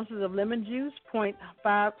 0.75 ounces of lemon juice,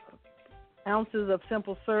 0.5 ounces of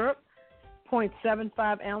simple syrup,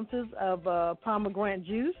 0.75 ounces of pomegranate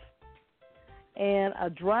juice, and a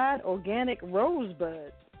dried organic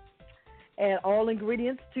rosebud. Add all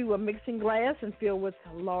ingredients to a mixing glass and fill with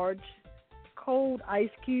large cold ice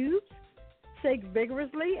cubes. Shake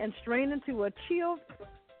vigorously and strain into a chilled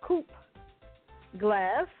coupe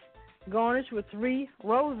glass. Garnish with 3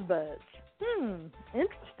 rosebuds.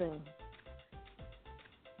 Interesting.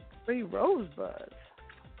 3 rosebuds.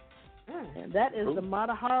 And that is the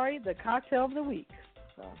Matahari, the cocktail of the week.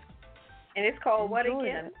 So, and it's called what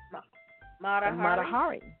again?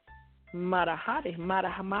 Matahari.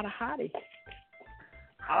 Matahari.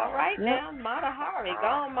 All right now, Matahari. Go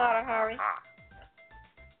on, Matahari.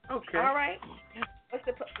 Okay. All right. What's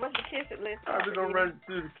the kissing list? We're going to run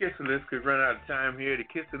through the kissing list because we're running out of time here. The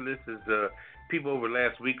kissing list is people over the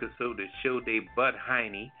last week or so that showed their butt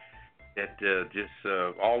hiney that just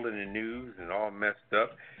all in the news and all messed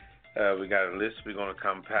up. We got a list we're going to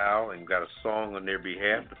compile, and we got a song on their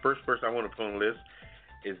behalf. The first person I want to put on the list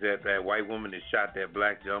is that white woman that shot that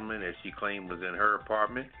black gentleman that she claimed was in her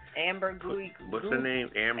apartment. Amber Gui. What's her name?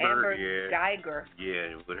 Amber Yeah. Geiger.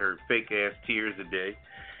 Yeah, with her fake ass tears a day,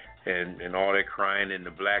 and all that crying, and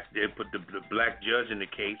they put the black judge in the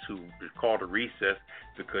case who called a recess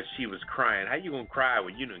because she was crying. How you gonna cry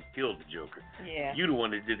when you done killed the Joker? Yeah. You the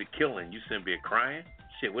one that did the killing. You shouldn't be crying.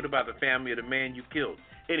 Shit. What about the family of the man you killed?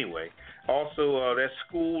 Anyway, also that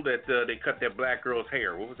school that they cut that black girl's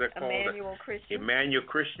hair. What was that called? Emmanuel Christian. Emmanuel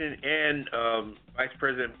Christian, and Vice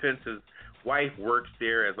President Pence's wife works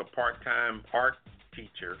there as a part-time art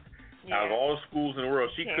teacher. Yeah. Out of all the schools in the world,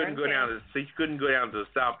 she Karen couldn't go down to the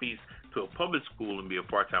southeast to a public school and be a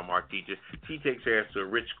part-time art teacher. She takes her ass to a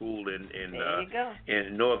rich school in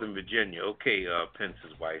Northern Virginia. Okay,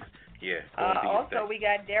 Pence's wife. Yeah. Also, we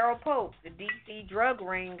got Daryl Pope, the D.C. drug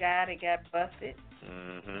ring guy that got busted.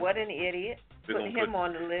 Mm-hmm. What an idiot. Putting him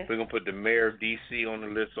on the list. We're going to put the mayor of D.C. on the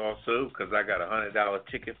list also, because I got a $100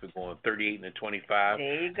 ticket for going 38 and 25.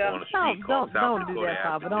 There you go. Don't do that,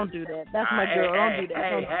 Papa. Don't do that. That's my girl. Don't do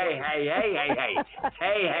that.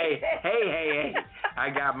 Hey. I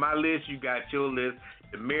got my list. You got your list.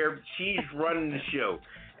 The mayor, she's running the show.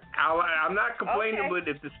 I'm not complaining, but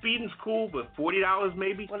if the speeding's cool, but $40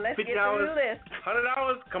 maybe, well, let's $50, get through the list.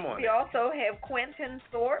 $100, come on. We also have Quentin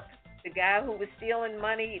Thorpe, the guy who was stealing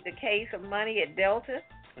money, the case of money at Delta.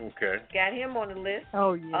 Okay. Got him on the list.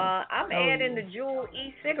 Oh, yeah. I'm adding the Jewel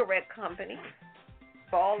E-Cigarette Company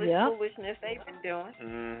for all this foolishness they've been doing.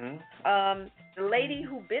 Mm-hmm. The lady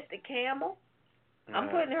who bit the camel, I'm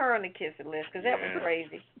putting her on the kiss it list because that was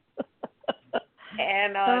crazy.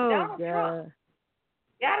 And Donald Trump.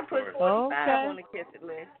 Got to put 45 on the kiss it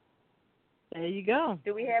list. There you go.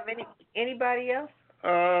 Do we have anybody else?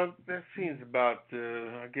 That seems about,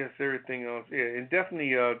 I guess, everything else. Yeah, and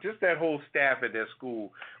definitely just that whole staff at that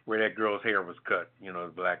school where that girl's hair was cut,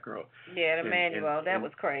 the black girl. Yeah, the Manuel. That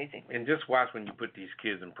was crazy. And just watch when you put these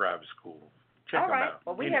kids in private school. Check them out.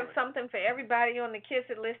 Well, we have something for everybody on the Kiss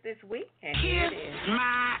It list this week, and here it is.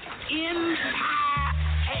 My entire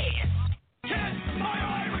ass. Kiss my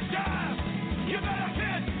Irish ass. You better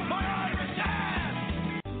kiss my Irish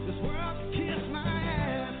ass. This world can kiss my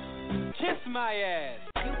ass. Kiss my ass.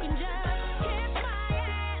 You can just kiss my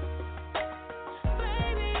ass.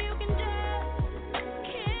 Baby, you can just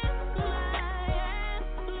kiss my ass.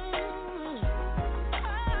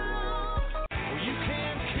 Oh, you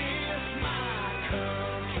can kiss my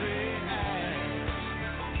country ass.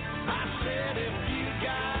 I said if you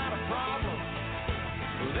got a problem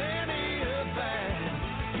with any of that,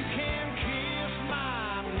 you can kiss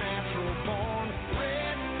my natural born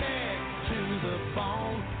redneck to the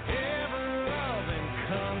bone, ever-loving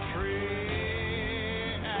country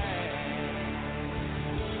ass.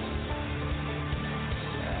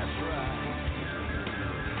 That's right.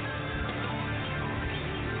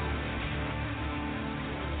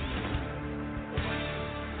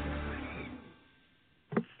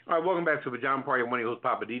 All right, welcome back to Pajama Party. I'm one of your hosts,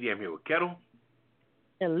 Papa Didi. I'm here with Kettle.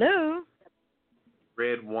 Hello.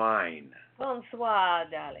 Red wine. Bonsoir,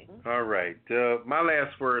 darling. All right. My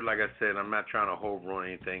last word, like I said, I'm not trying to hover on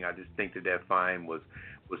anything. I just think that fine was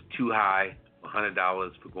too high, $100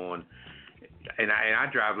 for going. And I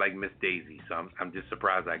drive like Miss Daisy, so I'm just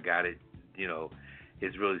surprised I got it.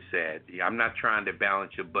 It's really sad. I'm not trying to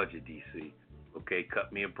balance your budget, DC. Okay,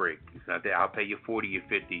 cut me a break. It's not that I'll pay you 40 or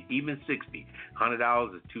 50, even 60.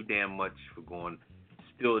 $100 is too damn much for going.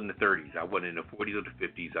 Still in the 30s. I wasn't in the 40s or the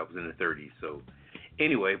 50s. I was in the 30s. So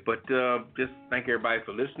anyway, but just thank everybody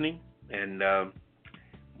for listening, and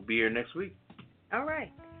we'll be here next week. All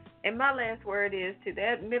right. And my last word is to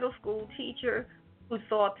that middle school teacher who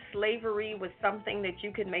thought slavery was something that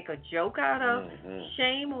you could make a joke out of. Mm-hmm.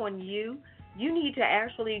 Shame on you. You need to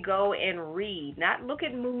actually go and read, not look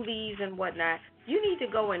at movies and whatnot. You need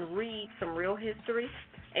to go and read some real history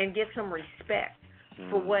and get some respect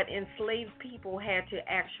for what enslaved people had to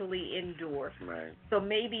actually endure. Right. So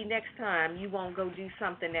maybe next time you won't go do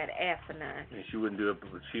something that asinine. And she wouldn't do it.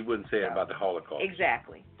 She wouldn't say it about the Holocaust.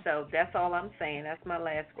 Exactly. So that's all I'm saying. That's my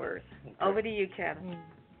last word. Okay. Over to you, Kevin.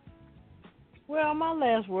 Well, my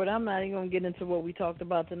last word, I'm not even going to get into what we talked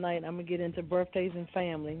about tonight. I'm going to get into birthdays and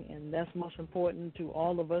family, and that's most important to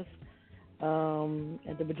all of us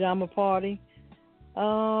at the Pajama Party.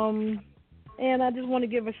 And I just want to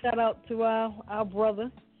give a shout-out to our brother,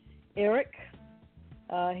 Eric.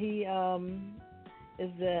 He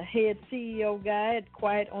is the head CEO guy at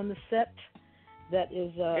Quiet on the Set. That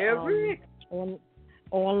is on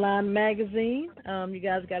online magazine. You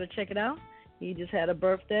guys got to check it out. He just had a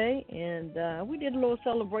birthday, and we did a little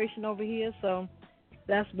celebration over here. So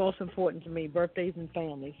that's most important to me, birthdays and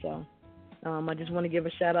family. So I just want to give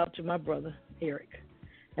a shout out to my brother, Eric.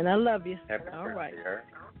 And I love you. Happy All birthday, right. Eric.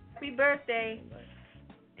 Happy birthday.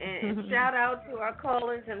 And shout out to our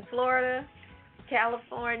callers in Florida,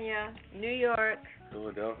 California, New York,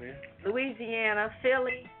 Philadelphia, Louisiana,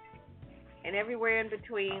 Philly, and everywhere in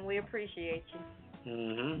between. We appreciate you.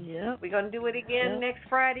 Yep. We're going to do it again next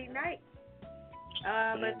Friday night.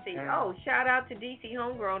 Let's see. Oh, shout out to DC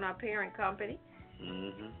Homegrown, our parent company.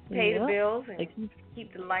 Pay the bills and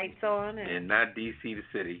keep the lights on. And not DC the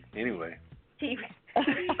city. Anyway. Keep us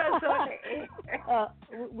on the air.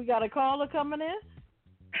 We got a caller coming in?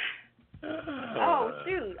 Oh,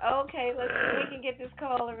 shoot. Okay, let's see. We can get this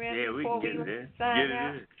caller in before we sign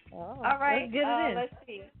out. All right. Let's get it in. Let's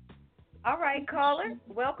see. All right, caller.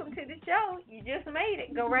 Welcome to the show. You just made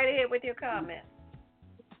it. Go right ahead with your comment.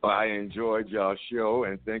 I enjoyed y'all's show,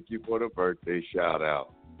 and thank you for the birthday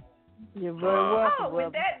shout-out. You're very welcome, Oh,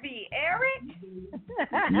 would that be Eric?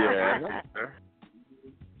 Yeah.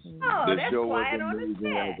 Oh, the that's show quiet was on the amazing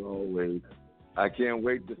set. as always. I can't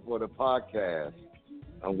wait for the podcast.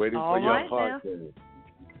 I'm waiting All for your right podcast.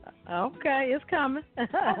 Okay, it's coming.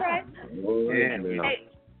 All right. Hey,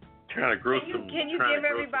 trying to grow some. Can you give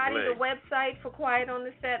everybody the website for Quiet on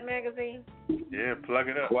the Set magazine? Yeah, plug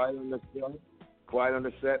it up.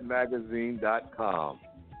 QuietOnTheSetMagazine.com.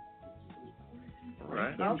 All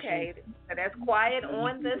right. Okay, so that's Quiet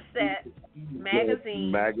on the Set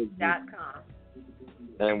magazine.com.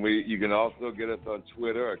 And you can also get us on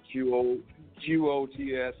Twitter,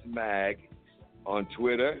 QOTS Mag on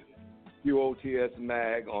Twitter, QOTS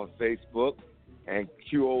Mag on Facebook, and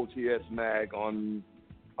QOTS Mag on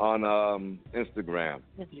Instagram.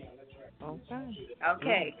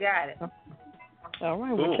 Okay, got it. All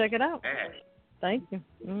right, we'll check it out. Thank you.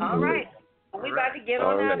 All right. We about to get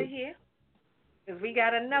on out of here because we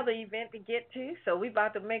got another event to get to, so we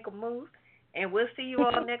about to make a move. And we'll see you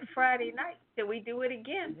all next Friday night till we do it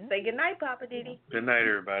again. Say good night, Papa Diddy. Good night,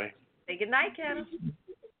 everybody. Say good night, Kenna.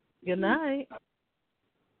 Good night.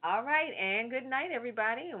 All right, and good night,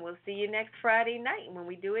 everybody. And we'll see you next Friday night when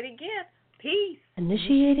we do it again. Peace.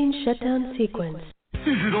 Initiating shutdown sequence. Is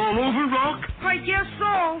it all over, Rock? I guess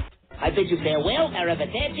so. I bid you farewell,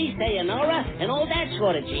 arrivederci, sayonara, and all that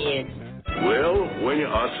sort of jazz. Well, when you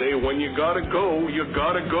gotta go, you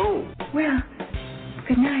gotta go. Well,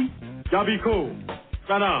 good night. Yabiko.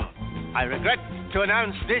 Sana. I regret to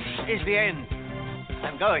announce this is the end.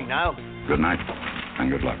 I'm going now. Good night, and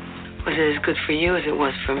good luck. Was it as good for you as it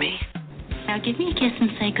was for me? Now give me a kiss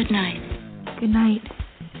and say good night. Good night.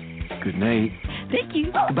 Good night. Thank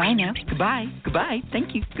you. Goodbye now. Goodbye. Goodbye.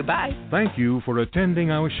 Thank you. Goodbye. Thank you for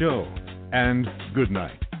attending our show, and good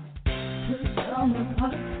night.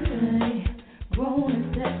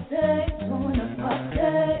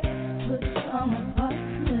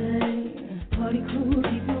 Party cool,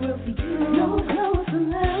 keep it real for you. No clothes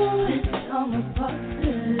allowed. It's summer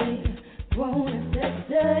party. Grown and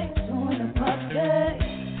sexy, join the party.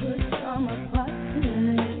 Good summer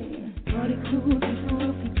party. Party cool, keep it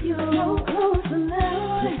real for you. No clothes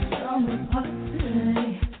allowed. It's summer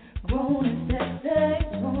party. Grown and sexy,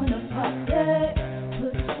 join the party.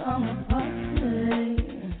 Good summer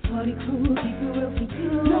party. Party cool.